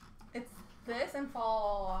 It's this and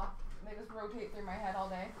fall. They just rotate through my head all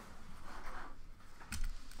day.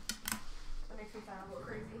 That makes me sound a little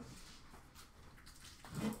crazy.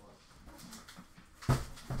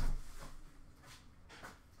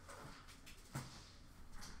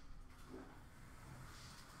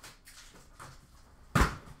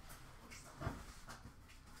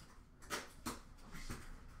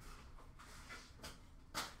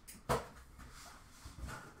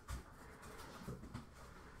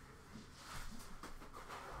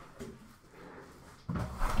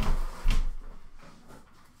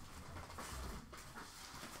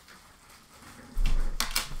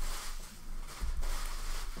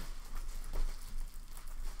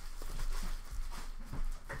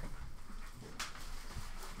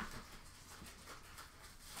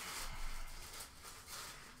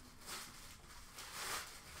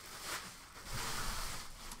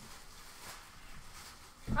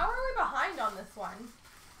 How are we behind on this one?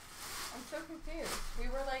 I'm so confused. We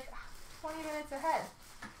were like 20 minutes ahead.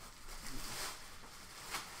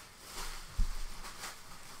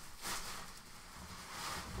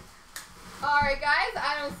 Alright guys,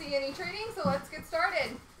 I don't see any trading, so let's get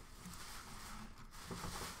started.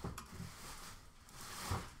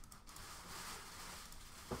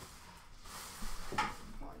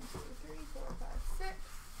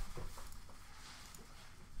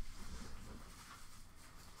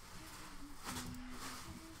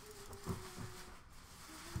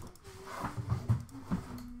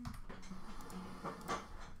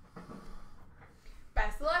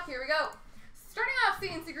 Here we go. Starting off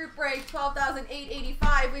CNC Group Break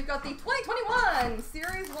 12,885. We've got the 2021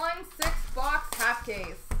 Series 1 6-box half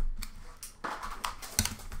case.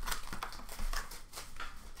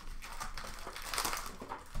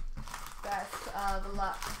 Best of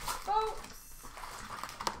luck, folks.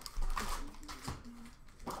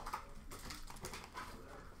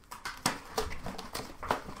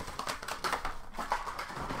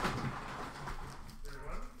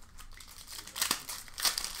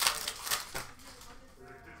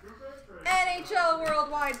 NHL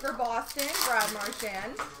Worldwide for Boston, Brad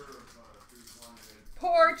Marchand.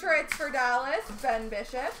 Portraits for Dallas, Ben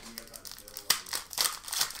Bishop.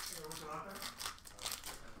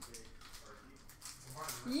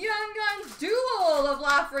 Young Guns Duel of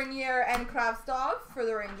Lafreniere and Kravtsov for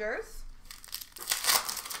the Rangers.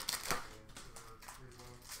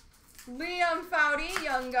 Liam Foudy,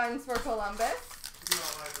 Young Guns for Columbus.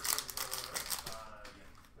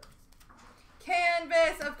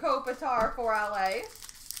 Canvas of Kopitar for LA.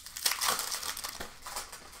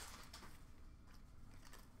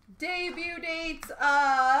 Debut dates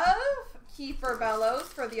of Kiefer Bellows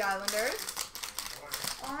for the Islanders.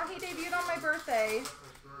 Aw, he debuted on my birthday.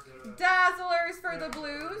 Dazzlers for the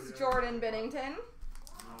Blues, Jordan Binnington.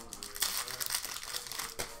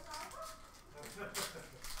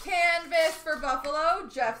 Canvas for Buffalo,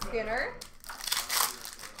 Jeff Skinner.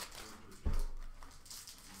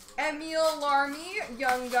 Emile Larmy,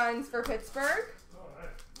 Young Guns for Pittsburgh.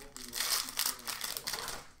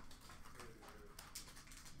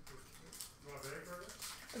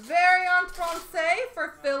 Variant Francais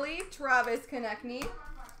for Philly, Travis Konechny.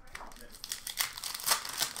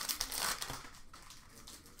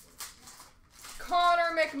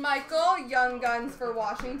 Connor McMichael, Young Guns for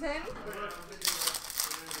Washington.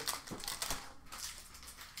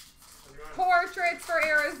 Portraits for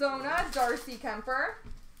Arizona, Darcy Kemper.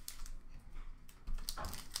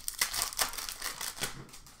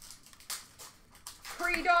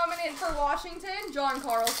 Predominant for Washington, John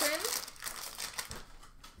Carlson.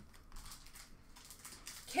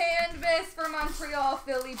 Canvas for Montreal,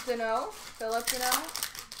 Philippe Deneau.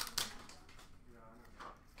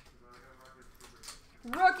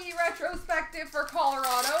 Rookie retrospective for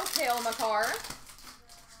Colorado, Cale Makar.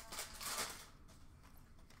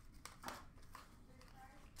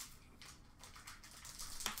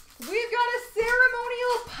 We've got a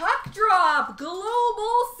ceremonial puck drop,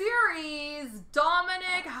 Global Series,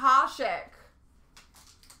 Dominic Hasek.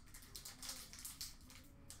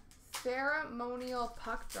 Ceremonial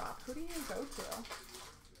puck drop. Who do you go to?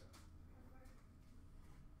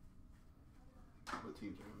 What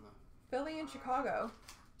teams are in that? Philly and Chicago.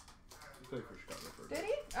 He played for Chicago for a Did bit.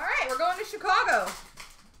 he? All right, we're going to Chicago.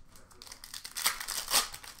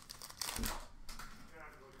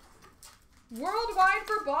 Worldwide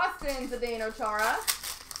for Boston, Zdeno Chara.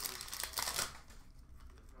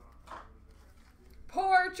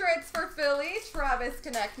 Portraits for Philly, Travis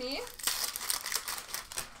Konechny.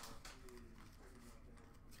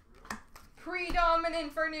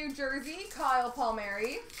 Predominant for New Jersey, Kyle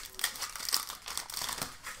Palmieri.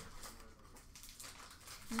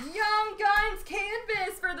 Young Guns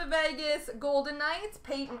Canvas for the Vegas Golden Knights,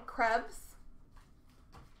 Peyton Krebs.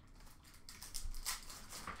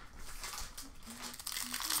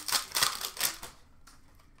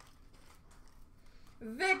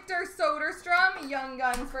 Victor Soderstrom, Young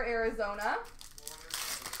Guns for Arizona.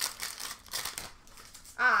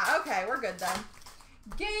 Ah, okay, we're good then.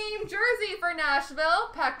 Game jersey for Nashville,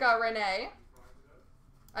 Pekka Rinne.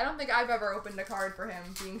 I don't think I've ever opened a card for him,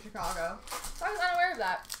 being Chicago. So I was unaware of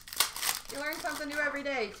that. You learn something new every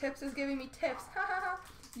day. Tips is giving me tips.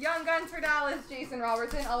 Young Guns for Dallas, Jason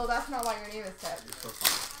Robertson, although that's not why your name is Tip. You're so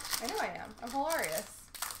funny. I know I am. I'm hilarious.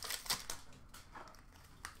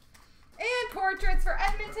 And portraits for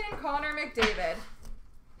Edmonton, Connor McDavid.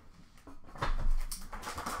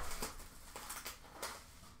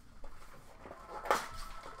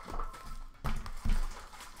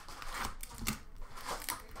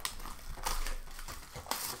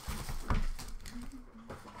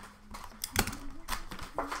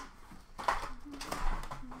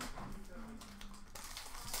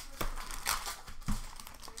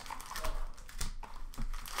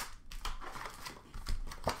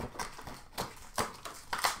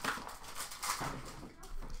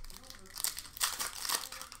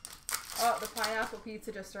 Oh, the pineapple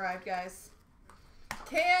pizza just arrived, guys.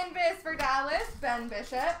 Canvas for Dallas, Ben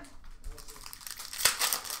Bishop.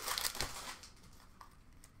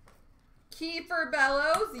 Kiefer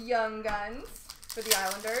Bellows, Young Guns for the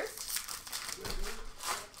Islanders.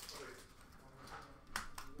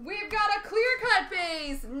 We've got a clear-cut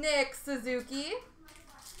base, Nick Suzuki.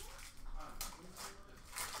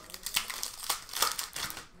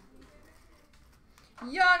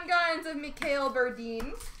 Young Guns of Mikhail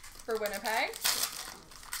Berdin for Winnipeg.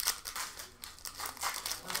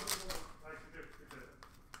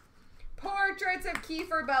 Portraits of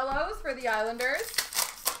Kiefer Bellows for the Islanders.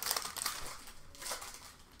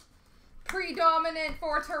 Predominant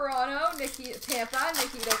for Toronto, Tampa,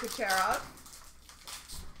 Nikita Kucherov.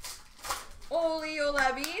 Oli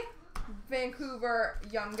Olevi, Vancouver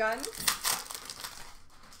Young Guns.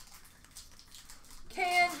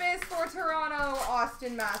 Canvas for Toronto,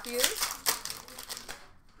 Austin Matthews.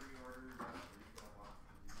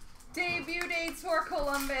 Debut dates for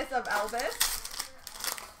Columbus of Elvis.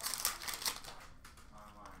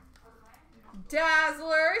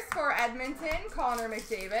 Dazzlers for Edmonton, Connor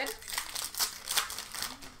McDavid.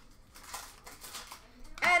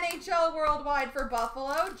 NHL Worldwide for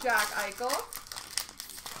Buffalo, Jack Eichel.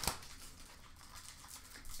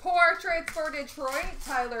 Portraits for Detroit,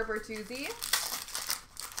 Tyler Bertuzzi.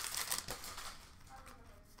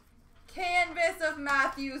 Canvas of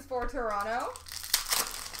Matthews for Toronto.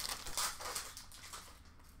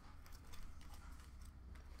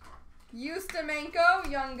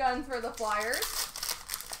 Ustimenko, Young Guns for the Flyers.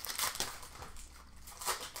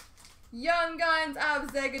 Young Guns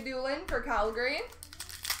of Zagadulin for Calgary.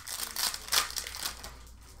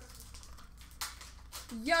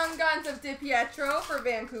 Young Guns of DiPietro for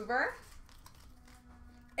Vancouver.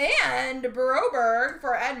 And Broberg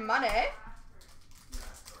for Ed Money.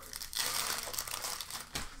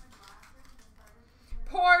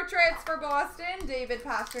 Portraits for Boston, David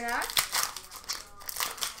Pastrnak.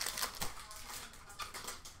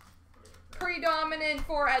 Predominant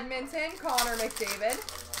for Edmonton, Connor McDavid.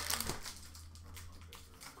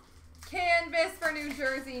 Canvas for New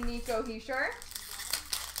Jersey, Nico Hischier.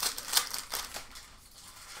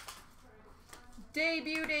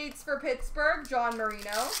 Debut dates for Pittsburgh, John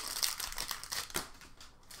Marino.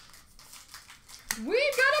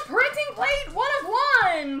 We've got a printing plate, 1 of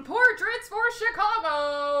 1. Portraits for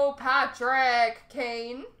Chicago, Patrick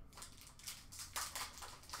Kane.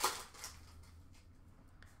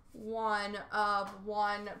 1 of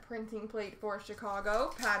 1 printing plate for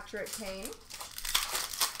Chicago, Patrick Kane.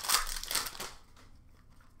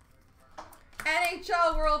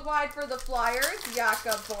 NHL Worldwide for the Flyers,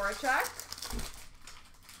 Jakub Voracek.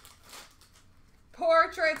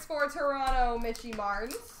 Portraits for Toronto, Mitchie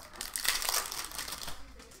Marnes.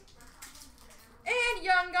 And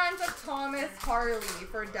Young Guns of Thomas Harley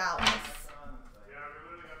for Dallas. Yeah, we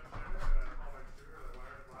literally got the same thing. I called my tutor, like, why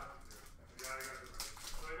aren't glasses here? Yeah, I got them ready.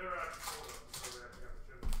 So they never actually told us, so we actually got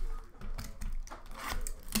the chip and store.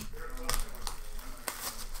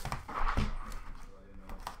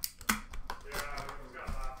 Yeah, we just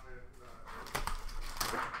got last minute.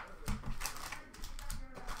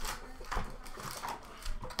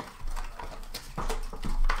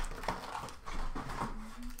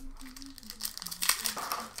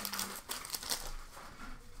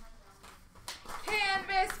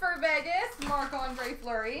 Canvas for Vegas, Marc-Andre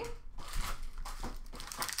Fleury.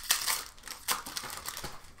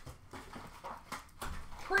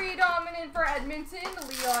 Predominant for Edmonton,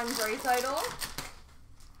 Leon Draisaitl.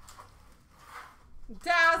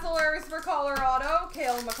 Dazzlers for Colorado,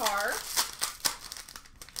 Cale Makar.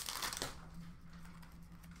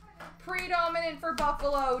 Predominant for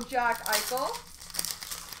Buffalo, Jack Eichel.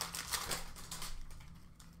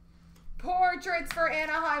 Portraits for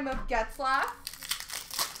Anaheim of Getzlaf.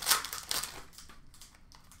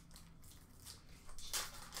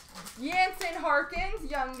 Jansen Harkins,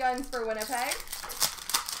 Young Guns for Winnipeg.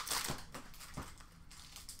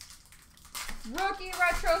 Rookie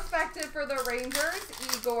retrospective for the Rangers,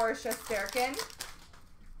 Igor Shesterkin.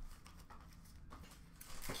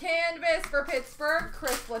 Canvas for Pittsburgh,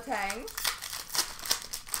 Chris Letang.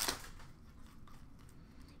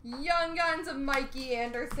 Young Guns of Mikey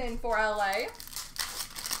Anderson for LA.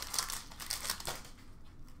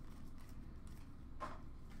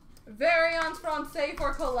 Variant Francais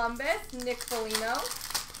for Columbus, Nick Foligno.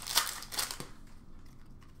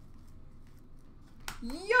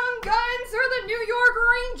 Young Guns for the New York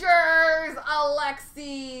Rangers,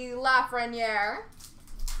 Alexis Lafreniere.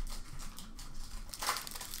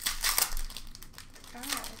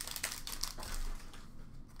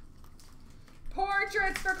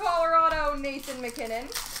 Portraits for Colorado, Nathan McKinnon.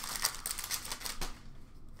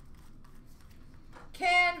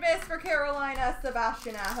 Canvas for Carolina,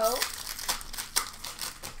 Sebastian Aho.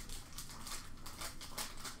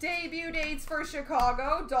 Debut dates for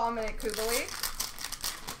Chicago, Dominic Kubalik.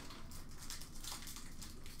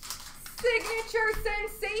 Signature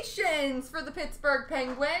sensations for the Pittsburgh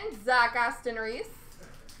Penguins, Zach Aston Reese.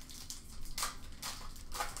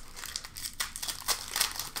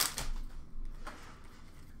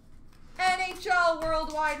 NHL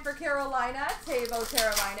Worldwide for Carolina, Teuvo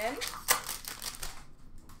Teravainen.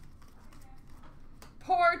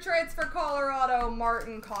 Portraits for Colorado,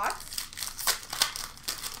 Martin Cox.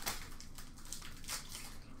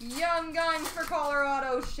 Young Guns for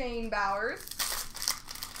Colorado, Shane Bowers.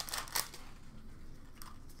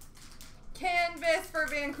 Canvas for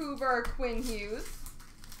Vancouver, Quinn Hughes.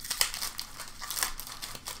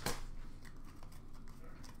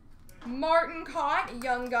 Martin Cott,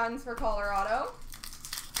 Young Guns for Colorado.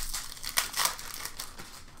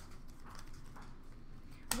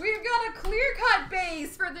 We've got a clear-cut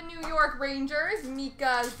base for the New York Rangers,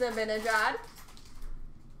 Mika Zibanejad.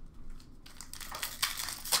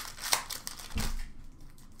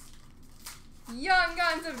 Young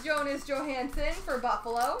Guns of Jonas Johansson for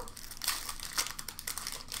Buffalo.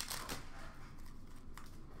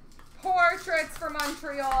 Portraits for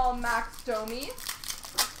Montreal, Max Domi.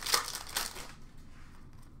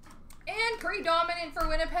 And predominant for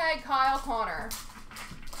Winnipeg, Kyle Connor.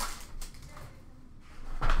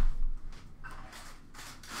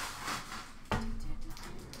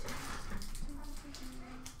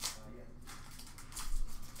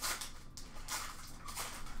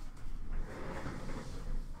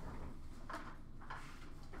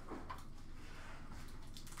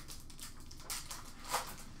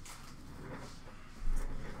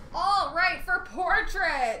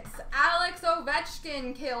 Portraits, Alex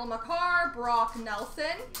Ovechkin, Cale Makar, Brock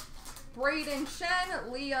Nelson, Braden Shen,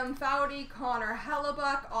 Liam Foudy, Connor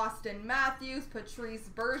Hellebuck, Austin Matthews, Patrice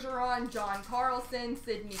Bergeron, John Carlson,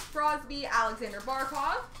 Sidney Crosby, Alexander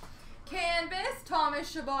Barkov. Canvas, Thomas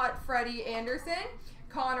Chabot, Freddie Anderson,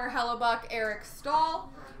 Connor Hellebuck, Eric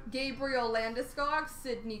Stahl, Gabriel Landeskog,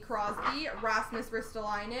 Sidney Crosby, Rasmus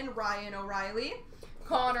Ristolainen, Ryan O'Reilly,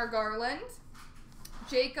 Connor Garland,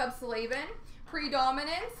 Jacob Slavin,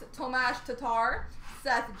 Predominance, Tomas Tatar,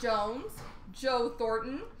 Seth Jones, Joe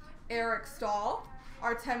Thornton, Eric Stahl,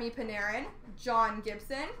 Artemi Panarin, John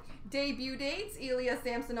Gibson. Debut dates, Ilya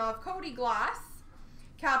Samsonov, Cody Glass,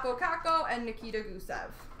 Capo Caco, and Nikita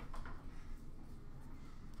Gusev.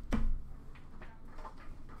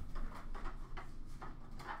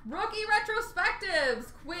 Rookie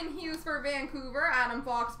retrospectives, Quinn Hughes for Vancouver, Adam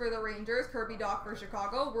Fox for the Rangers, Kirby Dach for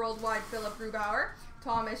Chicago, Worldwide Philip Grubauer,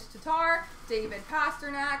 Thomas Tatar, David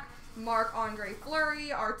Pasternak, Marc-Andre Fleury,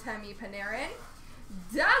 Artemi Panarin.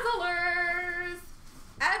 Dazzlers,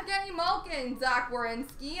 Evgeny Malkin, Zach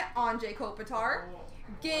Werenski, Andrzej Kopitar.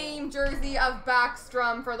 Game jersey of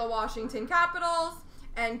Backstrom for the Washington Capitals,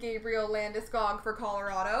 and Gabriel Landeskog for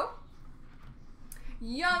Colorado.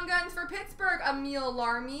 Young Guns for Pittsburgh, Emil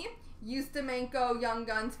Larmy. Ustimenko, Young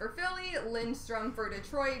Guns for Philly. Lindstrom for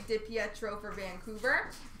Detroit. DiPietro for Vancouver.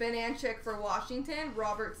 Benanchik for Washington.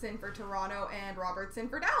 Robertson for Toronto. And Robertson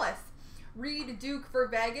for Dallas. Reed Duke for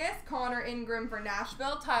Vegas. Connor Ingram for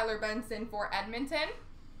Nashville. Tyler Benson for Edmonton.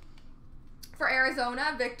 For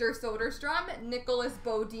Arizona, Victor Soderstrom. Nicholas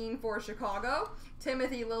Bodine for Chicago.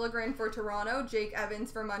 Timothy Liljegren for Toronto. Jake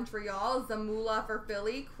Evans for Montreal. Zamula for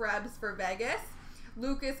Philly. Krebs for Vegas.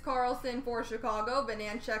 Lucas Carlson for Chicago,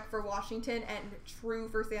 Benanchik for Washington, and True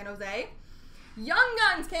for San Jose. Young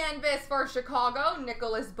Guns canvas for Chicago,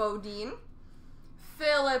 Nicholas Bodine.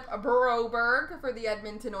 Philip Broberg for the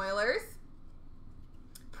Edmonton Oilers.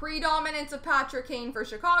 Predominance of Patrick Kane for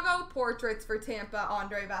Chicago, portraits for Tampa,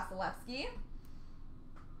 Andrei Vasilevsky.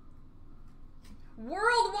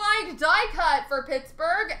 Worldwide die cut for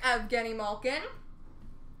Pittsburgh, Evgeny Malkin.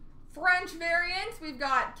 French variant, we've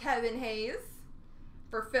got Kevin Hayes.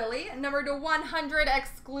 For Philly, number to 100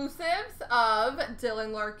 exclusives of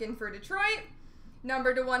Dylan Larkin for Detroit.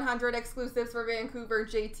 Number to 100 exclusives for Vancouver,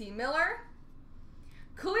 JT Miller.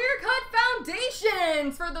 Clear Cut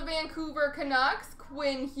Foundations for the Vancouver Canucks,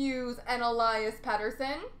 Quinn Hughes and Elias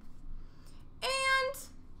Pettersson. And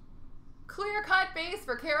Clear Cut base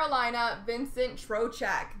for Carolina, Vincent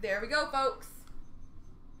Trocheck. There we go, folks.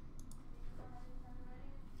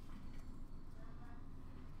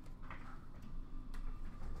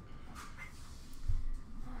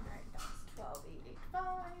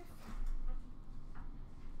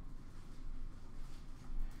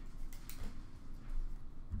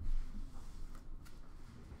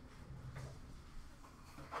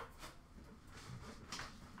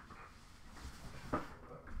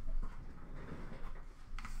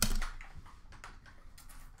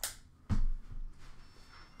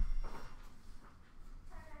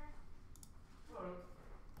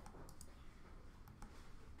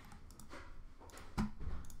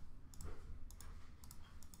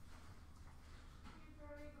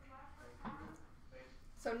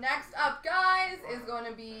 So next up, guys, is going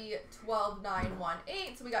to be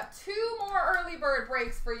 12-9-1-8. So we got 2 more early bird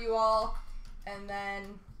breaks for you all. And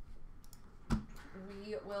then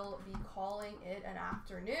we will be calling it an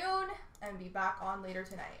afternoon and be back on later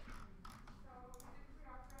tonight.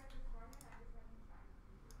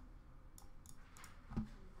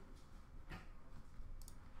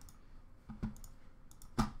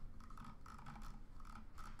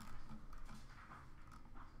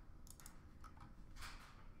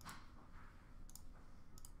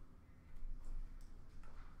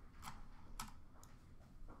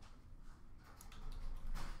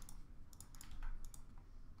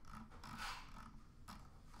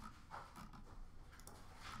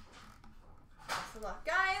 Good luck,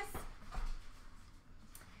 guys.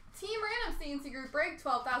 Team Random CNC Group Break,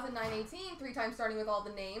 12,918. 3 times starting with all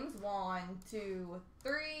the names. 1, 2,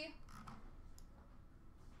 3.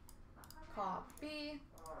 Copy.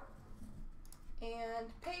 And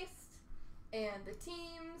paste. And the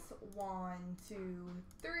teams, 1, 2,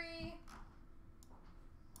 3.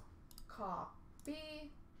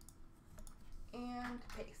 Copy. And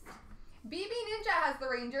paste. BB Ninja has the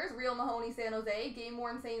Rangers, Real Mahoney San Jose, Game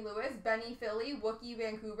Worn St. Louis, Benny Philly, Wookie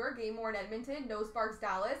Vancouver, Game Worn Edmonton, No Sparks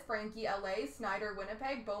Dallas, Frankie LA, Snyder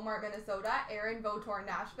Winnipeg, Beaumont Minnesota, Aaron Votor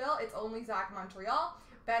Nashville, It's Only Zach Montreal,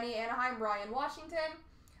 Benny Anaheim, Ryan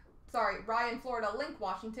Florida Link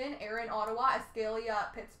Washington, Aaron Ottawa,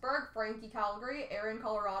 Escalia Pittsburgh, Frankie Calgary, Aaron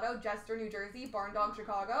Colorado, Jester New Jersey, Barn Dog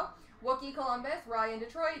Chicago, Wookie Columbus, Ryan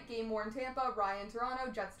Detroit, Game Worn Tampa, Ryan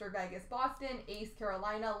Toronto, Jetster Vegas Boston, Ace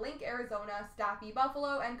Carolina, Link Arizona, Staffy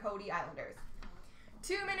Buffalo, and Cody Islanders.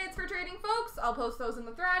 2 minutes for trading, folks. I'll post those in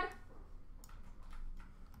the thread.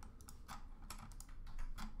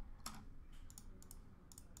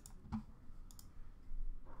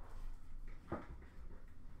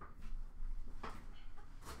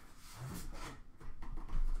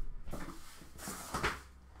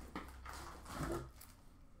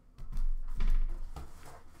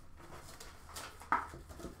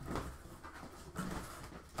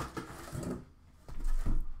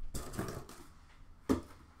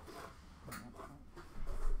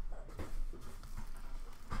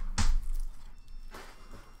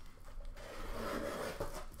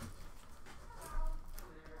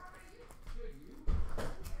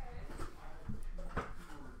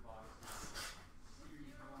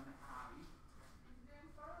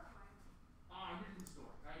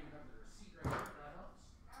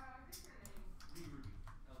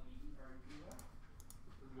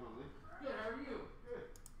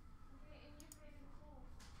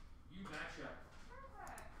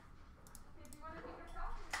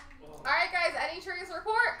 Alright guys, any trades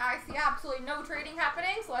report? I see absolutely no trading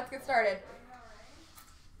happening, so let's get started.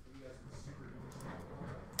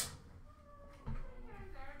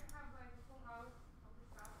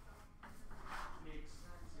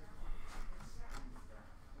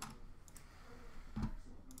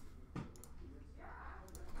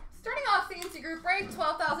 Starting off CNC Group Break,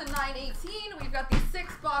 12,918. We've got the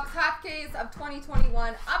 6-box half case of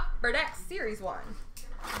 2021 Upper Deck Series 1.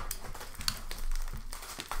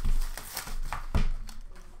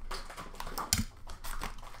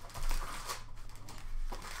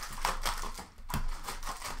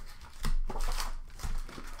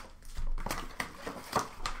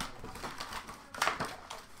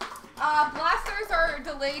 Blasters are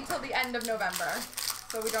delayed till the end of November,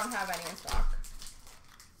 so we don't have any in stock.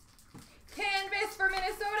 Canvas for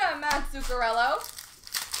Minnesota, Matt Zuccarello.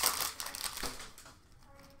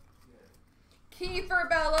 Kiefer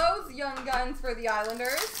Bellows, Young Guns for the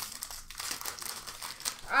Islanders.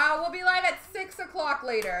 We'll be live at 6 o'clock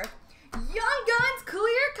later. Young Guns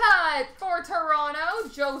clear cut for Toronto,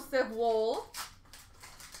 Joseph Woll.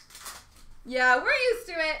 Yeah, we're used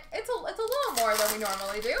to it. It's a little more than we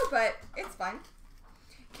normally do, but it's fun.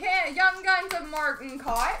 Young Guns of Martin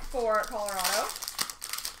Cott for Colorado.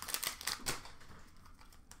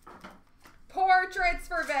 Portraits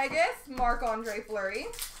for Vegas, Marc-Andre Fleury.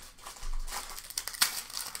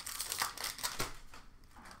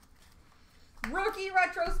 Rookie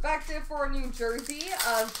retrospective for New Jersey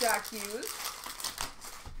of Jack Hughes.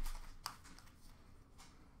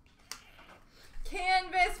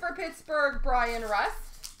 Canvas for Pittsburgh, Brian Rust.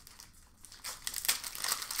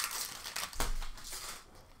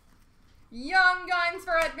 Young Guns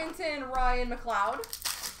for Edmonton, Ryan McLeod.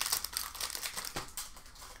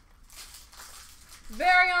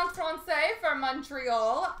 Variant Francais for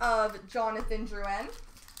Montreal of Jonathan Drouin.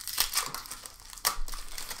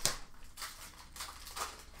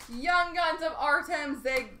 Young Guns of Artem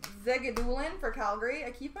Zegadulin for Calgary.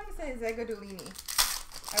 I keep wanting to say Zegadulini.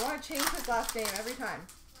 I want to change his last name every time.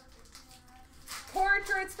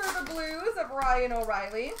 Portraits for the Blues of Ryan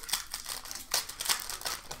O'Reilly.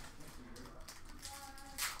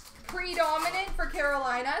 Predominant for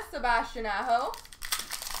Carolina, Sebastian Aho.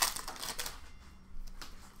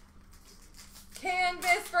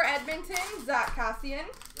 Canvas for Edmonton, Zach Cassian.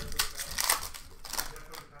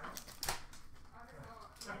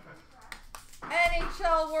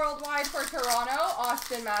 NHL Worldwide for Toronto,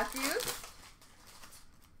 Austin Matthews.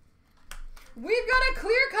 We've got a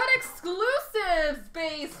clear-cut exclusives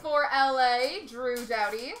base for LA, Drew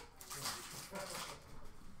Doughty.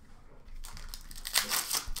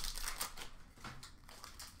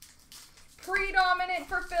 Predominant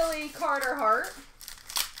for Philly, Carter Hart.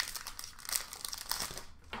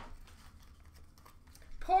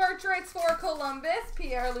 Portraits for Columbus,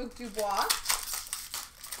 Pierre-Luc Dubois.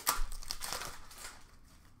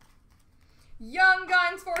 Young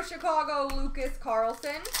Guns for Chicago, Lucas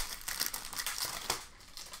Carlson.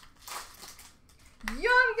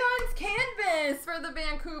 Young Guns canvas for the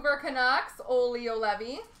Vancouver Canucks, Olio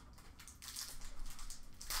Levy.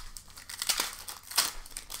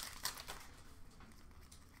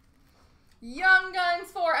 Young Guns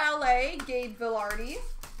for LA, Gabe Vilardi.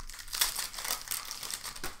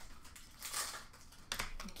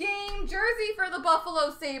 Game jersey for the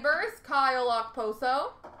Buffalo Sabres, Kyle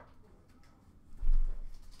Okposo.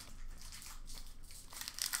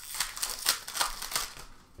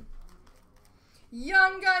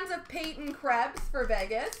 Young Guns of Peyton Krebs for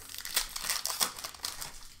Vegas.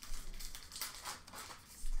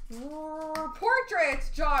 Portraits,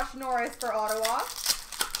 Josh Norris for Ottawa.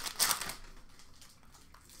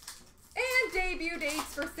 And debut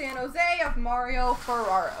dates for San Jose of Mario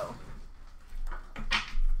Ferraro.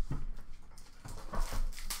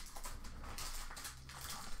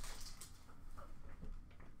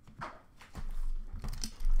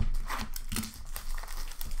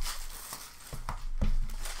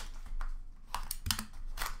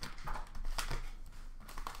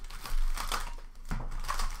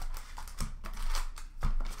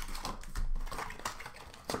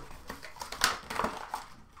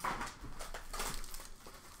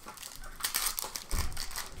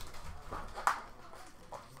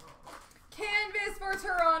 For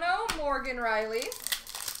Toronto, Morgan Riley.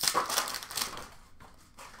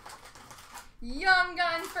 Young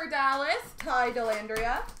Guns for Dallas, Ty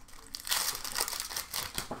Dellandrea.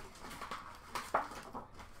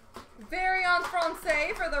 Variant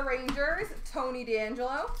Francais for the Rangers, Tony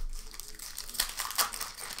DeAngelo.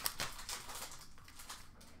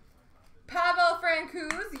 Pavel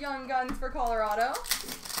Francouz, Young Guns for Colorado.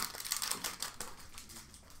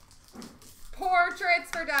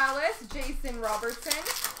 Portraits for Dallas, Jason Robertson.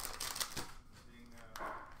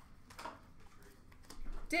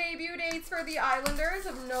 Debut dates for the Islanders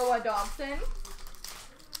of Noah Dobson.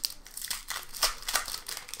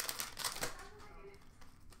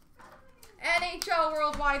 NHL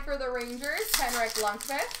Worldwide for the Rangers, Henrik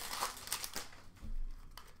Lundqvist.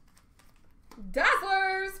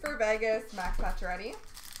 Dazzlers for Vegas, Max Pacioretty.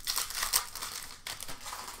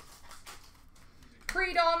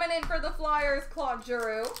 Predominant for the Flyers, Claude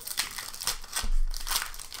Giroux.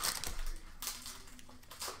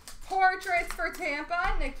 Portraits for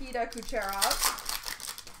Tampa, Nikita Kucherov.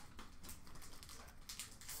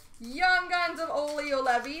 Young Guns of Olio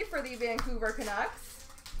Levy for the Vancouver Canucks.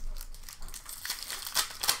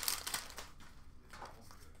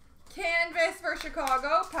 Canvas for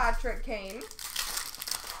Chicago, Patrick Kane.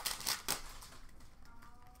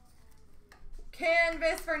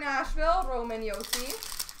 Canvas for Nashville, Roman Josi.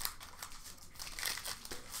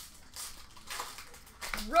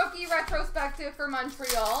 Rookie retrospective for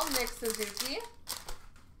Montreal, Nick Suzuki.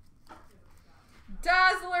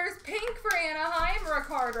 Dazzlers pink for Anaheim,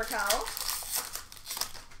 Rickard Rakell.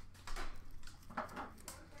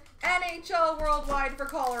 NHL Worldwide for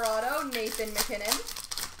Colorado, Nathan McKinnon.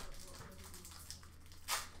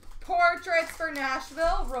 Portraits for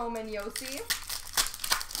Nashville, Roman Josi.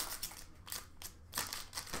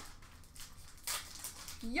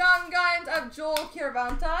 Young Guns of Joel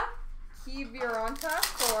Kiviranta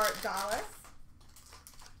for Dallas.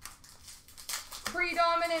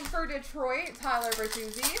 Predominant for Detroit, Tyler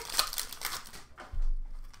Bertuzzi.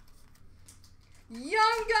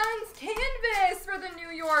 Young Guns canvas for the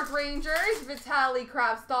New York Rangers, Vitaly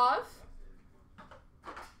Kravtsov.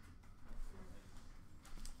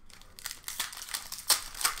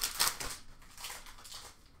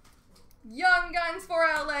 Young Guns for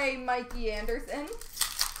LA, Mikey Anderson.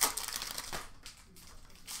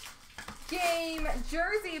 Game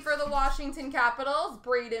jersey for the Washington Capitals,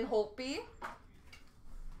 Braden Holtby.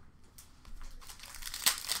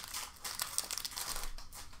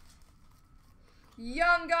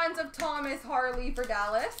 Young Guns of Thomas Harley for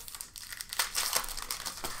Dallas.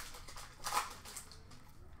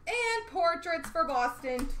 And portraits for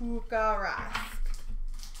Boston, Tuukka Rask.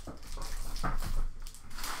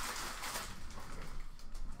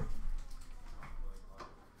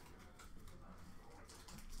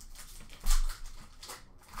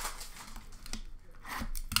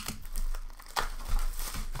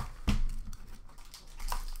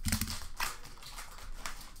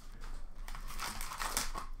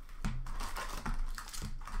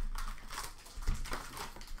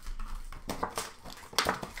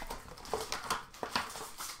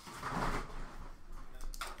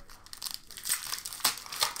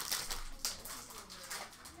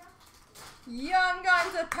 Young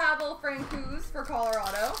Guns of Pavel Francouz for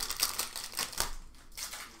Colorado.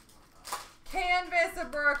 Canvas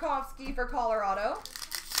of Burakovsky for Colorado.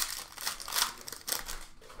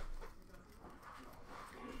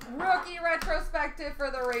 Rookie retrospective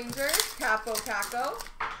for the Rangers, Capo Caco.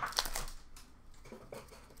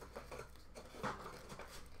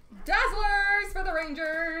 Dazzlers for the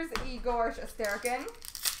Rangers, Igor Shesterkin.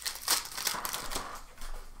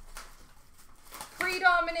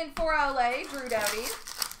 Predominant for LA, Drew Doughty.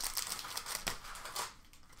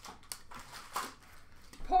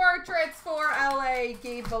 Portraits for LA,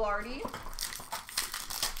 Gabe Velarde.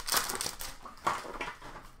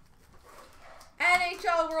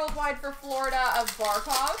 NHL Worldwide for Florida of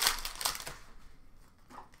Barkov.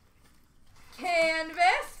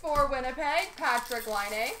 Canvas for Winnipeg, Patrick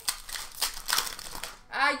Laine.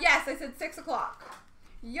 Yes, I said 6 o'clock.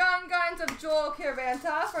 Young Guns of Joel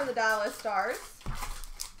Kirvanta for the Dallas Stars.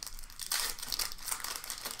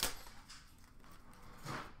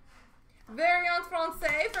 Variant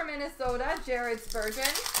Francais for Minnesota, Jared Spurgeon.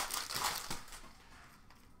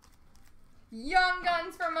 Young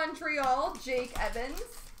Guns for Montreal, Jake Evans.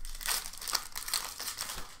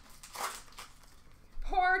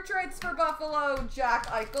 Portraits for Buffalo, Jack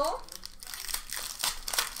Eichel.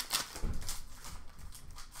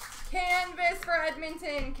 Canvas for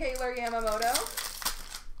Edmonton, Kaylor Yamamoto.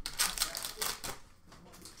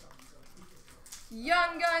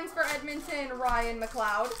 Young Guns for Edmonton, Ryan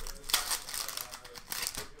McLeod.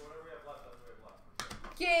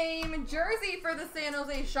 Game jersey for the San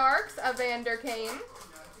Jose Sharks, Evander Kane.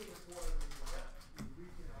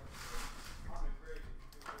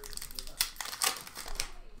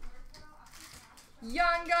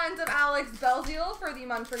 Young Guns of Alex Belzile for the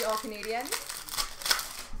Montreal Canadiens.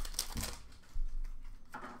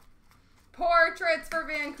 Portraits for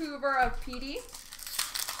Vancouver of Petey.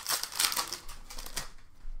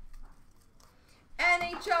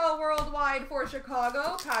 NHL Worldwide for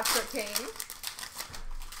Chicago, Patrick Kane.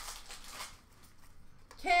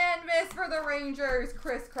 Canvas for the Rangers,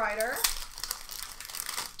 Chris Kreider.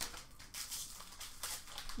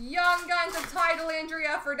 Young Guns of Ty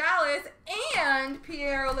Dellandrea for Dallas and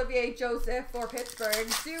Pierre-Olivier Joseph for Pittsburgh.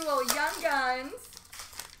 Duo Young Guns.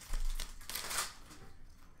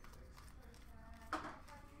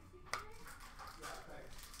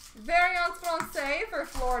 Variant Francais for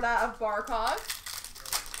Florida of Barkov.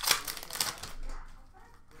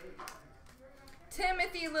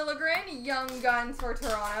 Timothy Liljegren, Young Guns for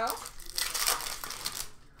Toronto.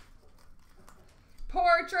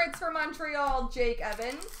 Portraits for Montreal, Jake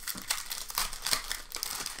Evans.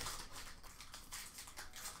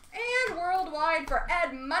 And worldwide for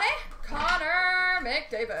Ed Money, Connor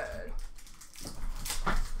McDavid.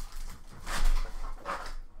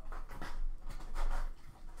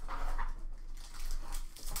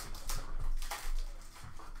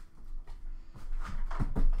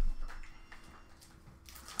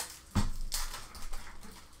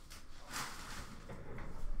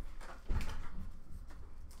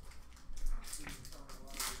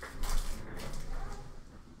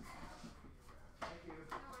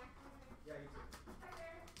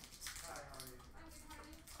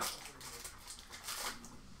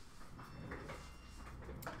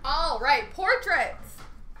 All right, portraits.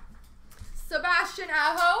 Sebastian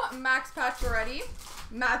Aho, Max Pacioretty,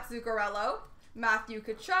 Matt Zuccarello, Matthew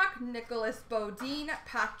Tkachuk, Nicholas Bodine,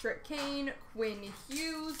 Patrick Kane, Quinn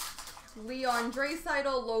Hughes, Leon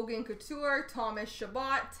Draisaitl, Logan Couture, Thomas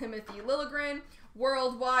Chabot, Timothy Liljegren,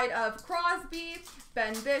 worldwide of Crosby,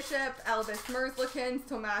 Ben Bishop, Elvis Merzlikins,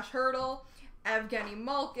 Tomas Hertl, Evgeny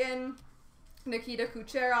Malkin, Nikita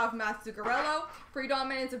Kucherov, Matt Zuccarello,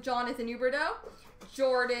 predominance of Jonathan Huberdeau,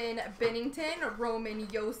 Jordan Binnington, Roman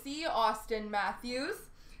Josi, Austin Matthews,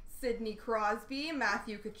 Sidney Crosby,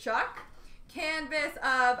 Matthew Tkachuk, canvas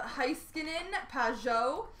of Heiskanen,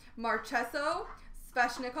 Pajot, Marchesso,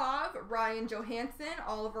 Sveshnikov, Ryan Johansson,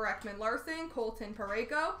 Oliver Ekman-Larsson, Colton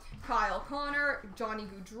Parayko, Kyle Connor, Johnny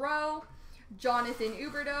Gaudreau, Jonathan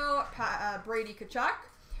Huberdeau, Brady Tkachuk.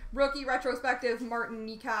 Rookie retrospective, Martin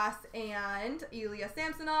Necas and Ilya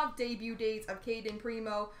Samsonov. Debut dates of Caden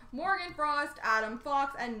Primo, Morgan Frost, Adam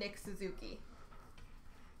Fox, and Nick Suzuki.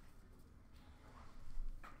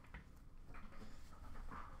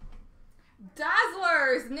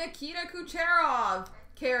 Dazzlers, Nikita Kucherov,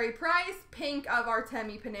 Carey Price, pink of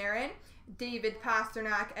Artemi Panarin, David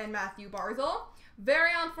Pasternak, and Matthew Barzal.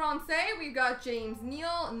 Variant Francais, we've got James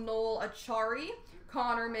Neal, Noel Achari,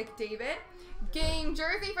 Connor McDavid. Game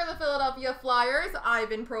jersey for the Philadelphia Flyers,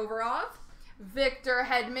 Ivan Provorov. Victor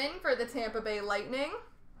Hedman for the Tampa Bay Lightning.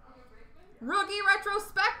 Rookie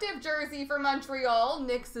retrospective jersey for Montreal,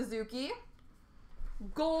 Nick Suzuki.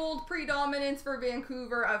 Gold predominance for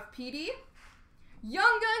Vancouver of Petey.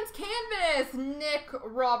 Young Guns canvas, Nick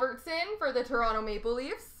Robertson for the Toronto Maple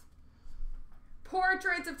Leafs.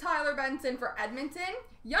 Portraits of Tyler Benson for Edmonton.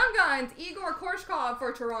 Young Guns, Igor Korshkov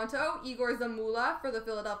for Toronto, Igor Zamula for the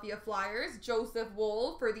Philadelphia Flyers, Joseph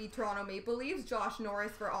Woll for the Toronto Maple Leafs, Josh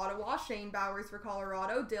Norris for Ottawa, Shane Bowers for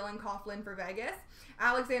Colorado, Dylan Coughlin for Vegas,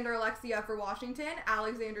 Alexander Alexia for Washington,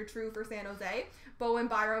 Alexander True for San Jose, Bowen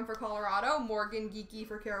Byram for Colorado, Morgan Geekie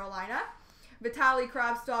for Carolina, Vitaly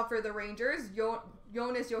Kravtsov for the Rangers,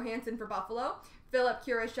 Jonas Johansson for Buffalo, Philip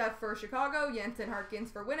Kurashev for Chicago, Jensen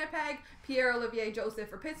Harkins for Winnipeg, Pierre-Olivier Joseph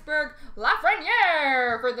for Pittsburgh,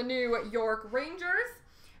 Lafreniere for the New York Rangers,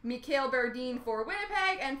 Mikhail Berdine for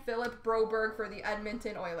Winnipeg, and Philip Broberg for the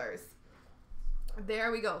Edmonton Oilers.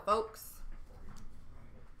 There we go, folks.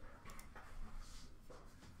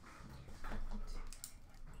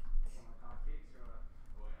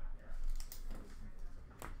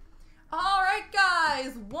 All right,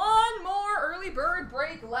 guys, one more early bird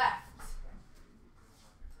break left.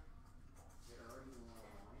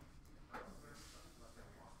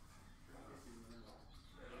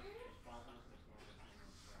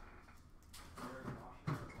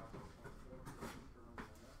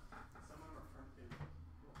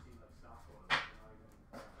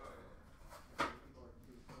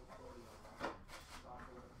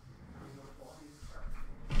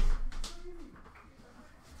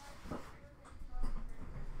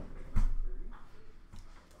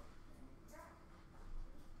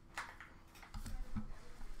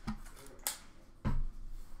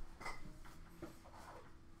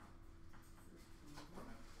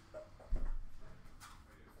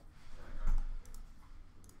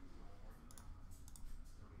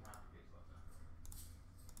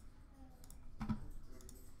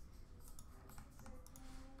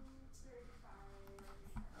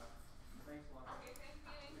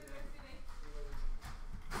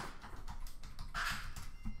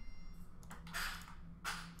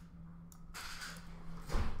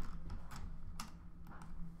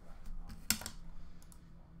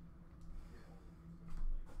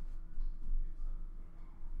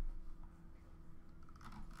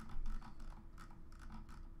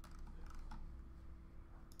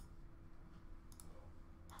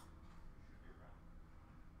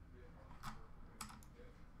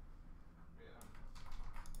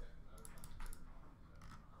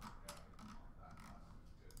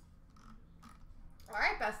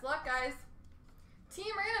 Alright, best luck, guys. Team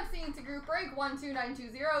random CNC group break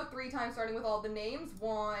 12920. 3 times starting with all the names.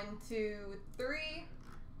 1, 2, 3.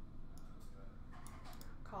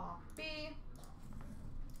 Copy.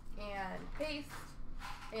 And paste.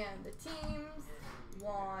 And the teams.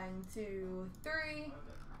 1, 2, 3.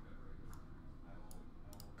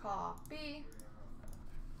 Copy.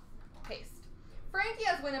 Paste. Frankie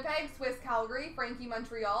has Winnipeg, Swiss Calgary, Frankie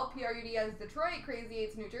Montreal, PRUD has Detroit, Crazy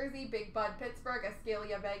 8s New Jersey, Big Bud Pittsburgh,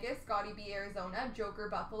 Escalia Vegas, Scotty B Arizona, Joker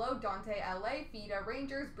Buffalo, Dante LA, Fida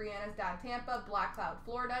Rangers, Brianna's Dad Tampa, Black Cloud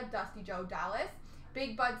Florida, Dusty Joe Dallas,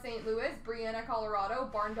 Big Bud St. Louis, Brianna Colorado,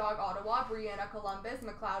 Barn Dog Ottawa, Brianna Columbus,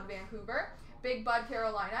 McLeod Vancouver, Big Bud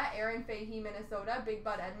Carolina, Aaron Fahey Minnesota, Big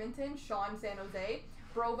Bud Edmonton, Sean San Jose,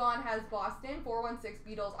 Brogon has Boston, 416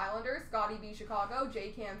 Beatles Islanders, Scotty B Chicago, J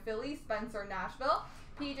Cam Philly, Spencer Nashville,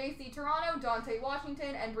 PJC Toronto, Dante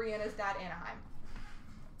Washington, and Brianna's Dad Anaheim.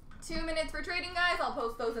 2 minutes for trading, guys. I'll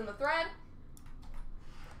post those in the thread.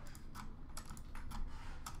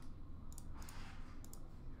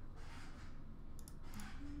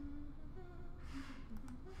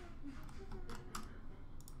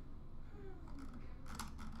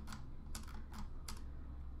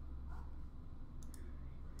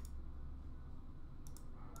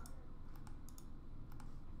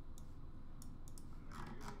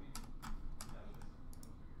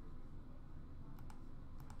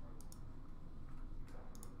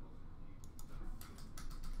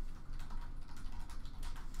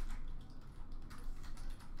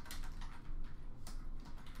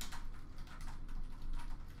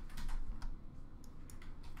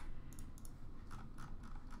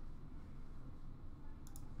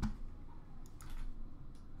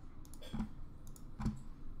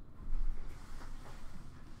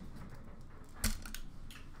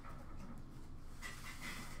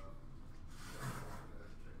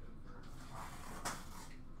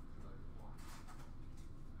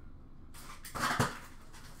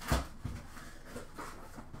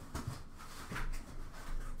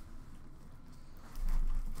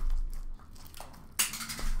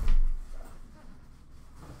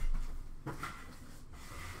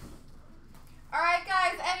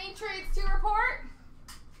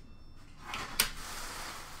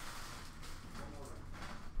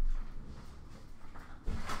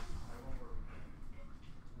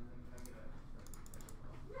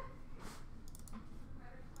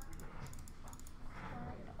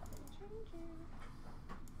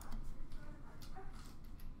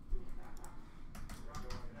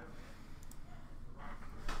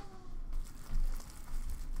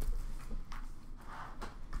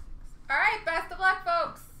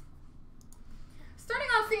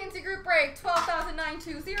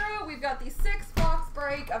 920, we've got the 6-box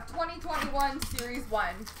break of 2021 Series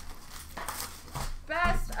 1.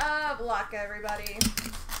 Best of luck, everybody.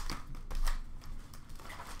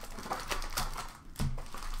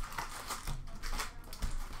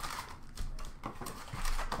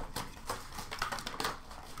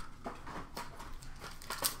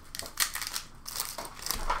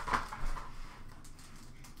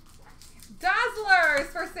 Dazzlers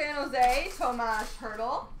for San Jose, Tomas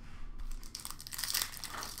Hertl.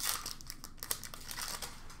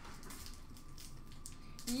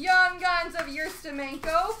 Young Guns of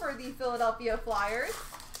Yerstemenko for the Philadelphia Flyers.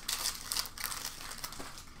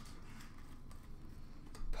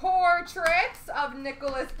 Portraits of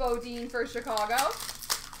Nicholas Bodine for Chicago.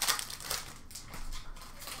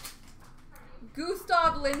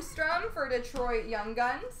 Gustav Lindstrom for Detroit Young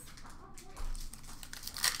Guns.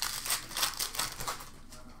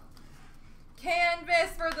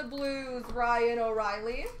 Canvas for the Blues, Ryan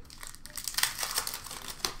O'Reilly.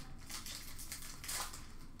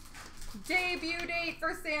 Debut date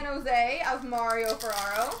for San Jose of Mario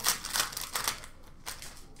Ferraro.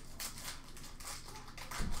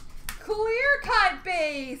 Clear cut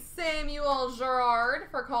base, Samuel Girard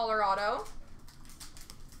for Colorado.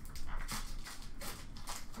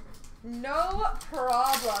 No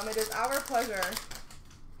problem. It is our pleasure.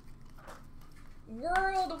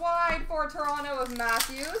 Worldwide for Toronto of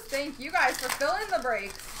Matthews. Thank you guys for filling the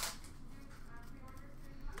breaks.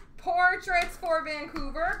 Portraits for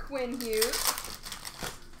Vancouver, Quinn Hughes.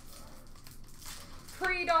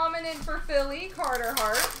 Predominant for Philly, Carter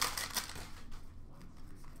Hart.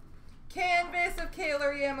 Canvas of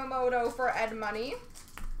Kaylor Yamamoto for Ed Money.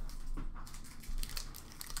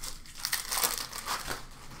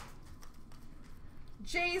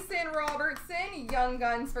 Jason Robertson, Young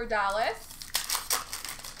Guns for Dallas.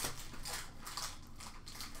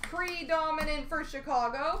 Predominant for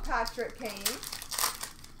Chicago, Patrick Kane.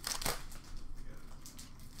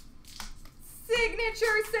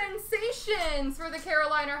 Signature Sensations for the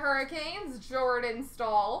Carolina Hurricanes, Jordan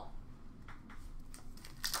Stahl.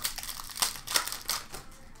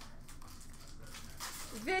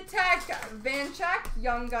 Vitek Vanchek,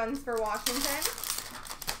 Young Guns for Washington.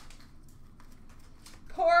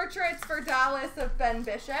 Portraits for Dallas of Ben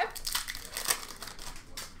Bishop.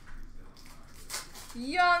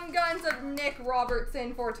 Young Guns of Nick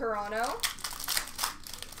Robertson for Toronto.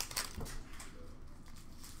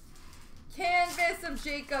 Canvas of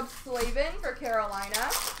Jacob Slavin for Carolina.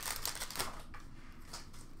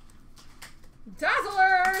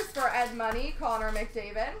 Dazzlers for Ed Money, Connor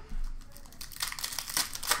McDavid.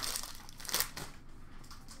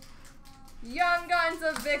 Young Guns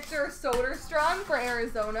of Victor Soderstrom for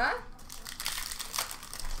Arizona.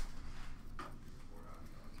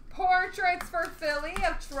 Portraits for Philly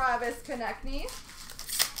of Travis Konechny.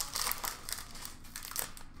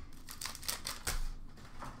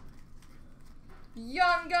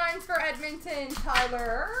 Young Guns for Edmonton,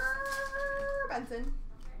 Tyler Benson.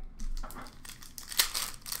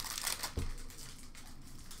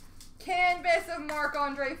 Canvas of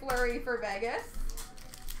Marc-Andre Fleury for Vegas.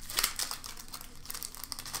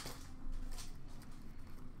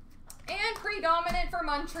 And predominant for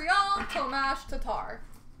Montreal, Tomas Tatar.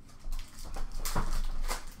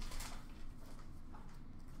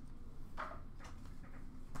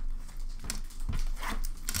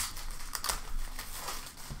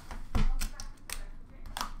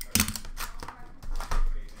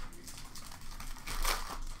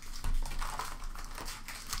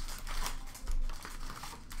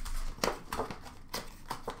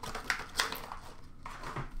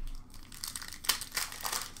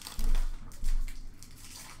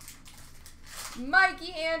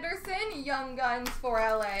 Mikey Anderson, Young Guns for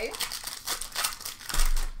LA.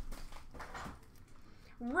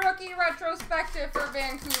 Rookie retrospective for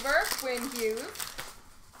Vancouver, Quinn Hughes.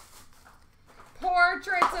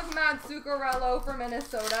 Portraits of Matt Zuccarello for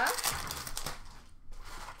Minnesota.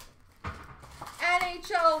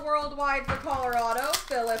 NHL Worldwide for Colorado,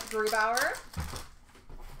 Philip Grubauer.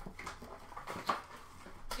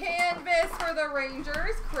 Canvas for the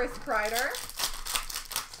Rangers, Chris Kreider.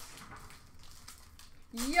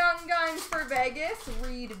 Young Guns for Vegas,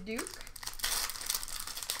 Reed Duke.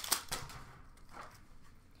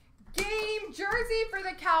 Game jersey for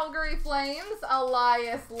the Calgary Flames,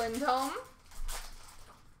 Elias Lindholm.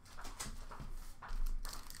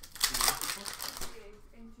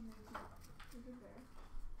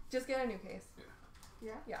 Just get a new case.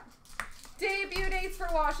 Yeah. Yeah. Debut dates for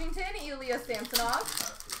Washington, Ilya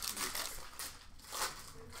Samsonov.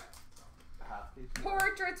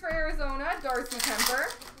 Portraits for Arizona, Darcy Kemper.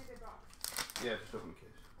 Yeah, just open the case.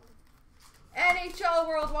 NHL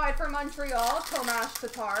Worldwide for Montreal, Tomas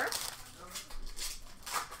Tatar.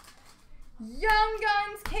 Young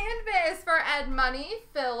Guns Canvas for Ed Money,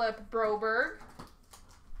 Philip Broberg.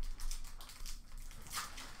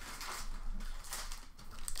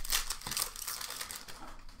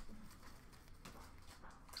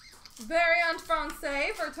 Variant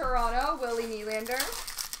Francais for Toronto, Willie Nylander.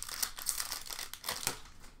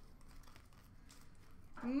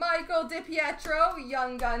 Michael DiPietro,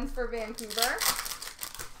 Young Guns for Vancouver.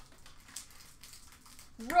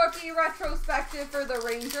 Rookie Retrospective for the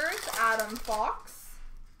Rangers, Adam Fox.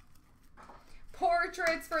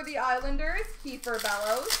 Portraits for the Islanders, Kiefer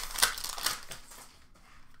Bellows.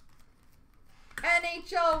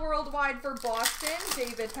 NHL Worldwide for Boston,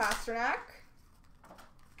 David Pastrnak.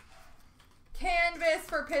 Canvas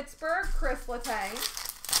for Pittsburgh, Chris Letang.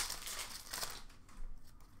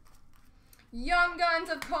 Young Guns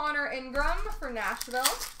of Connor Ingram for Nashville.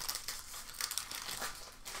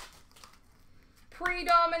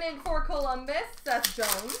 Predominant for Columbus, Seth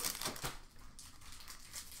Jones.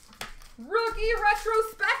 Rookie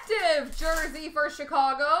Retrospective jersey for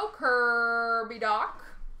Chicago, Kirby Dach.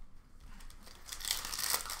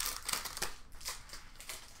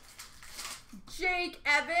 Jake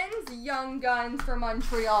Evans, Young Guns for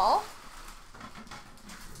Montreal.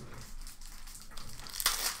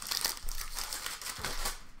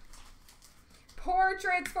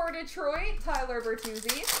 Portraits for Detroit, Tyler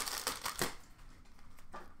Bertuzzi.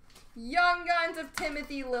 Young Guns of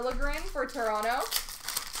Timothy Liljegren for Toronto.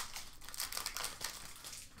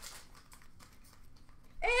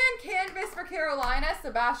 And Canvas for Carolina,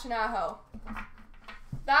 Sebastian Aho.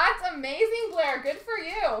 That's amazing, Blair. Good for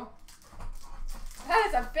you. That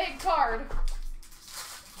is a big card.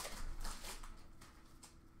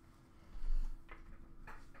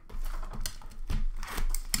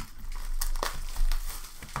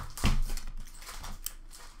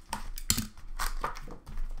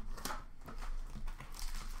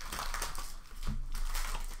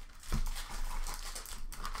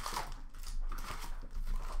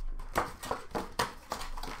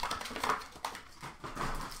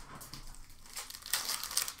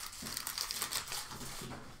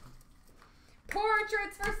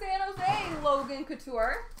 Portraits for San Jose, Logan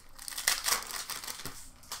Couture.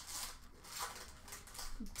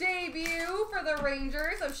 Debut for the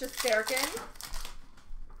Rangers of Shesterkin.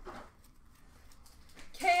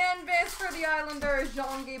 Canvas for the Islanders,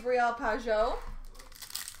 Jean-Gabriel Pageau.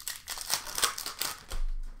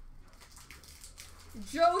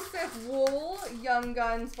 Joseph Wool, Young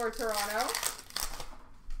Guns for Toronto.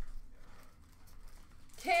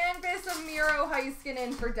 Canvas of Miro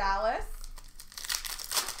Heiskanen for Dallas.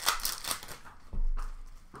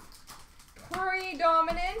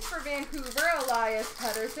 Predominant for Vancouver, Elias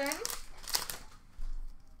Pettersson.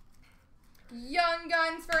 Young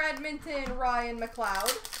Guns for Edmonton, Ryan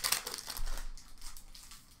McLeod.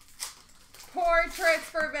 Portraits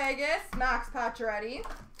for Vegas, Max Pacioretty.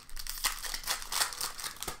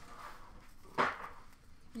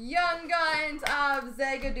 Young Guns of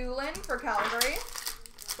Zagadulin for Calgary.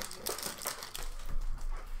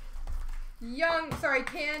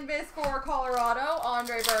 Canvas for Colorado,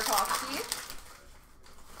 Andre Burakovsky.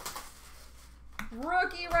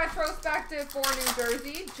 Rookie Retrospective for New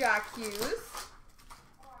Jersey, Jack Hughes.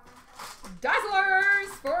 Dazzlers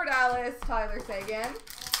for Dallas, Tyler Seguin.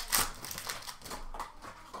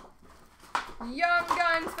 Young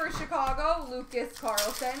Guns for Chicago, Lucas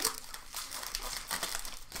Carlson.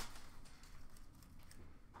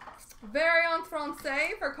 Variant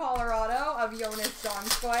Francais for Colorado of Jonas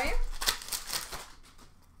Donskoy.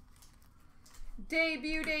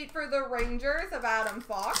 Debut date for the Rangers of Adam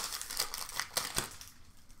Fox.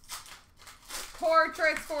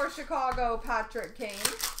 Portraits for Chicago, Patrick Kane.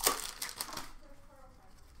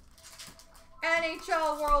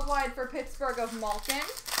 NHL Worldwide for Pittsburgh of Malkin.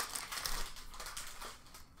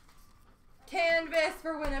 Canvas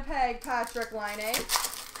for Winnipeg, Patrick Laine.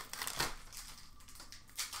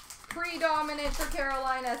 Predominant for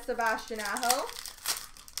Carolina, Sebastian Aho.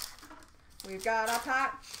 We've got a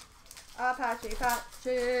patch. Apache.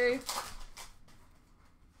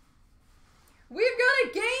 We've got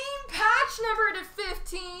a game patch number to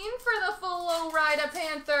 15 for the Florida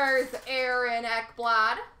Panthers, Aaron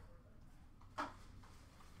Ekblad.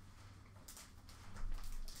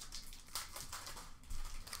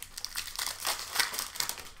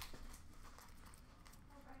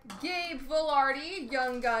 Gabe Vilardi,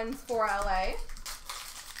 Young Guns for LA.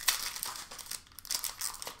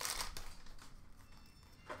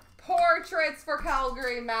 Portraits for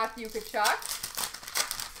Calgary, Matthew Tkachuk.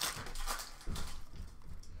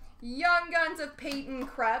 Young Guns of Peyton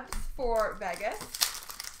Krebs for Vegas.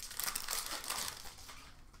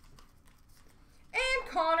 And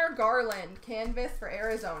Connor Garland, canvas for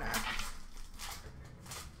Arizona.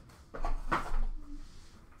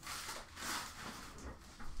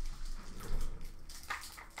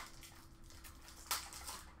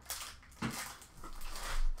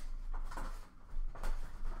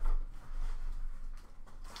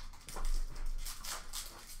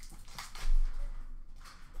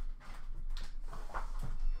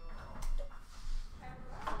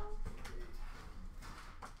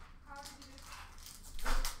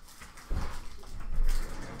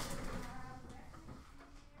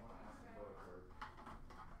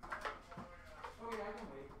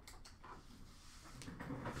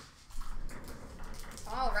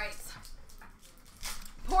 All right.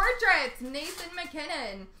 Portraits, Nathan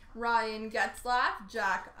McKinnon, Ryan Getzlaff,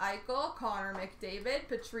 Jack Eichel, Connor McDavid,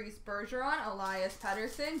 Patrice Bergeron, Elias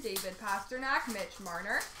Pettersson, David Pasternak, Mitch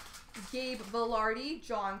Marner, Gabe Velarde,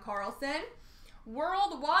 John Carlson.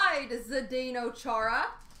 Worldwide, Zdeno Chara,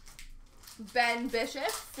 Ben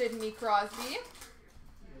Bishop, Sidney Crosby,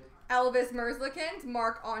 Elvis Merzlikins,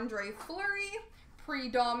 Marc-Andre Fleury.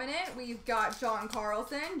 Predominant, we've got John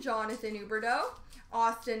Carlson, Jonathan Huberdeau,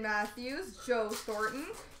 Austin Matthews, Joe Thornton,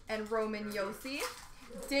 and Roman Josi.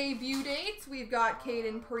 Debut dates, we've got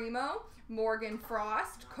Caden Primo, Morgan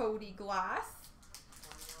Frost, Cody Glass.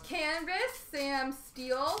 Canvas, Sam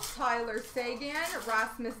Steele, Tyler Sagan,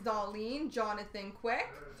 Rasmus Dahlin, Jonathan Quick,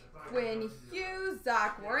 Quinn Hughes,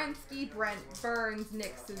 Zach Werenski, Brent Burns,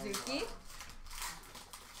 Nick Suzuki.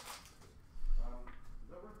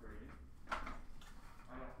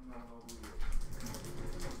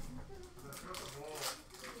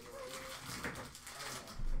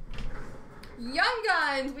 Young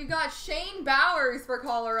Guns, we've got Shane Bowers for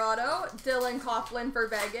Colorado, Dylan Coughlin for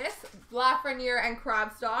Vegas, Lafreniere and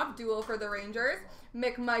Krabstov, duel for the Rangers,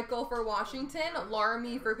 McMichael for Washington,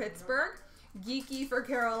 Larmy for Pittsburgh, Geeky for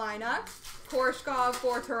Carolina, Korshkov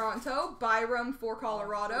for Toronto, Byram for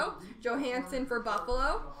Colorado, Johansson for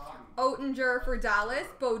Buffalo, Oettinger for Dallas,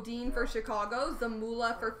 Bodine for Chicago,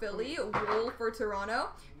 Zamula for Philly, Wool for Toronto,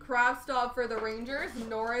 Krabstov for the Rangers,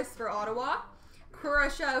 Norris for Ottawa,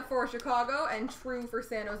 Kurashev for Chicago, and True for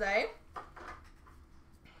San Jose.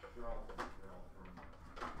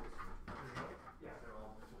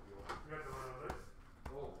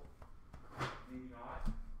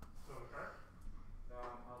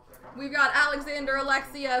 We've got Alexander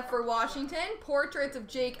Alexiev for Washington, portraits of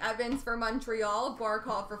Jake Evans for Montreal,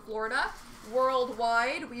 Barkov for Florida.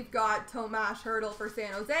 Worldwide, we've got Tomas Hertl for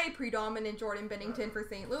San Jose, predominant Jordan Binnington for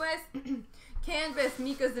St. Louis. Canvas,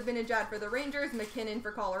 Mika Zibanejad for the Rangers, McKinnon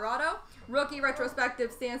for Colorado. Rookie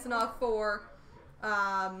retrospective, Samsonov for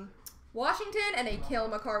Washington, and a Cale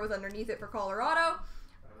Makar was underneath it for Colorado.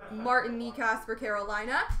 Martin Necas for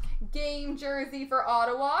Carolina. Game jersey for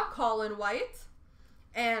Ottawa, Colin White.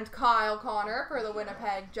 And Kyle Connor for the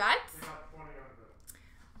Winnipeg Jets.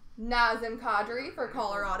 Nazem Kadri for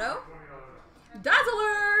Colorado.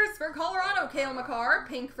 Dazzlers for Colorado, Cale Makar.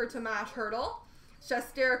 Pink for Tomas Hertl.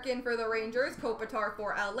 Shesterkin for the Rangers, Kopitar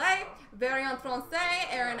for LA. Variant Francais,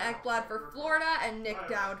 Aaron Ekblad for Florida, and Nick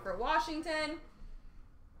Dowd for Washington.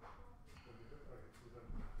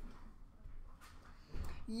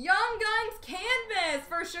 Young Guns canvas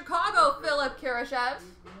for Chicago, Philip Kurashev.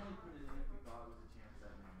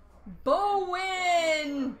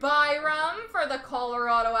 Bowen Byram for the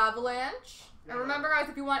Colorado Avalanche. And remember, guys,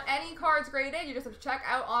 if you want any cards graded, you just have to check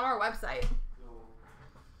out on our website.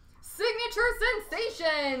 Signature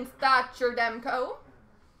Sensations, Thatcher Demko.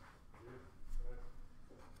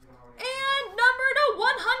 And number to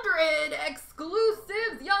 100,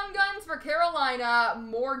 exclusives Young Guns for Carolina,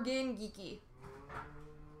 Morgan Geeky.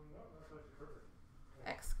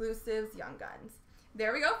 Exclusives Young Guns.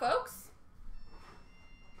 There we go, folks.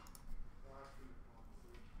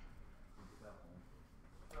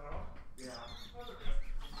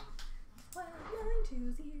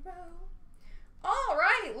 All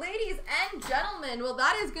right, ladies and gentlemen, well,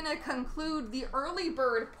 that is going to conclude the early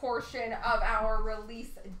bird portion of our release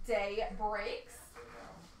day breaks.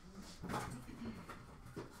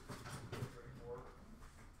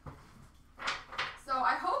 So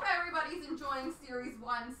I hope everybody's enjoying Series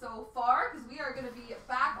 1 so far, because we are going to be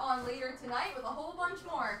back on later tonight with a whole bunch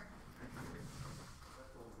more.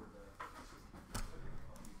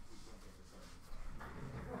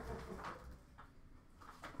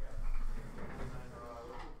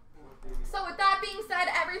 So with that being said,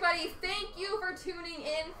 everybody, thank thank you for tuning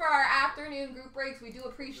in for our afternoon group breaks. We do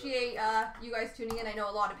appreciate you guys tuning in. I know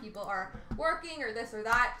a lot of people are working or this or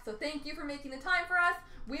that, so thank you for making the time for us.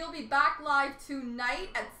 We'll be back live tonight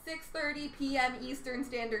at 6:30 p.m. Eastern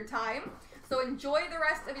Standard Time. So enjoy the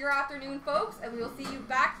rest of your afternoon, folks, and we will see you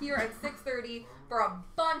back here at 6:30 for a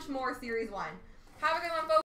bunch more Series 1. Have a good one, folks.